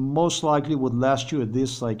this most likely would last you at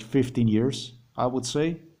least like 15 years, I would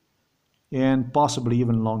say, and possibly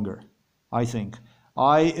even longer, I think.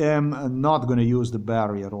 I am not going to use the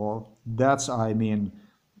battery at all. That's, I mean,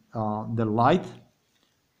 the light.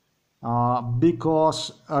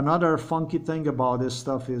 Because another funky thing about this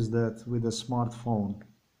stuff is that with a smartphone,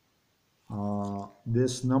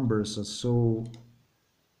 these numbers are so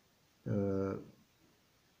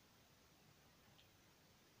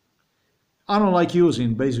I don't like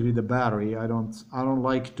using basically the battery. I don't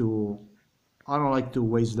like to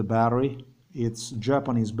waste the battery. It's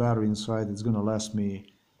Japanese battery inside. It's gonna last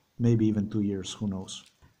me maybe even 2 years. Who knows?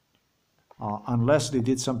 Unless they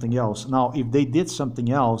did something else. Now, if they did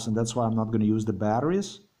something else, and that's why I'm not gonna use the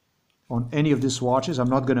batteries on any of these watches. I'm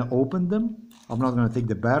not gonna open them. I'm not gonna take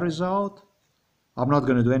the batteries out. I'm not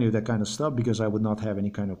gonna do any of that kind of stuff because I would not have any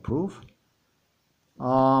kind of proof.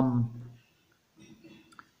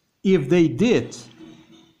 If they did,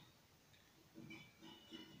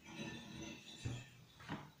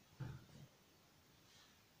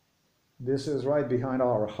 this is right behind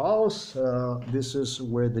our house. This is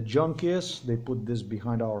where the junk is. They put this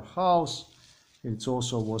behind our house. It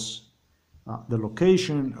also was the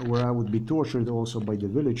location where I would be tortured also by the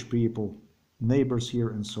village people, neighbors here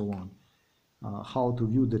and so on. How to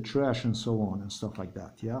view the trash and so on and stuff like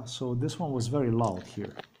that. Yeah, so this one was very loud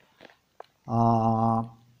here.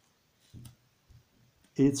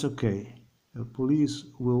 It's okay. The police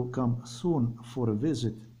will come soon for a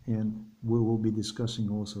visit and we will be discussing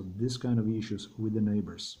also this kind of issues with the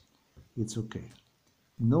neighbors. It's okay.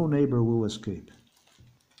 No neighbor will escape.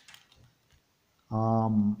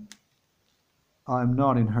 I'm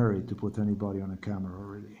not in a hurry to put anybody on a camera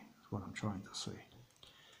already. That's what I'm trying to say.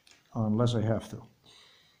 Unless I have to.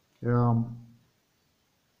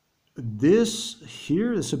 This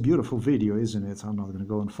here is a beautiful video, isn't it? I'm not going to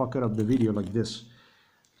go and fuck up the video like this.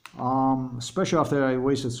 Especially after I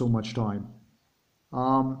wasted so much time.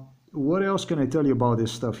 What else can I tell you about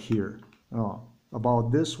this stuff here?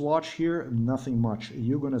 About this watch here, nothing much.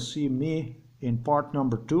 You're gonna see me in part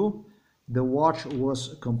number 2. The watch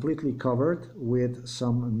was completely covered with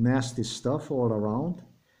some nasty stuff all around.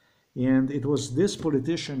 And it was this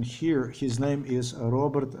politician here, his name is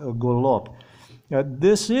Robert Golob.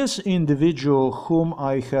 This is individual whom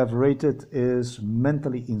I have rated as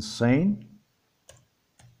mentally insane.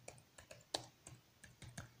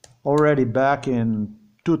 Already back in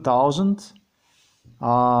 2000,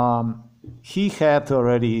 he had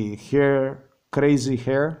already hair, crazy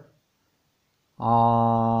hair.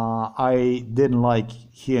 I didn't like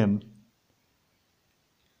him.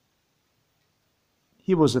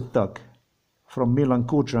 He was a thug from Milan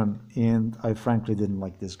Kutran, and I frankly didn't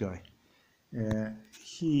like this guy.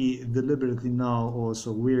 He deliberately now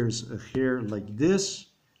also wears a hair like this,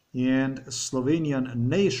 and Slovenian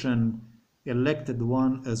nation elected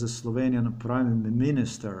one as a Slovenian prime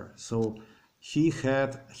minister. So he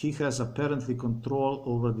has apparently control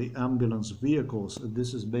over the ambulance vehicles.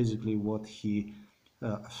 This is basically what he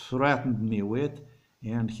threatened me with,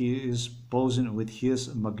 and he is posing with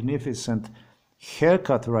his magnificent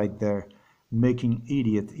haircut right there, making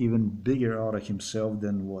idiot even bigger out of himself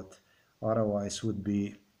than what otherwise would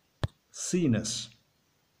be seen as.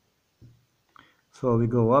 So we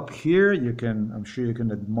go up here, I'm sure you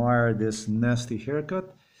can admire this nasty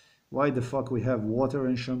haircut. Why the fuck we have water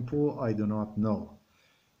and shampoo, I do not know.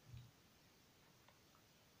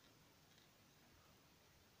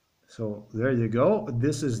 So there you go.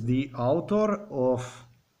 This is the author of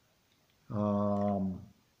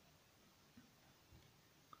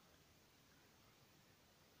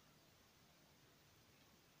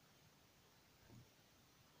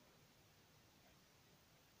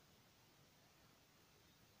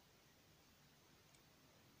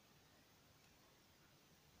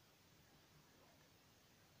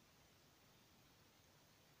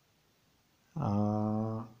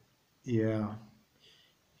yeah,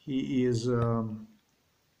 he is a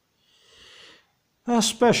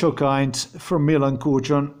special kind from Milan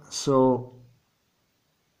Kutran, so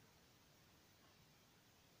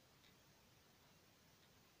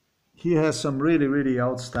he has some really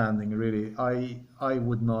outstanding, really. I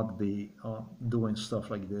would not be doing stuff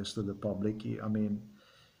like this to the public. I mean,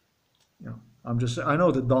 you know, I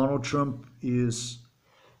know that Donald Trump is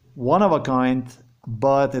one of a kind,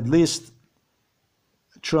 but at least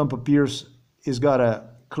Trump appears, he's got a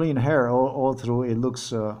clean hair all through. It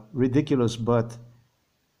looks ridiculous, but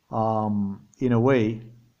in a way,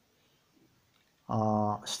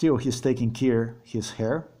 Still, he's taking care his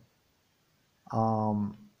hair.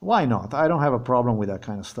 Why not? I don't have a problem with that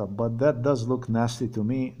kind of stuff, but that does look nasty to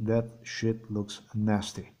me. That shit looks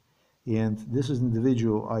nasty. And this is an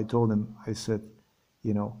individual, I told him, I said,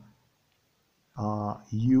 you know,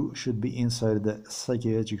 you should be inside the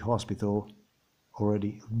psychiatric hospital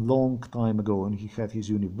already long time ago. And he had his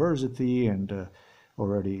university and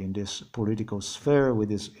already in this political sphere with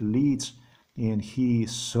his elites, and he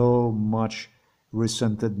so much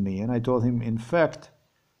resented me. And I told him, in fact,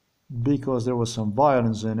 because there was some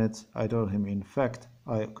violence in it, I told him, in fact,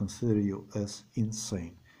 I consider you as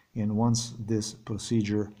insane. And once this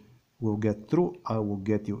procedure will get through, I will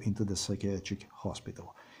get you into the psychiatric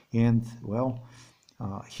hospital. And, well,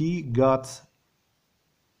 he got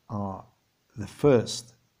the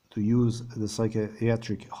first to use the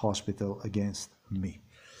psychiatric hospital against me.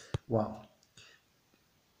 Wow.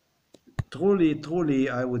 Truly, truly,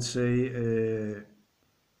 I would say,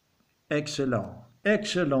 excellent.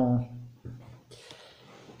 Excellent.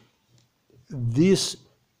 This,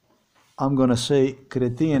 I'm gonna say,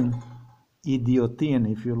 cretin, idiotin,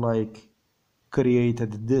 if you like,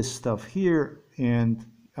 created this stuff here and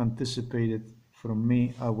anticipated from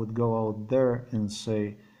me. I would go out there and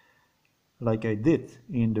say, like I did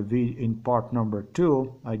in part number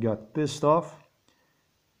 2, I got pissed off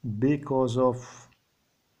because of,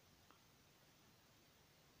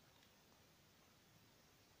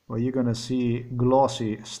 well, you're gonna see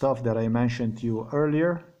glossy stuff that I mentioned to you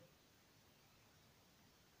earlier,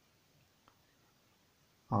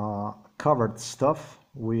 covered stuff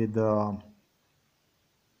with I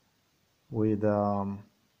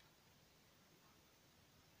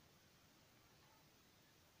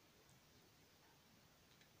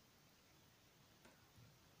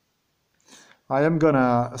am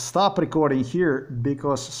gonna stop recording here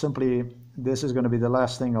because simply this is gonna be the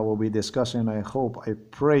last thing I will be discussing. I hope, I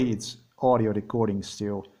pray it's audio recording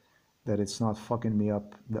still, that it's not fucking me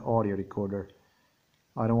up, the audio recorder.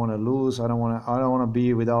 I don't want to lose, I don't want to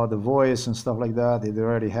be without the voice and stuff like that. It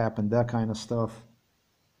already happened, that kind of stuff.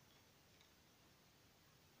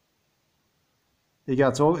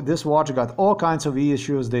 This watch got all kinds of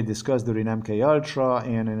issues they discussed during MK Ultra,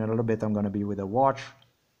 and in a little bit I'm gonna be with a watch.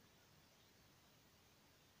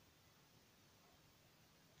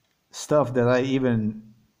 Stuff that I even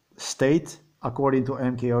state according to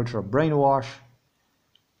MK Ultra brainwash.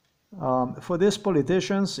 For these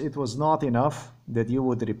politicians, it was not enough that you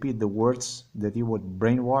would repeat the words that you would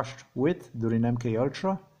brainwash with during MK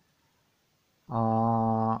Ultra.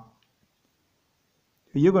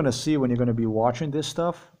 You're gonna see when you're gonna be watching this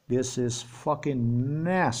stuff, this is fucking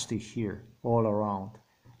nasty here all around.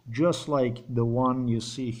 Just like the one you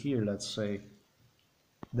see here, let's say.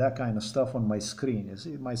 That kind of stuff on my screen. You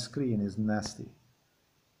see, my screen is nasty.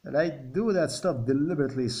 And I do that stuff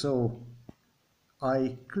deliberately, so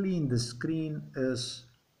I clean the screen as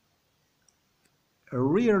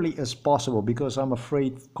rarely as possible because I'm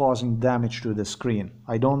afraid causing damage to the screen.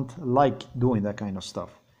 I don't like doing that kind of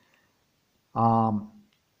stuff.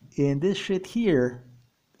 And this shit here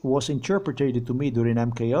was interpreted to me during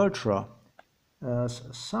MK Ultra as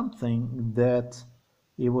something that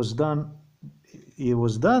it was done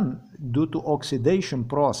due to oxidation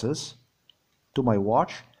process to my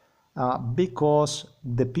watch, because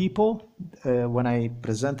the people, when I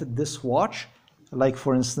presented this watch, like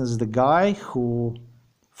for instance the guy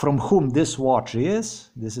from whom this watch is,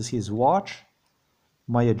 this is his watch,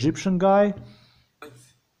 my Egyptian guy,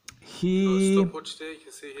 he, stopwatch there, you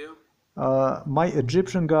can see here. my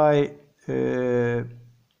Egyptian guy,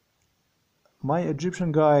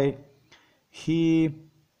 he,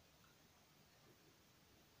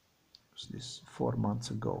 this 4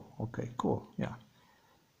 months ago. Okay, cool. Yeah.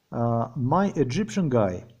 My Egyptian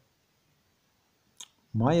guy,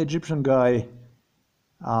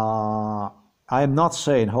 I am not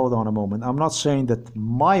saying, hold on a moment, I'm not saying that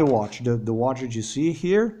my watch, the watch that you see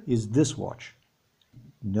here, is this watch.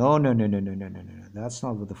 No, that's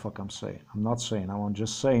not what the fuck I'm saying. I'm not saying, I'm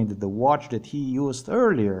just saying that the watch that he used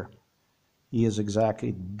earlier is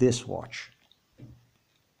exactly this watch.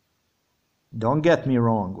 Don't get me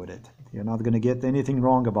wrong with it. You're not going to get anything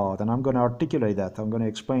wrong about it, and I'm going to articulate that. I'm going to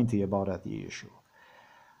explain to you about that issue.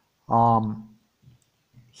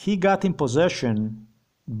 He got in possession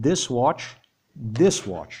this watch.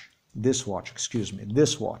 Therefore,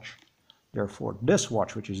 this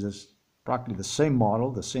watch, which is this practically the same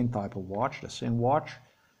model, the same type of watch, the same watch.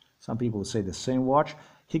 Some people would say the same watch.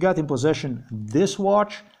 He got in possession this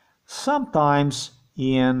watch sometimes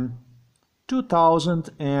in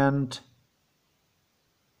 2000 and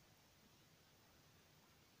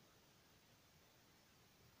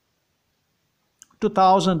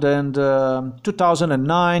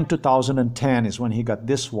 2009, 2010 is when he got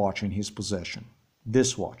this watch in his possession.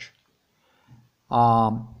 This watch.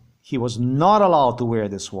 He was not allowed to wear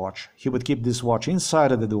this watch. He would keep this watch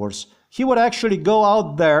inside of the doors. He would actually go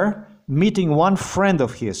out there meeting one friend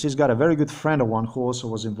of his. He's got a very good friend of one who also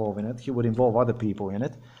was involved in it. He would involve other people in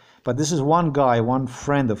it. But this is one guy, one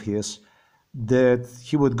friend of his, that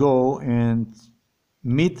he would go and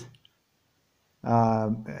meet,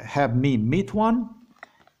 have me meet one.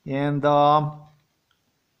 And I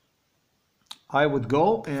would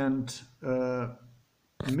go and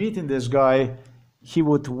meeting this guy. He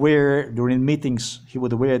would wear, during meetings, he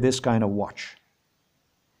would wear this kind of watch.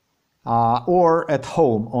 Or at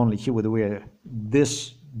home only, he would wear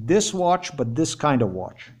this watch, but this kind of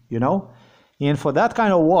watch, you know? And for that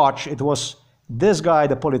kind of watch, it was this guy,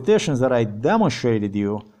 the politicians that I demonstrated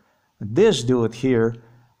you, this dude here,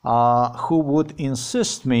 who would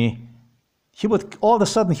insist me, he would, all of a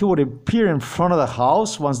sudden, he would appear in front of the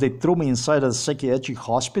house once they threw me inside of the psychiatric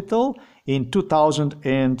hospital in 2000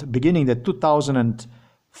 and beginning the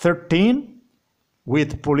 2013,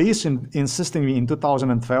 with police insisting me in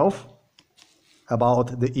 2012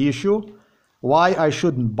 about the issue, why I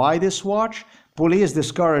shouldn't buy this watch. Police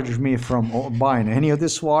discouraged me from buying any of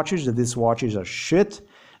these watches, that these watches are shit,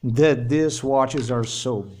 that these watches are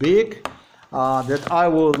so big, that I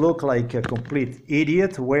will look like a complete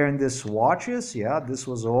idiot wearing these watches. Yeah, this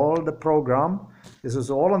was all the program. This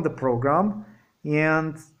is all on the program.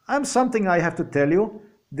 And something I have to tell you,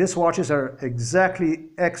 these watches are exactly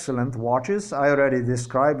excellent watches. I already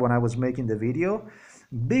described when I was making the video,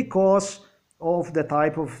 because of the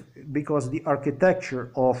because the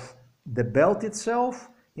architecture of the belt itself,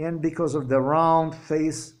 and because of the round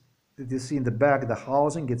face that you see in the back, the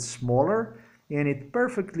housing gets smaller, and it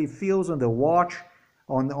perfectly feels on the watch,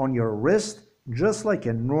 on your wrist, just like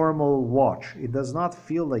a normal watch. It does not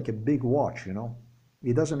feel like a big watch, you know.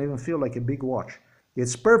 It doesn't even feel like a big watch.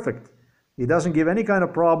 It's perfect. It doesn't give any kind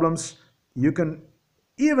of problems. You can,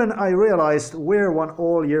 even I realized, wear one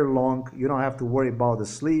all year long. You don't have to worry about the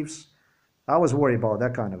sleeves. I was worried about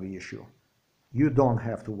that kind of issue. You don't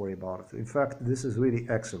have to worry about it. In fact, this is really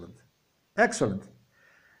excellent. Excellent.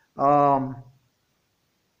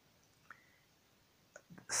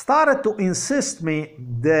 Started to insist me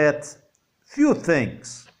that few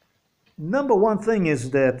things. Number one thing is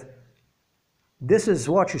that this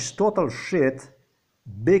watch is total shit,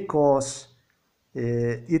 because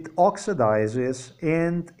it oxidizes,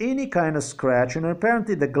 and any kind of scratch, and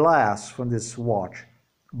apparently the glass from this watch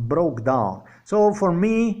broke down. So for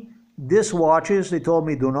me, these watches, they told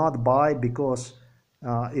me do not buy, because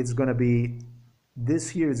it's going to be, this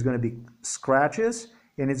here is going to be scratches,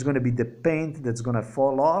 and it's going to be the paint that's going to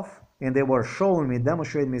fall off. And they were showing me,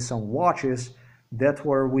 demonstrating me some watches that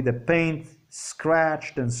were with the paint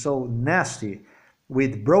scratched and so nasty,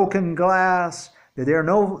 with broken glass, that they're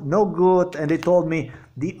no good. And they told me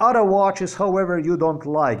the other watches, however, you don't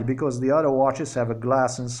like, because the other watches have a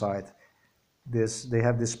glass inside. They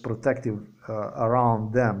have this protective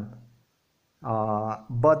around them.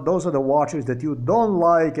 But those are the watches that you don't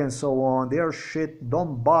like, and so on. They are shit,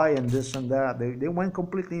 don't buy, and this and that. They went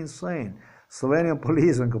completely insane. Slovenian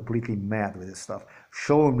police went completely mad with this stuff,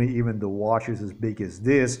 showing me even the watches as big as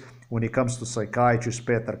this. When it comes to psychiatrist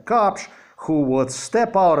Peter Kapsch, who would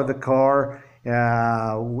step out of the car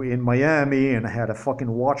in Miami and had a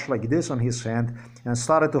fucking watch like this on his hand and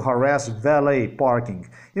started to harass valet parking.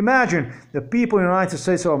 Imagine the people in the United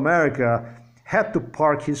States of America had to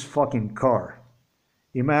park his fucking car.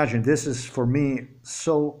 Imagine, this is for me,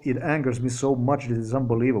 so it angers me so much that it's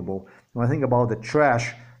unbelievable. When I think about the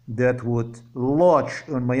trash that would lodge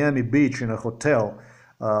on Miami Beach in a hotel,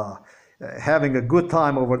 having a good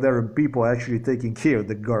time over there, and people actually taking care of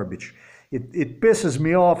the garbage. It pisses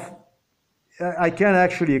me off. I can't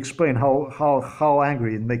actually explain how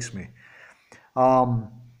angry it makes me.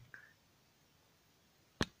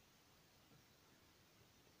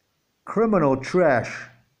 Criminal trash.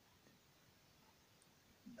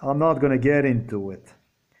 I'm not going to get into it.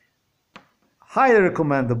 Highly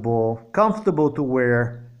recommendable, comfortable to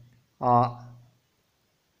wear.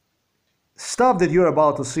 Stuff that you're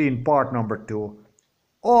about to see in part number 2.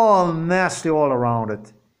 All nasty all around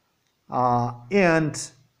it.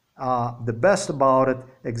 The best about it,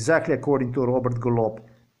 exactly according to Robert Golub,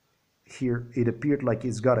 here it appeared like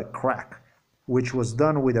it's got a crack, which was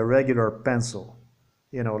done with a regular pencil,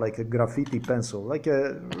 you know, like a graffiti pencil, like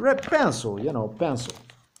a red pencil, you know, pencil.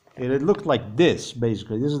 It looked like this,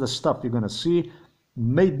 basically. This is the stuff you're gonna see.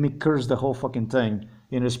 Made me curse the whole fucking thing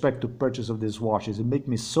in respect to purchase of these watches. It made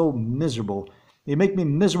me so miserable. It made me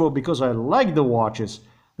miserable because I like the watches.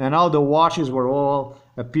 And now the watches were all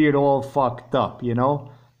appeared all fucked up, you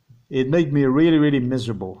know. It made me really, really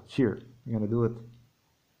miserable. Here, I'm gonna do it.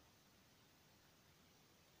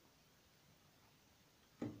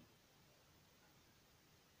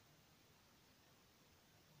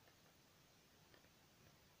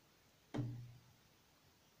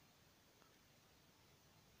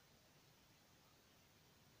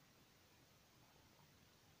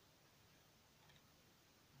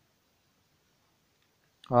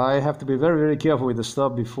 I have to be very, very careful with the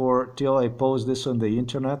stuff till I post this on the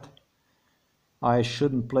internet. I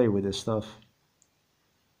shouldn't play with this stuff.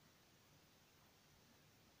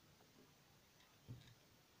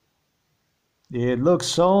 It looks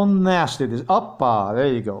so nasty. This oppa, there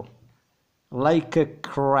you go. Like a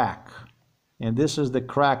crack. And this is the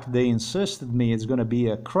crack they insisted me it's gonna be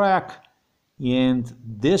a crack. And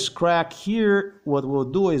this crack here, what we'll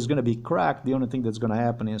do is gonna be cracked. The only thing that's gonna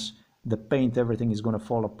happen is the paint, everything is going to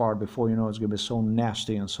fall apart before you know it's going to be so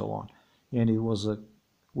nasty and so on. And it was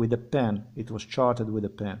with a pen. It was charted with a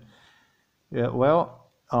pen. Yeah, well,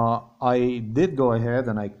 I did go ahead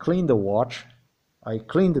and I cleaned the watch. I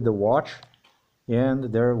cleaned the watch and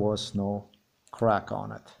there was no crack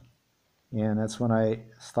on it. And that's when I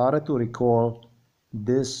started to recall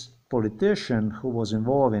this politician who was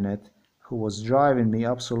involved in it, who was driving me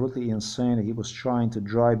absolutely insane. He was trying to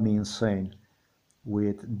drive me insane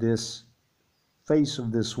with this face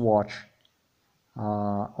of this watch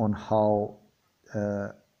on how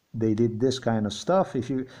they did this kind of stuff.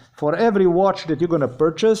 For every watch that you're gonna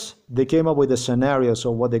purchase, they came up with a scenarios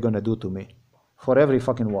of what they're gonna do to me. For every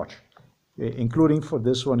fucking watch, including for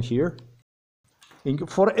this one here.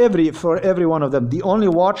 For every one of them, the only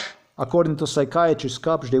watch, according to Psychiatric's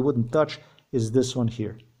cups, they wouldn't touch is this one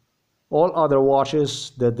here. All other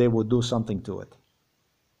watches that they would do something to it.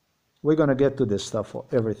 We're going to get to this stuff for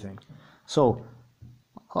everything. So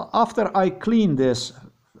after I clean this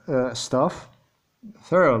stuff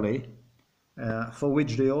thoroughly, for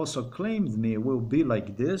which they also claimed me will be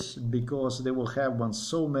like this because they will have one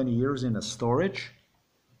so many years in a storage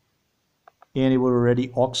and it will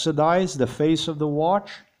already oxidize the face of the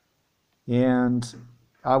watch, and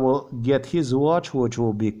I will get his watch which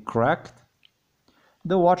will be cracked.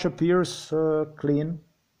 The watch appears clean,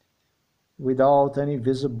 without any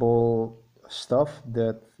visible stuff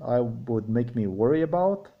that I would make me worry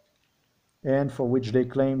about, and for which they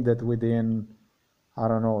claim that within, I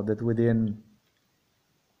don't know, that within,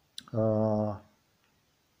 I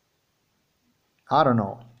don't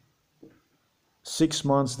know, 6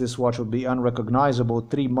 months this watch would be unrecognizable,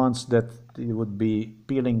 3 months that it would be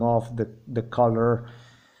peeling off the color,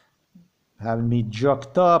 having me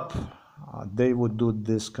jucked up. They would do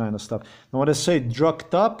this kind of stuff. Now when I say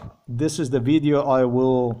drugged up, this is the video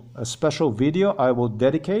a special video I will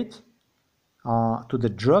dedicate to the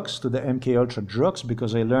drugs, to the MK Ultra drugs,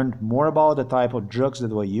 because I learned more about the type of drugs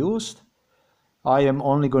that were used. I am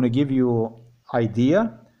only going to give you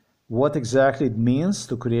idea what exactly it means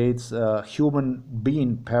to create a human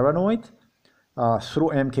being paranoid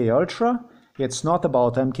through MK Ultra. It's not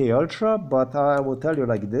about MK Ultra, but I will tell you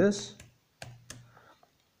like this.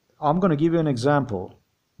 I'm going to give you an example.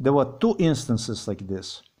 There were 2 instances like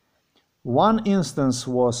this. One instance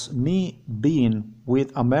was me being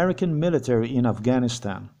with American military in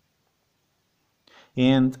Afghanistan.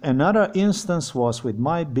 And another instance was with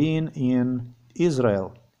my being in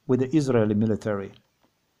Israel, with the Israeli military.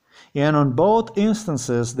 And on both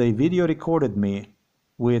instances, they video recorded me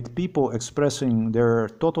with people expressing their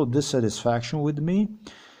total dissatisfaction with me.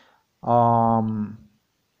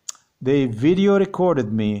 They video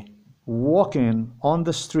recorded me walking on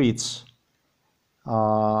the streets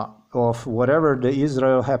of whatever the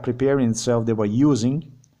Israel had prepared itself they were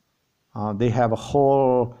using. They have a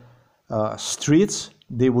whole streets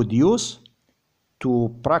they would use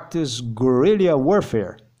to practice guerrilla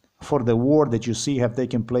warfare for the war that you see have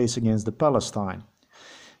taken place against the Palestine.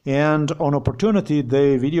 And on opportunity,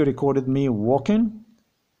 they video recorded me walking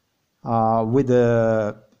with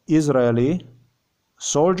the Israeli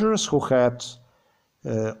soldiers who had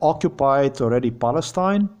occupied already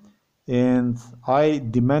Palestine, and I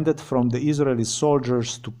demanded from the Israeli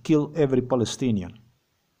soldiers to kill every Palestinian.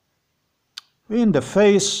 In the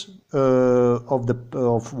face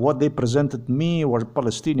of what they presented me were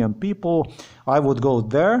Palestinian people, I would go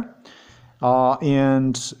there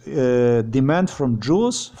and demand from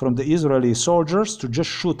Jews, from the Israeli soldiers, to just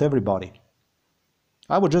shoot everybody.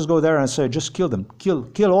 I would just go there and say, just kill them,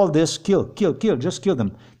 kill all this, kill, just kill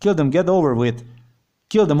them, get over with,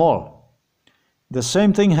 kill them all. The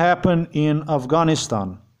same thing happened in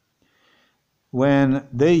Afghanistan when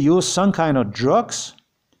they used some kind of drugs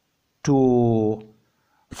to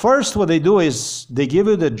First, what they do is they give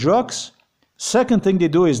you the drugs. Second thing they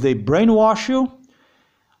do is they brainwash you.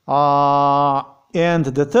 And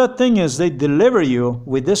the third thing is they deliver you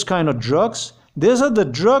with this kind of drugs. These are the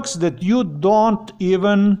drugs that you don't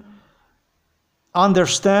even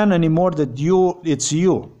understand anymore that it's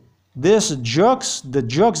you. These drugs, the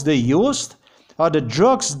drugs they used, are the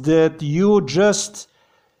drugs that you just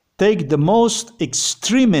take the most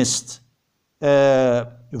extremist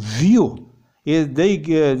view.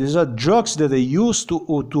 These are drugs that they use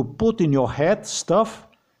to put in your head stuff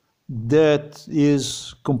that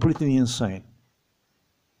is completely insane.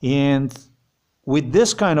 And with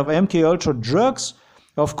this kind of MK Ultra drugs,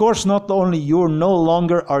 of course, not only you no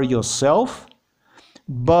longer are yourself,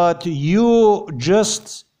 but you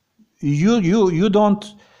just you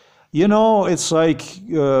don't, you know, it's like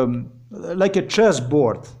a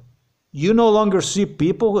chessboard. You no longer see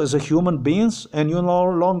people as a human beings, and you no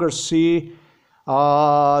longer see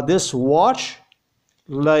this watch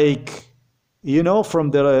like, you know, from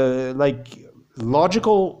the like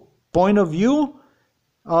logical point of view,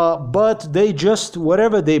 but they just,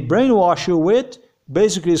 whatever they brainwash you with,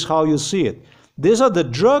 basically is how you see it. These are the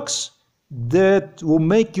drugs that will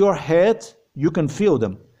make your head, you can feel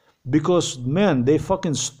them. Because, man, they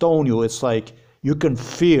fucking stone you. It's like you can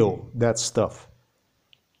feel that stuff.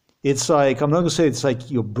 It's like, I'm not going to say it's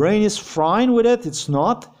like your brain is frying with it. It's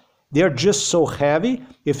not. They're just so heavy.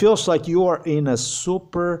 It feels like you are in a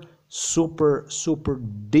super, super, super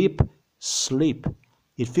deep sleep.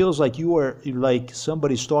 It feels like you are, like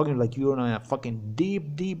somebody's talking, like you're in a fucking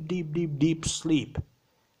deep, deep, deep, deep, deep sleep.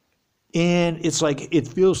 And it's like, it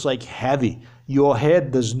feels like heavy. Your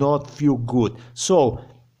head does not feel good. So,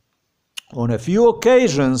 on a few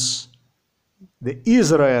occasions, the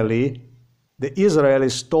Israelis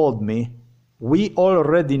told me, we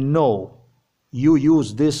already know you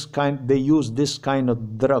use this kind, they use this kind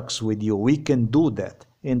of drugs with you. We can do that.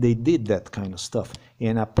 And they did that kind of stuff.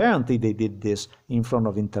 And apparently they did this in front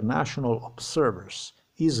of international observers.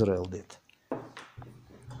 Israel did.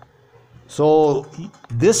 So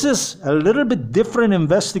this is a little bit different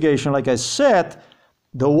investigation. Like I said,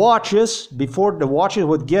 the watches, before the watches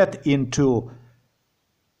would get into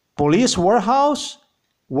police warehouse,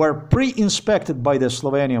 were pre-inspected by the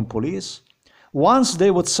Slovenian police. Once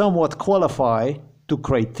they would somewhat qualify to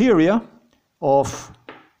criteria of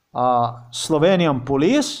Slovenian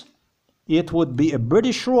police, it would be a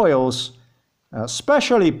British royals,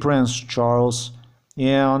 especially Prince Charles,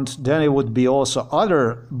 and then it would be also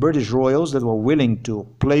other British royals that were willing to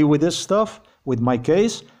play with this stuff, with my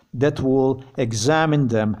case, that will examine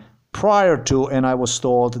them prior to, and I was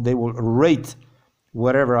told they will rate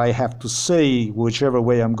whatever I have to say, whichever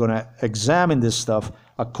way I'm going to examine this stuff,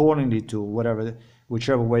 accordingly to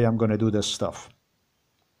whichever way I'm going to do this stuff.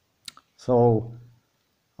 So,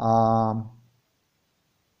 I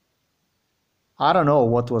don't know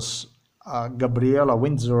what was Gabriella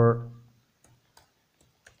Windsor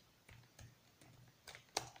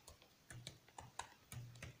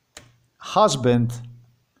husband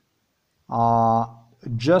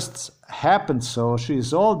just happened, so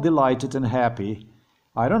she's all delighted and happy.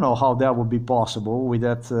 I don't know how that would be possible with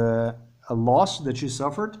that loss that she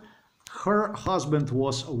suffered. Her husband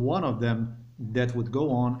was one of them that would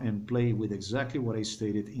go on and play with exactly what I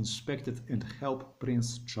stated, inspected and help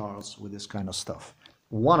Prince Charles with this kind of stuff.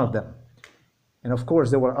 One of them. And of course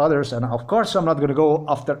there were others, and of course I'm not going to go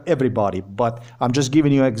after everybody, but I'm just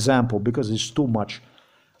giving you an example because it's too much.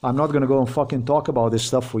 I'm not going to go and fucking talk about this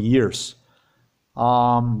stuff for years.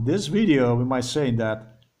 This video, we might say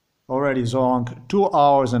that already is on 2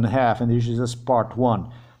 hours and a half, and this is just part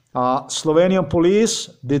one. Slovenian police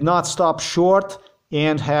did not stop short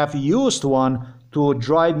and have used one to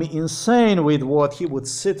drive me insane with what he would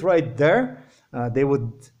sit right there. They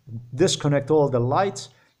would disconnect all the lights,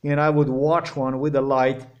 and I would watch one with the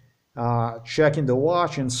light, checking the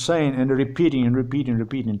watch, insane, and repeating and repeating and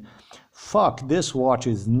repeating. Fuck, this watch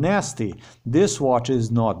is nasty. This watch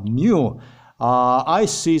is not new. I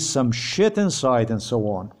see some shit inside, and so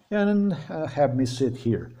on. And have me sit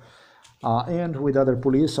here. And with other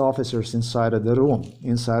police officers inside of the room.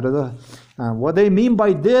 Inside of the... what they mean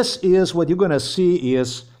by this is, what you're going to see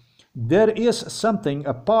is, there is something,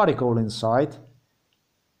 a particle inside.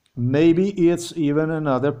 Maybe it's even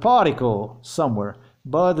another particle somewhere.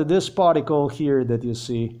 But this particle here that you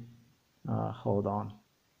see... hold on.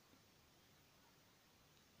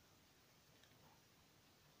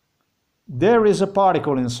 There is a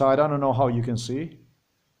particle inside. I don't know how you can see.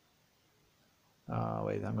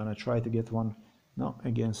 Wait, I'm going to try to get one. No,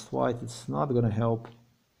 against white, it's not going to help.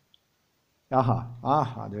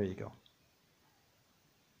 Aha, there you go.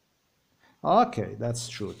 Okay, that's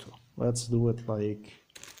true too. Let's do it like,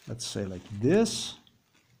 let's say like this.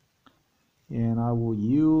 And I will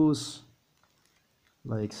use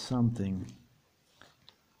like something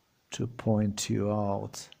to point you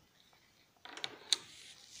out.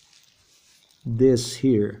 This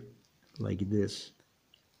here, like this.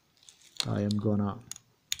 I am gonna.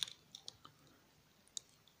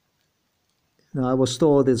 Now I was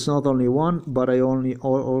told it's not only one, but I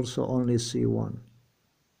also only see one.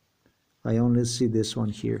 I only see this one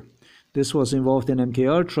here. This was involved in MK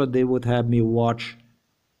Ultra. They would have me watch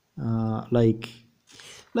like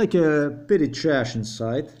a petty trash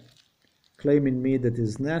inside, claiming me that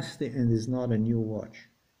is nasty and is not a new watch.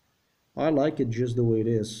 I like it just the way it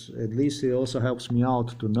is. At least it also helps me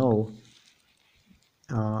out to know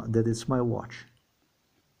that it's my watch.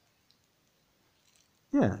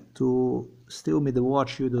 Yeah, to steal me the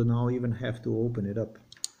watch, you do not even have to open it up.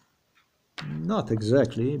 Not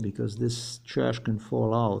exactly, because this trash can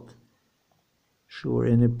fall out. Sure,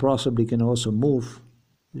 and it possibly can also move.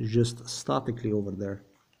 It's just statically over there.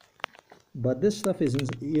 But this stuff is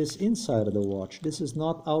inside of the watch. This is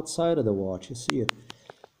not outside of the watch. You see it?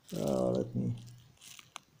 Let me...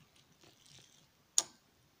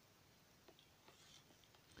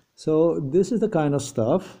 So this is the kind of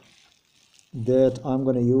stuff that I'm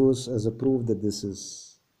going to use as a proof that this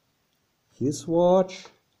is his watch.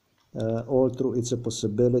 All through, it's a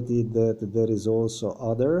possibility that there is also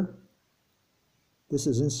other. This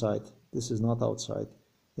is inside. This is not outside.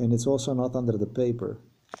 And it's also not under the paper.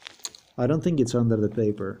 I don't think it's under the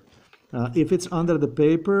paper. If it's under the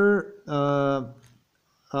paper,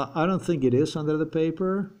 I don't think it is under the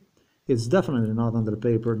paper. It's definitely not under the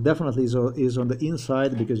paper. Definitely is on the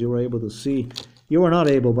inside, because you were able to see. You were not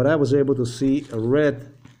able, but I was able to see a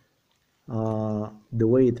red. The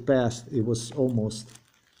way it passed, it was almost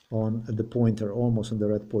on the pointer, almost on the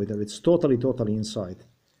red pointer. It's totally inside.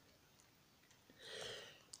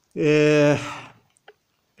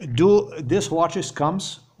 Do this watches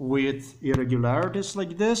comes with irregularities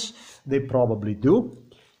like this? They probably do.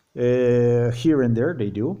 Here and there they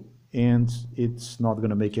do, and it's not going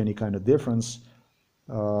to make any kind of difference.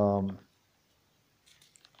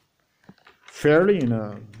 Fairly,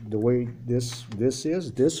 the way this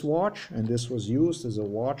is, this watch, and this was used as a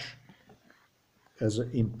watch, as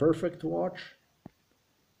an imperfect watch.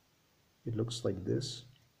 It looks like this.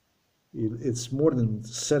 It's more than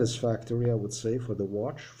satisfactory, I would say, for the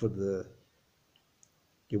watch.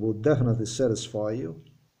 It will definitely satisfy you,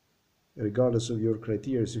 regardless of your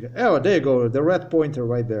criteria. Oh, there you go, the red pointer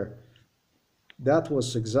right there. That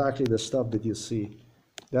was exactly the stuff that you see.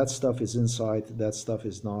 That stuff is inside, that stuff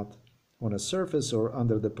is not on a surface or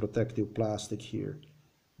under the protective plastic here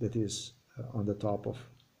that is on the top of.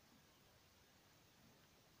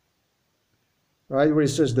 Right where it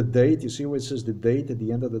says the date, you see where it says the date at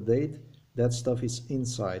the end of the date? That stuff is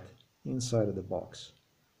inside of the box.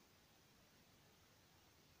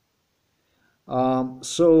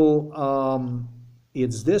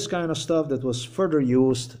 It's this kind of stuff that was further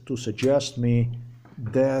used to suggest me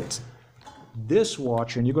that this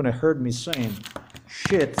watch, and you're going to hear me saying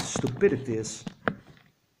shit, stupidities,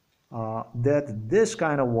 that this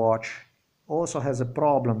kind of watch also has a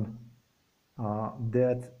problem,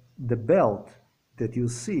 that the belt that you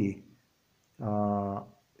see,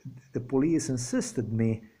 the police insisted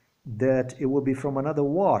me that it will be from another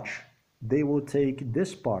watch. They will take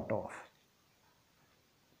this part off.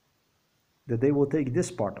 That they will take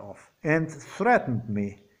this part off, and threatened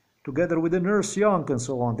me, together with the nurse Janko and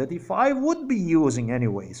so on, that if I would be using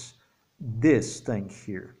anyways this thing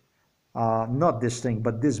here, not this thing,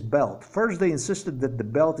 but this belt. First they insisted that the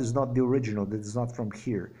belt is not the original, that it's not from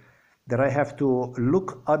here, that I have to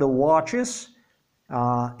look at the watches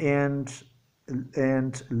and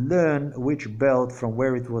learn which belt from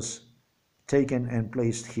where it was taken and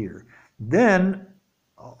placed here. Then,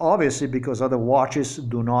 obviously, because other watches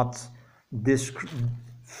do not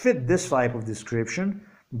fit this type of description,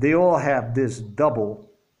 they all have this double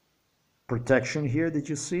protection here that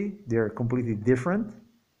you see. They're completely different.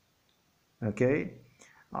 Okay,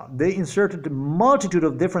 they inserted a multitude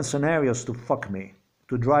of different scenarios to fuck me,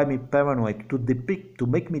 to drive me paranoid, to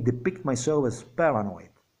make me depict myself as paranoid.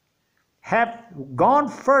 Have gone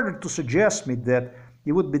further to suggest me that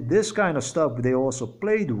it would be this kind of stuff they also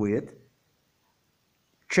played with,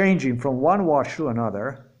 changing from one watch to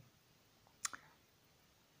another,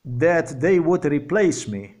 that they would replace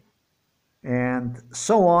me, and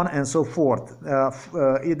so on and so forth.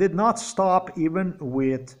 It did not stop even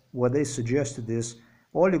with what they suggested is,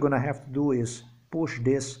 all you're going to have to do is push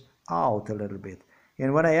this out a little bit.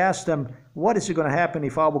 And when I asked them, what is going to happen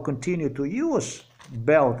if I will continue to use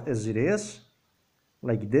belt as it is,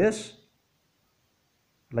 like this,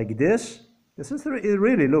 like this. It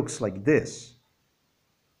really looks like this.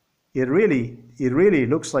 It really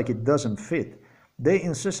looks like it doesn't fit. They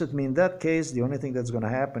insisted me in that case, the only thing that's going to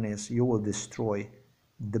happen is you will destroy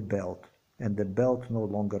the belt, and the belt no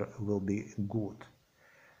longer will be good.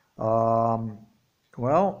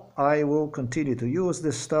 Well, I will continue to use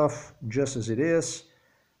this stuff just as it is.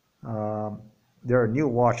 There are new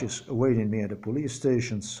watches awaiting me at the police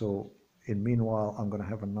station, so in meanwhile I'm gonna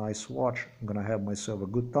have a nice watch. I'm gonna have myself a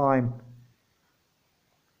good time.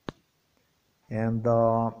 And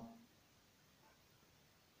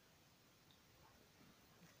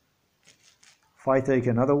if I take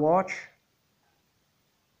another watch,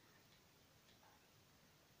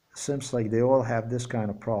 seems like they all have this kind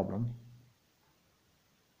of problem.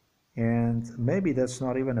 And maybe that's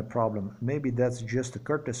not even a problem. Maybe that's just a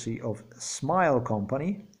courtesy of Smael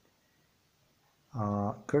company,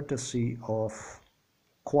 courtesy of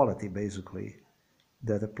quality basically,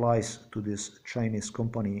 that applies to this Chinese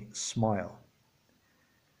company Smael.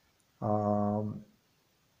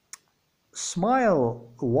 Smael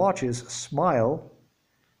watches, Smael,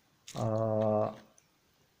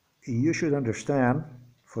 you should understand,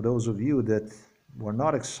 for those of you that were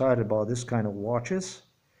not excited about this kind of watches,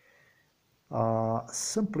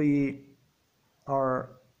 simply are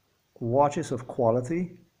watches of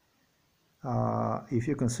quality. If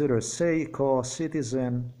you consider Seiko,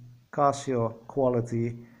 Citizen, Casio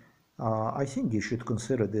quality, I think you should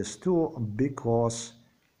consider this too, because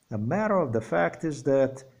a matter of the fact is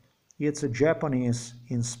that it's a Japanese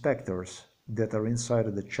inspectors that are inside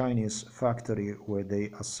of the Chinese factory where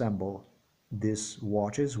they assemble these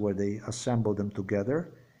watches, where they assemble them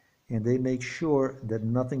together, and they make sure that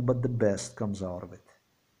nothing but the best comes out of it.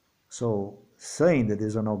 So saying that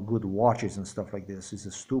these are not good watches and stuff like this is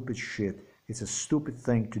a stupid shit. It's a stupid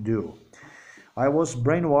thing to do. I was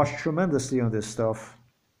brainwashed tremendously on this stuff.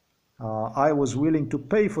 I was willing to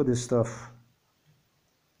pay for this stuff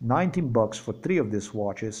 19 bucks for 3 of these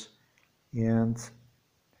watches, and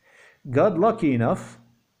got lucky enough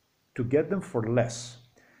to get them for less.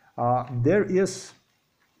 There is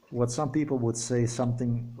what some people would say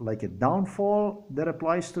something like a downfall that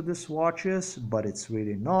applies to these watches, but it's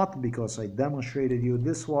really not, because I demonstrated you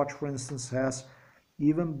this watch, for instance, has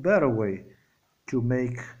even better way to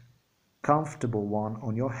make comfortable one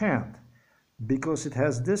on your hand, because it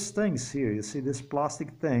has these things here. You see these plastic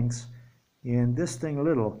things, and this thing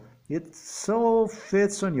little, it so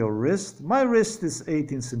fits on your wrist. My wrist is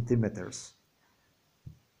 18 centimeters,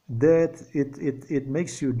 that it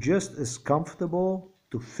makes you just as comfortable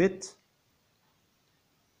to fit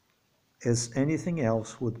as anything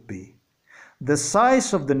else would be. The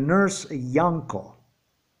size of the nurse JANKO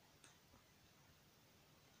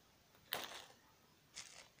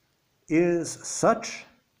is such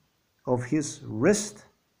of his wrist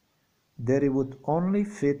that it would only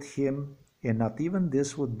fit him, and not even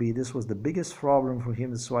this would be. This was the biggest problem for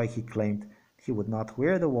him. That's why he claimed he would not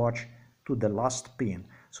wear the watch to the last pin.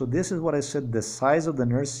 So this is what I said, the size of the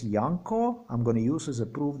nurse JANKO, I'm going to use as a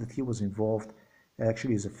proof that he was involved,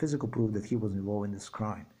 actually as a physical proof that he was involved in this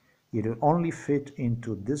crime. It would only fit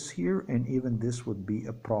into this here, and even this would be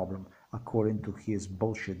a problem, according to his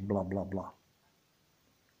bullshit, blah, blah, blah.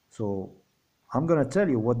 So I'm going to tell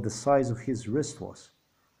you what the size of his wrist was,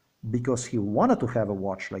 because he wanted to have a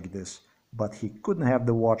watch like this, but he couldn't have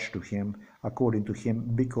the watch to him, according to him,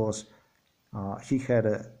 because he had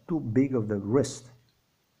too big of the wrist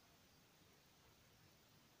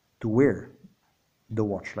to wear the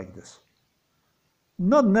watch like this.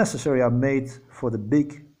 Not necessarily are made for the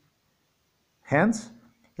big hands.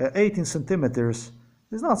 18 centimeters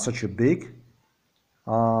is not such a big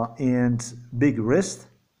and big wrist,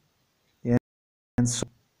 and so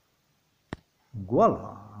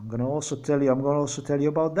voila. I'm gonna also tell you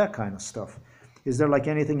about that kind of stuff. Is there like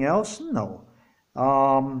anything else? No.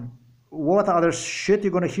 What other shit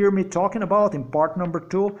you're gonna hear me talking about in part number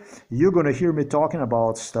 2? You're gonna hear me talking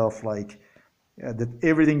about stuff like that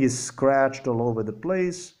everything is scratched all over the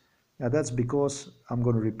place. That's because I'm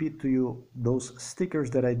gonna repeat to you those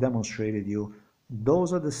stickers that I demonstrated you.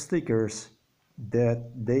 Those are the stickers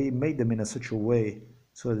that they made them in such a way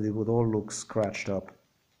so that it would all look scratched up,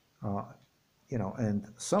 you know.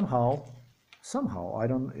 And somehow I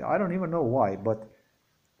don't even know why, but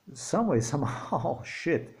somehow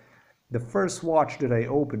shit. The first watch that I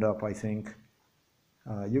opened up, I think,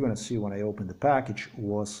 you're going to see when I open the package,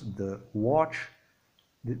 was the watch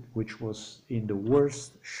which was in the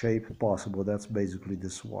worst shape possible. That's basically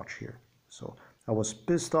this watch here. So I was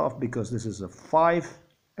pissed off because this is a 5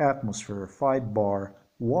 atmosphere, 5 bar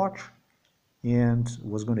watch, and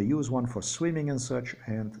was going to use one for swimming and such,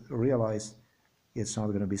 and realized it's not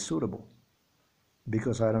going to be suitable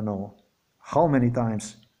because I don't know how many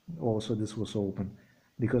times also this was open,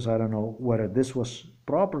 because I don't know whether this was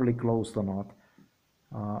properly closed or not,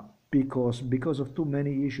 because of too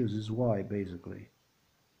many issues is why, basically.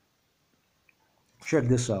 Check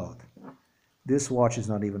this out. This watch is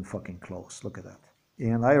not even fucking closed. Look at that.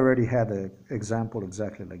 And I already had an example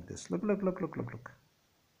exactly like this. Look, look, look, look, look, look.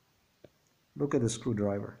 Look at the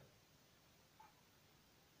screwdriver.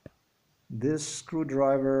 This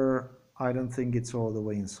screwdriver, I don't think it's all the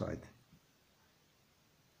way inside.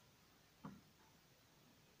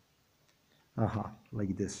 Aha,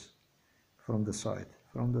 like this. From the side,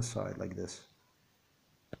 like this.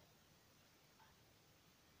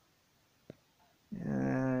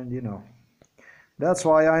 And you know, that's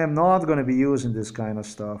why I am not going to be using this kind of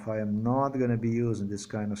stuff. I am not going to be using this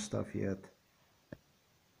kind of stuff yet.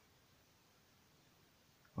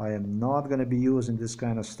 I am not going to be using this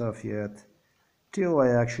kind of stuff yet till I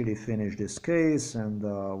actually finish this case. And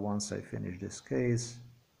once I finish this case,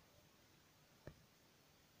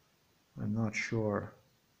 I'm not sure,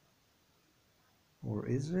 or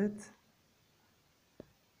is it?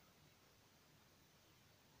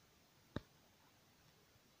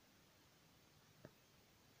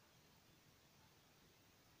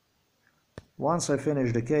 Once I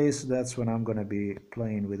finish the case, that's when I'm going to be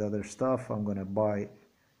playing with other stuff. I'm going to buy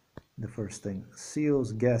the first thing,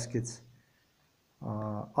 seals, gaskets.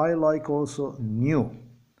 I like also new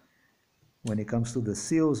when it comes to the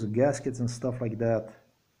seals, gaskets and stuff like that.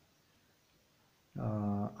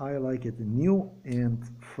 I like it new, and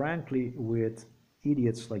frankly, with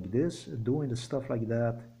idiots like this doing the stuff like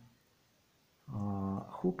that,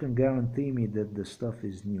 who can guarantee me that the stuff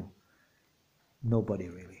is new? Nobody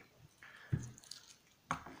really.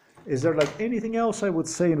 Is there like anything else I would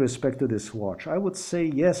say in respect to this watch? I would say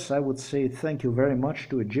yes, I would say thank you very much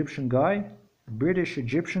to Egyptian guy, British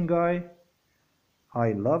Egyptian guy.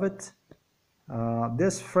 I love it.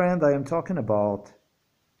 This friend I am talking about,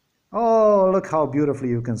 oh, look how beautifully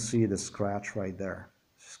you can see the scratch right there.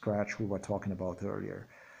 Scratch we were talking about earlier.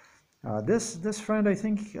 This friend, I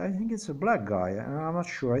think it's a black guy. I'm not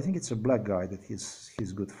sure. I think it's a black guy that he's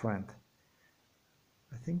his good friend.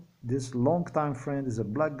 I think this longtime friend is a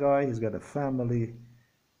black guy. He's got a family.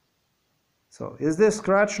 So is this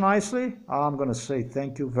scratched nicely? I'm gonna say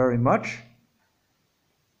thank you very much.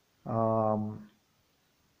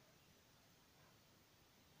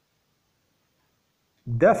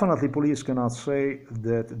 Definitely police cannot say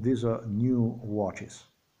that these are new watches.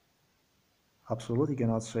 Absolutely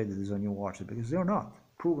cannot say that these are new watches, because they're not.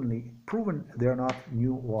 Proven they're not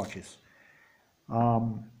new watches.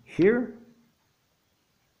 Here,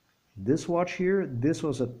 this watch here, this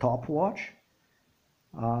was a top watch,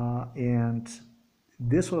 and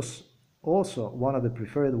this was also one of the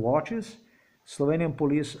preferred watches. Slovenian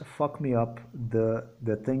police fucked me up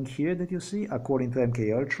the thing here that you see. According to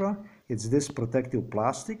MK Ultra, it's this protective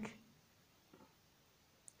plastic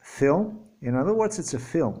film. In other words, it's a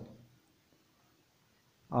film.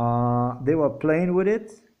 They were playing with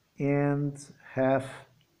it and have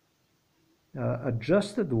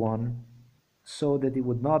adjusted one so that it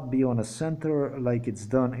would not be on a center like it's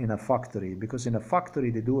done in a factory, because in a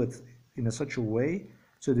factory they do it in such a way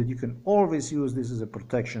so that you can always use this as a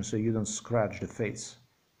protection so you don't scratch the face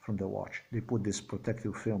from the watch. They put this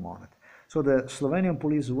protective film on it. So the Slovenian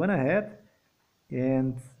police went ahead,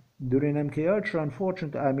 and during MK Ultra,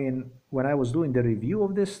 unfortunately, I mean, when I was doing the review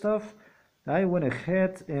of this stuff, I went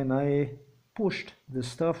ahead and I pushed the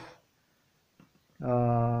stuff,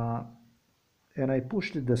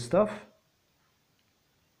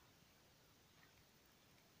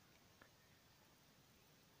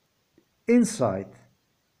 inside,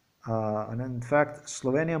 and in fact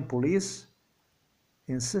Slovenian police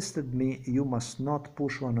insisted me, you must not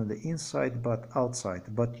push one on the inside but outside,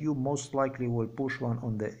 but you most likely will push one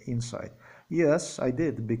on the inside. Yes, I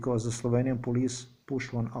did, because the Slovenian police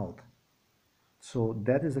pushed one out. So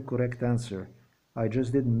that is the correct answer. I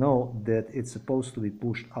just didn't know that it's supposed to be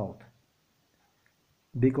pushed out,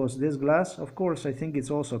 because this glass, of course, I think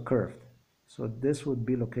it's also curved. So this would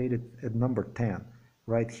be located at number 10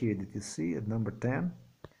 right here. Did you see at number 10?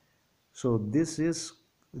 So this is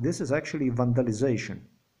actually vandalization.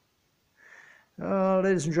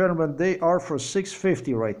 Ladies and gentlemen, they are for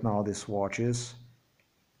 $650 right now, these watches,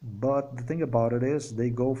 but the thing about it is they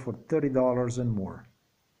go for $30 and more.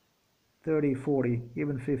 30, 40,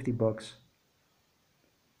 even 50 bucks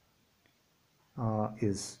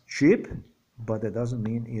is cheap, but that doesn't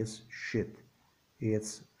mean it's shit.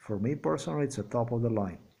 It's, for me personally, it's a top of the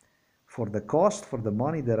line. for the cost, for the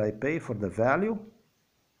money that I pay, for the value,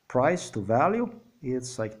 price to value,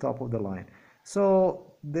 it's like top of the line.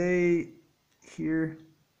 So they here,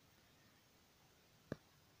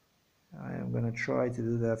 I am gonna try to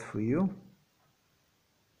do that for you.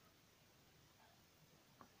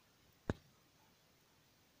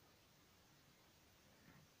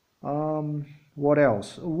 What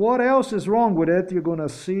else? What else is wrong with it? You're gonna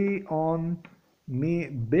see on me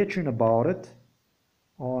bitching about it.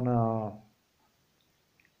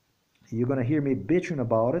 You're gonna hear me bitching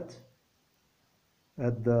about it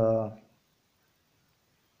at the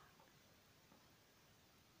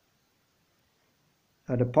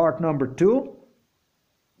part number 2,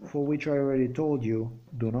 for which I already told you,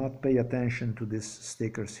 do not pay attention to these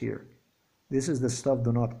stickers here. This is the stuff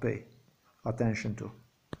do not pay attention to.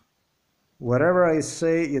 Whatever I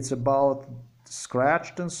say it's about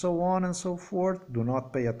scratched and so on and so forth, do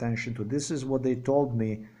not pay attention to. This is what they told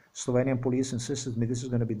me. Slovenian police insisted me this is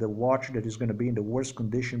going to be the watch that is going to be in the worst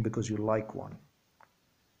condition because you like one.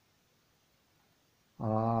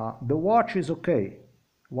 The watch is okay.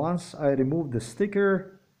 Once I removed the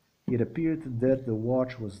sticker, it appeared that the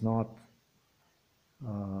watch was not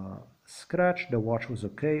scratched. The watch was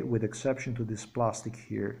okay, with exception to this plastic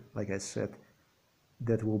here, like I said.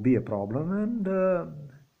 That will be a problem, and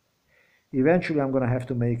eventually I'm going to have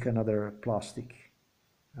to make another plastic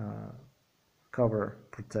cover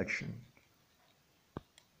protection.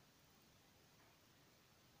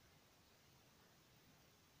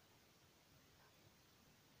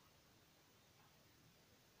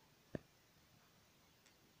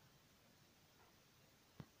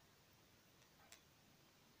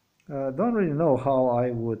 Don't really know how I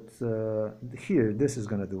would, here, this is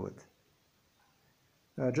going to do it.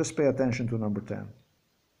 Just pay attention to number 10.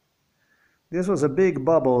 This was a big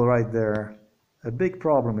bubble right there, a big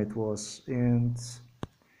problem it was, and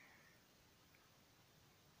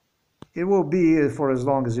it will be for as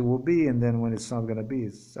long as it will be, and then when it's not going to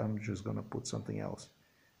be, I'm just going to put something else.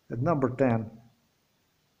 At number 10,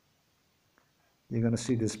 you're going to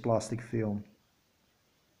see this plastic film.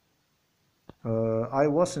 I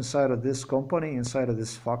was inside of this company, inside of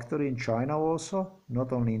this factory in China also,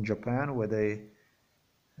 not only in Japan, where they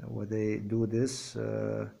do this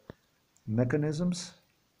mechanisms.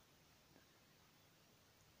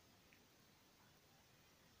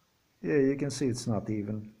 Yeah, you can see it's not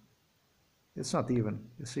even. It's not even.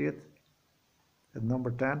 You see it? At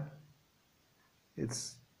number 10,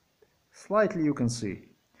 it's slightly, you can see.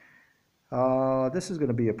 This is going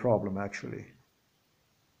to be a problem actually.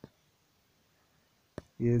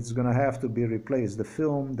 It's going to have to be replaced. The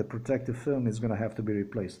film, the protective film, is going to have to be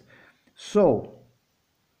replaced. So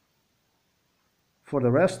for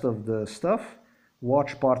the rest of the stuff,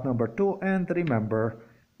 watch part number 2, and remember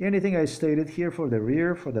anything I stated here for the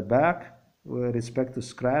rear, for the back, with respect to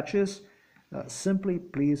scratches, simply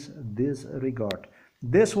please disregard.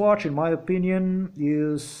 This watch, in my opinion,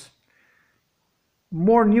 is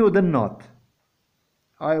more new than not.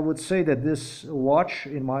 I would say that this watch,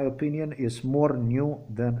 in my opinion, is more new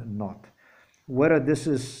than not. Whether this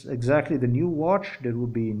is exactly the new watch, that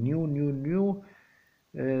would be new.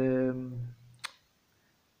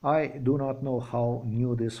 I do not know how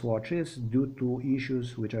new this watch is due to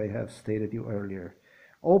issues which I have stated you earlier.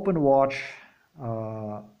 Open watch,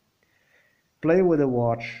 play with the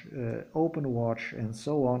watch, open watch, and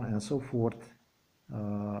so on and so forth.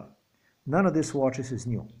 None of these watches is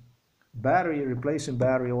new. Battery, replacing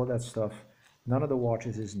battery, all that stuff, none of the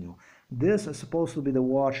watches is new. This is supposed to be the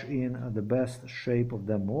watch in the best shape of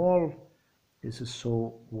them all. This is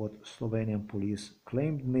so what Slovenian police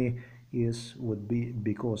claimed me would be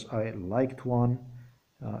because I liked one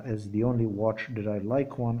as the only watch that I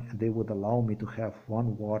like one. They would allow me to have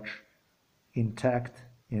one watch intact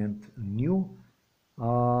and new.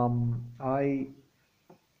 I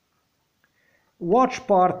watch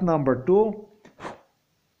part number 2.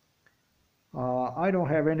 I don't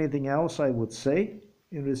have anything else I would say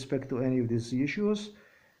in respect to any of these issues.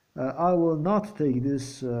 I will not take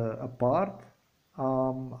this apart.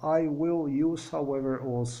 I will use, however,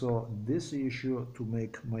 also this issue to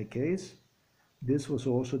make my case. This was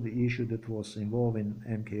also the issue that was involving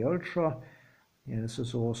MK Ultra, and this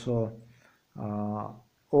is also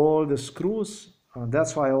all the screws.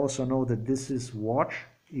 That's why I also know that this watch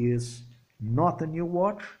is not a new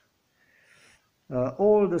watch.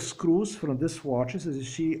 All the screws from this watches, as you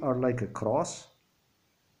see, are like a cross.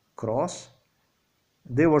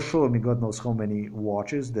 They were showing me God knows how many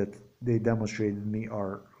watches that they demonstrated me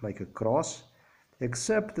are like a cross,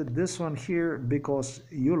 except that this one here, because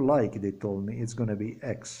you like, they told me, it's going to be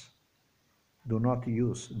X. Do not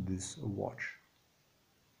use this watch.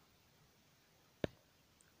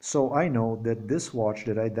 So I know that this watch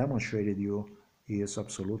that I demonstrated you is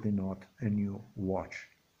absolutely not a new watch.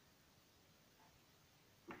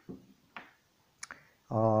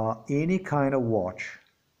 Any kind of watch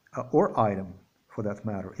or item for that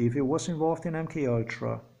matter, if it was involved in MK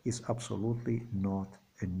Ultra, is absolutely not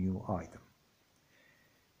a new item.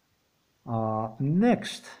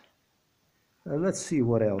 Next, let's see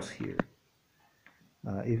what else here.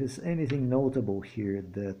 If there's anything notable here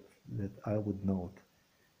that I would note.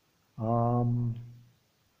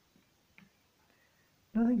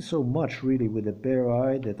 Nothing so much really with the bare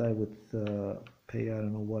eye that I would pay I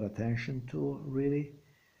don't know what attention to really.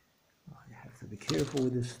 I have to be careful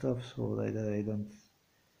with this stuff so that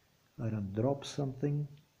I don't drop something.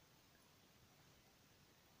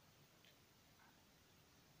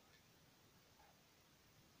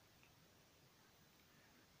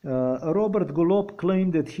 Robert Golob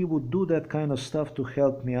claimed that he would do that kind of stuff to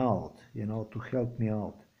help me out, you know, to help me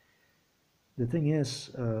out. The thing is,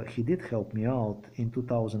 he did help me out in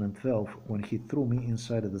 2012 when he threw me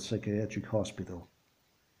inside of the psychiatric hospital.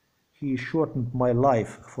 He shortened my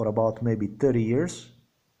life for about maybe 30 years.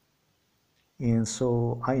 And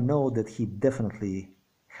so I know that he definitely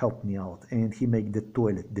helped me out, and he made the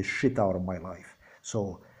toilet the shit out of my life.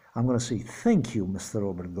 So I'm going to say thank you, Mr.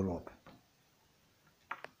 Robert Golob.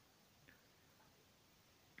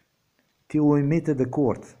 Till we meet at the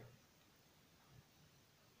court.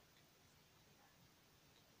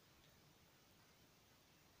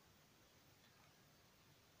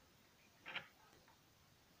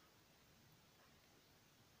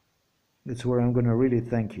 That's where I'm going to really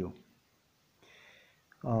thank you.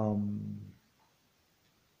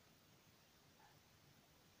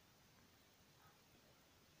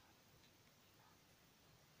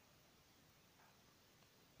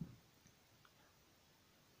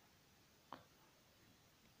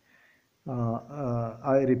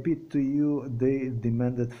 I repeat to you, they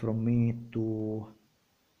demanded from me to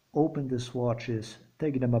open these watches,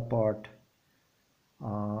 take them apart,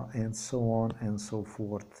 and so on and so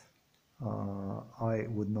forth. I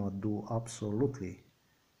would not do absolutely,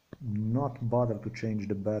 not bother to change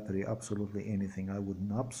the battery, absolutely anything. I would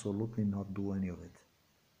absolutely not do any of it.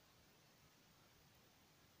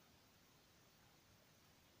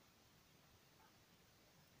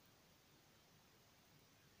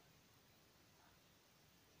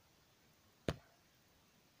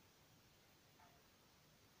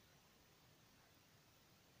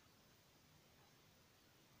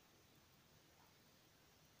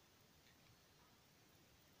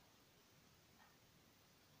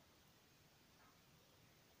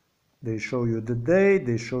 They show you the date,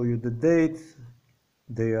 they show you the date.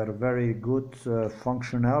 They are very good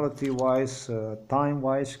functionality-wise,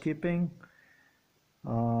 time-wise keeping.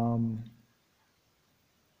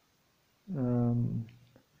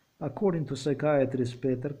 According to psychiatrist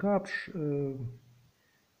Peter Kapsch,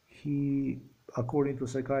 he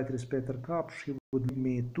would give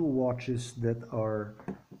me 2 watches that are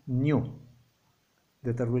new,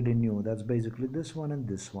 that are really new. That's basically this one and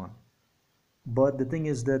this one. But the thing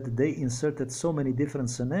is that they inserted so many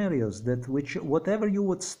different scenarios that whatever you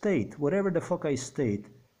would state, whatever the fuck I state,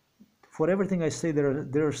 for everything I say,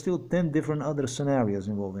 there are still 10 different other scenarios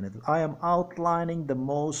involved in it. I am outlining the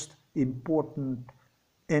most important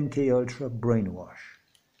MK Ultra brainwash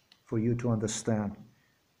for you to understand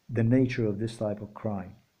the nature of this type of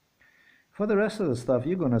crime. For the rest of the stuff,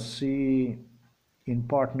 you're gonna see in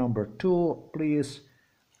part number 2, please.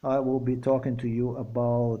 I will be talking to you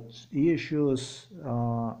about issues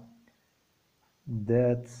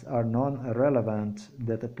that are non-relevant,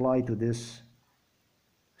 that apply to this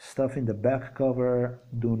stuff in the back cover.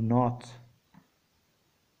 Do not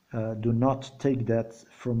take that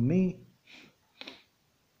from me.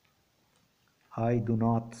 I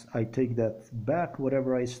take that back,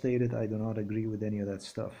 whatever I stated. I do not agree with any of that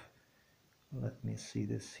stuff. Let me see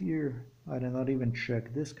this here. I did not even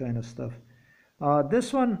check this kind of stuff.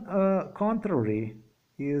 This one, contrary,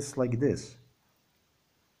 is like this,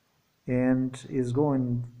 and is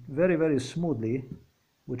going very, very smoothly,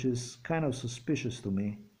 which is kind of suspicious to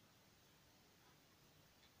me.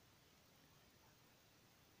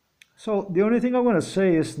 So the only thing I'm going to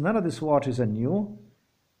say is none of these watches are new.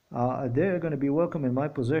 They're going to be welcome in my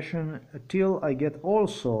possession till I get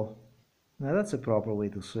also, now that's a proper way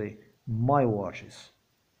to say, my watches.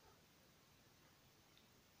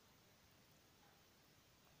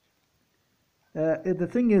 The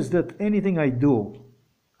thing is that anything I do,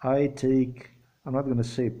 I take, I'm not going to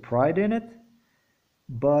say pride in it,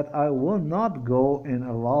 but I will not go and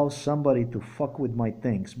allow somebody to fuck with my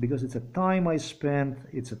things, because it's a time I spend,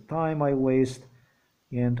 it's a time I waste.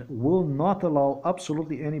 and will not allow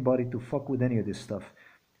absolutely anybody to fuck with any of this stuff.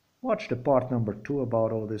 Watch the part number 2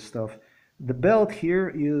 about all this stuff. The belt here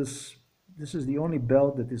is, this is the only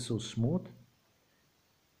belt that is so smooth.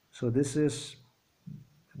 So this is,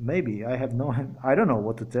 maybe, I don't know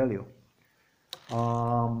what to tell you.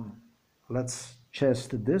 Let's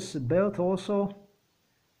test this belt also.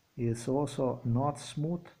 It's also not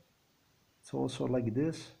smooth. It's also like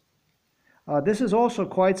this. This is also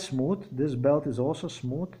quite smooth. This belt is also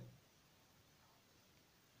smooth.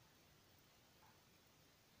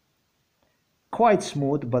 Quite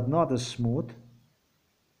smooth, but not as smooth.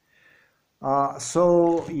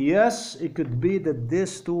 So yes, it could be that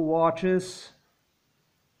these two watches,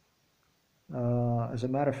 as a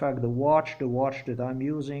matter of fact, the watch that I'm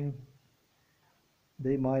using,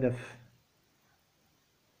 they might have,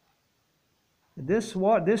 this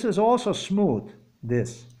is also smooth,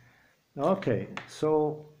 this. Okay,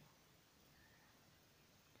 so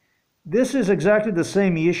this is exactly the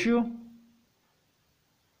same issue.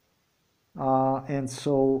 And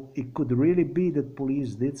so it could really be that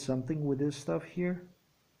police did something with this stuff here.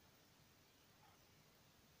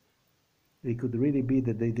 It could really be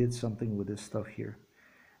that they did something with this stuff here.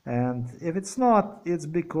 And if it's not, it's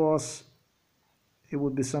because it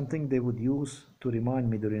would be something they would use to remind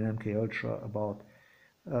me during MK Ultra about,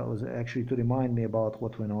 was actually to remind me about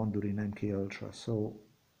what went on during MK Ultra. So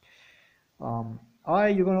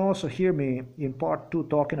you're going to also hear me in part 2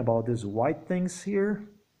 talking about these white things here.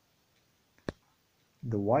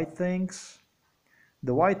 The white things,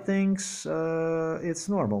 it's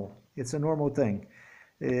normal. It's a normal thing.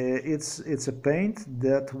 It's a paint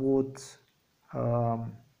that would,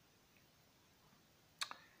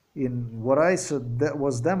 in what I said that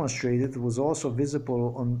was demonstrated, was also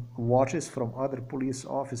visible on watches from other police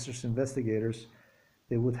officers, investigators.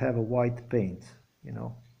 They would have a white paint, you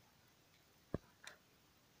know,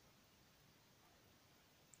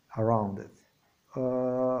 around it.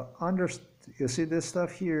 You see this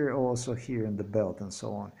stuff here, also here in the belt and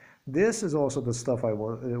so on. This is also the stuff I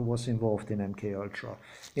was involved in MK Ultra.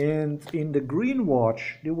 And in the green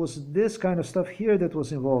watch, there was this kind of stuff here that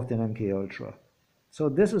was involved in MK Ultra. So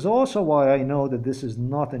this is also why I know that this is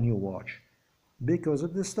not a new watch. Because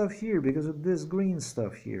of this stuff here, because of this green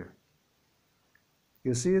stuff here.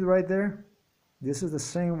 You see it right there? This is the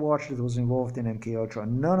same watch that was involved in MK Ultra.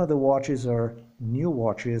 None of the watches are new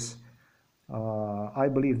watches. I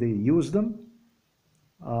believe they used them,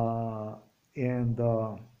 and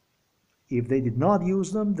if they did not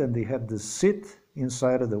use them, then they had to sit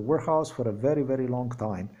inside of the warehouse for a very, very long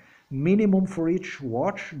time. Minimum for each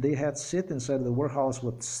watch, they had sit inside of the warehouse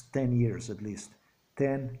was 10 years at least.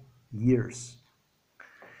 10 years.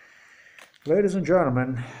 Ladies and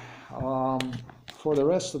gentlemen, for the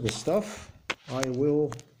rest of the stuff, I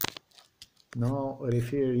will now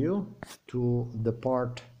refer you to the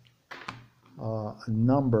part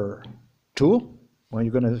number 2, when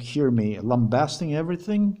you're going to hear me lambasting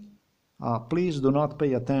everything. Please do not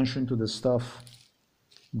pay attention to the stuff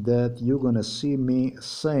that you're going to see me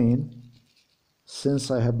saying,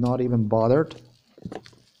 since I have not even bothered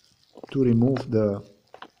to remove the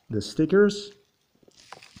stickers.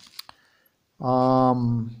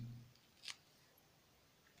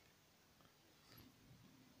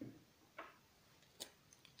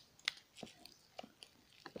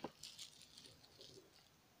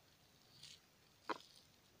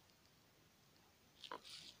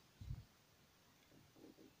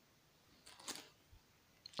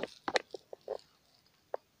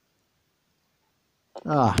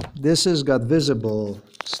 This has got visible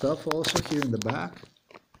stuff also here in the back.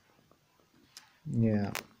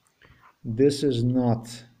 Yeah, this is not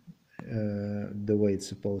the way it's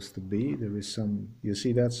supposed to be. There is some, you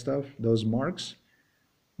see that stuff, those marks?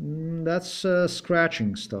 That's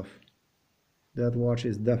scratching stuff. That watch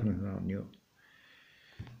is definitely not new.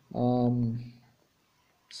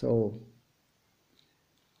 So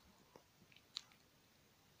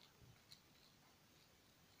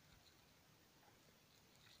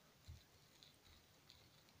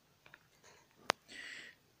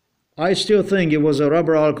I still think it was a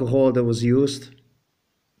rubber alcohol that was used,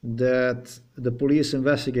 that the police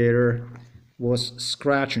investigator was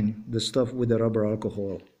scratching the stuff with the rubber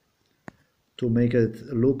alcohol to make it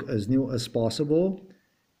look as new as possible.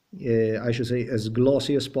 I should say as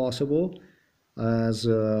glossy as possible, as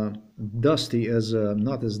dusty as,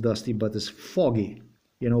 not as dusty, but as foggy.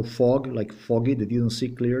 You know, fog, like foggy that you don't see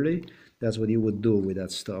clearly. That's what you would do with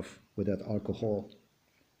that stuff, with that alcohol.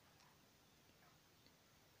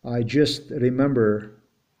 I just remember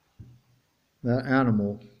that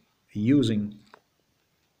animal using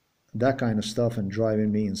that kind of stuff and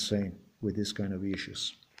driving me insane. with this kind of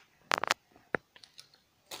issues.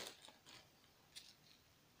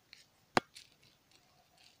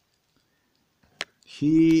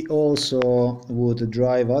 He also would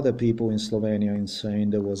drive other people in Slovenia insane.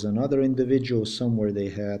 There was another individual somewhere they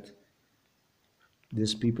had.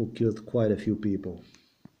 These people killed quite a few people.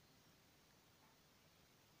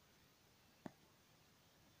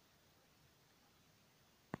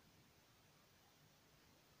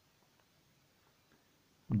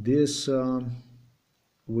 This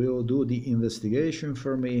will do the investigation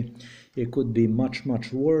for me. It could be much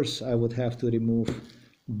worse. I would have to remove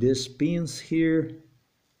these pins here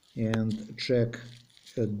and check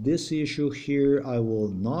this issue here. I will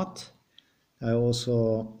not. I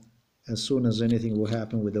also, as soon as anything will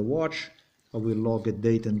happen with the watch, I will log a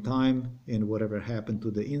date and time, and whatever happened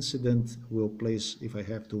to the incident will place, if I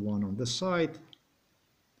have to, one on the site,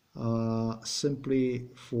 simply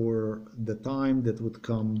for the time that would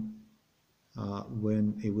come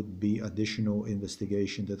when it would be additional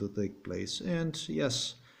investigation that would take place. And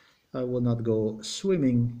yes, I will not go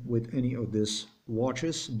swimming with any of these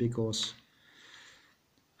watches because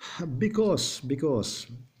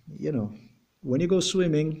you know, when you go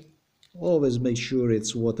swimming, always make sure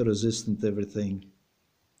it's water resistant, everything.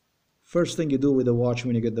 First thing you do with the watch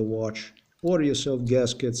when you get the watch, order yourself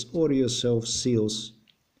gaskets, order yourself seals,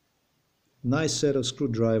 nice set of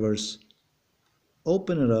screwdrivers,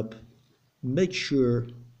 open it up, make sure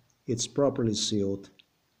it's properly sealed.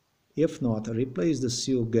 If not, replace the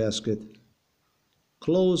seal gasket,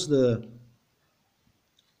 close the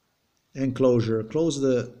enclosure, close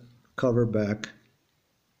the cover back,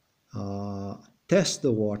 test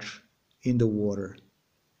the watch in the water,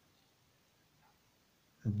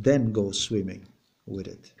 then go swimming with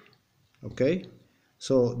it. Okay?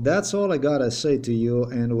 So that's all I gotta say to you,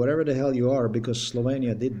 and wherever the hell you are, because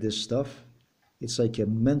Slovenia did this stuff, it's like a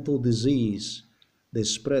mental disease. They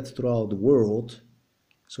spread throughout the world,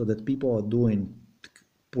 so that people are doing,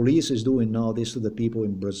 police is doing now this to the people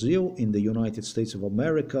in Brazil, in the United States of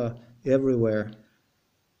America, everywhere.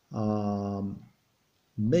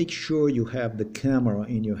 Make sure you have the camera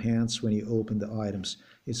in your hands when you open the items.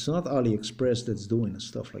 It's not AliExpress that's doing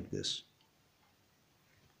stuff like this.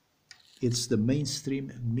 It's the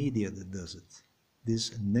mainstream media that does it.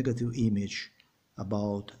 This negative image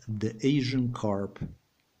about the Asian carp,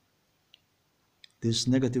 this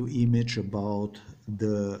negative image about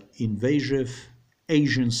the invasive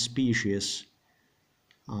Asian species,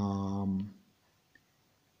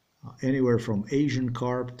 anywhere from Asian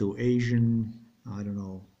carp to Asian, I don't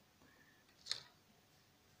know.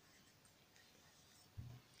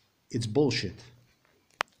 It's bullshit.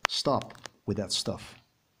 Stop with that stuff.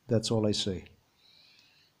 That's all I say.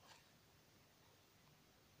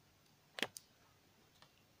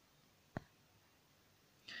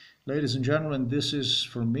 Ladies and gentlemen, this is,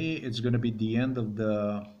 for me, it's going to be the end of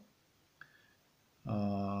the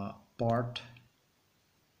part.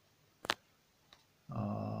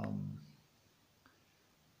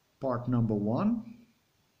 Part number 1.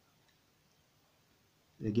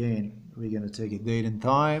 Again, we're going to take a date and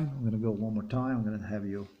time. I'm going to go one more time. I'm going to have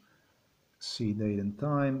you see date and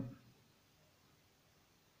time.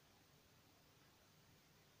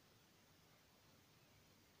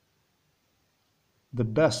 The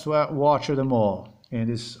best watch of them all, and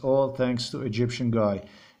it's all thanks to Egyptian guy.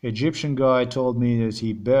 Egyptian guy told me that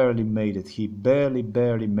he barely made it. He barely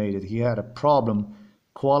made it. He had a problem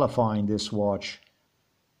qualifying this watch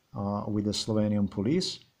with the Slovenian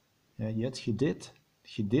police, and yet he did.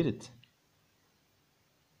 He did it.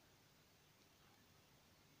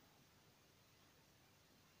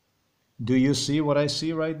 Do you see what I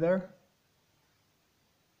see right there?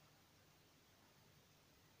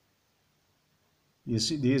 You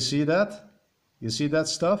see? Do you see that? You see that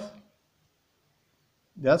stuff?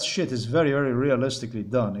 That shit is very realistically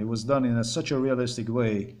done. It was done in such a realistic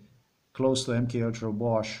way, close to MK Ultra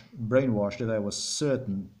brainwash, that I was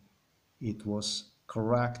certain it was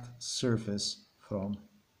correct surface from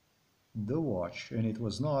the watch, and it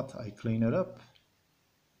was not. I clean it up,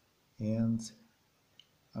 and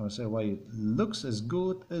I would say, well, it looks as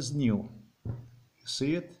good as new. You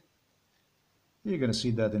see it? You're gonna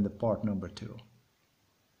see that in the part number 2.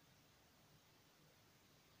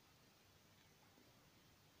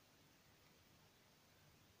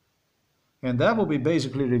 And that will be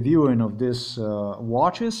basically reviewing of this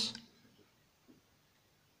watches.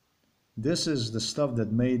 This is the stuff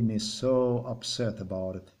that made me so upset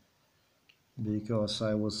about it, because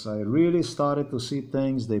I really started to see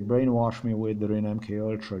things they brainwashed me with during MK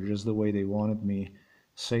Ultra, just the way they wanted me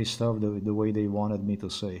say stuff the way they wanted me to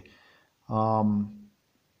say.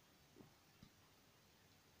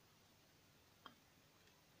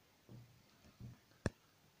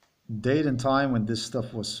 date and time when this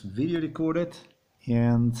stuff was video recorded,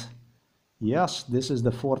 and yes, this is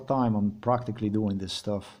the 4th time I'm practically doing this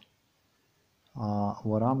stuff.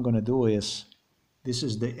 What I'm gonna do is, this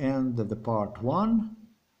is the end of the part 1.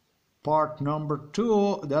 Part number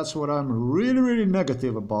 2, that's what I'm really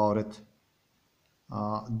negative about it.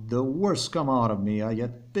 The worst come out of me. I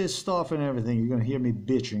get pissed off and everything. You're gonna hear me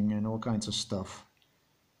bitching and all kinds of stuff.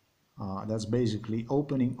 That's basically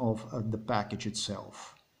opening of the package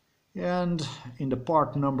itself. And in the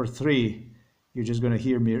part number 3, you're just gonna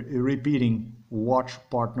hear me repeating, watch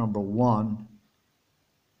part number 1.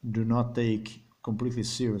 Do not take completely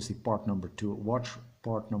seriously part number 2. Watch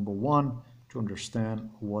part number 1 to understand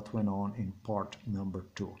what went on in part number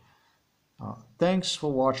 2. Thanks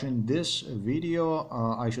for watching this video,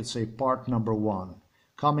 I should say part number 1.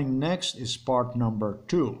 Coming next is part number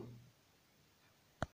 2.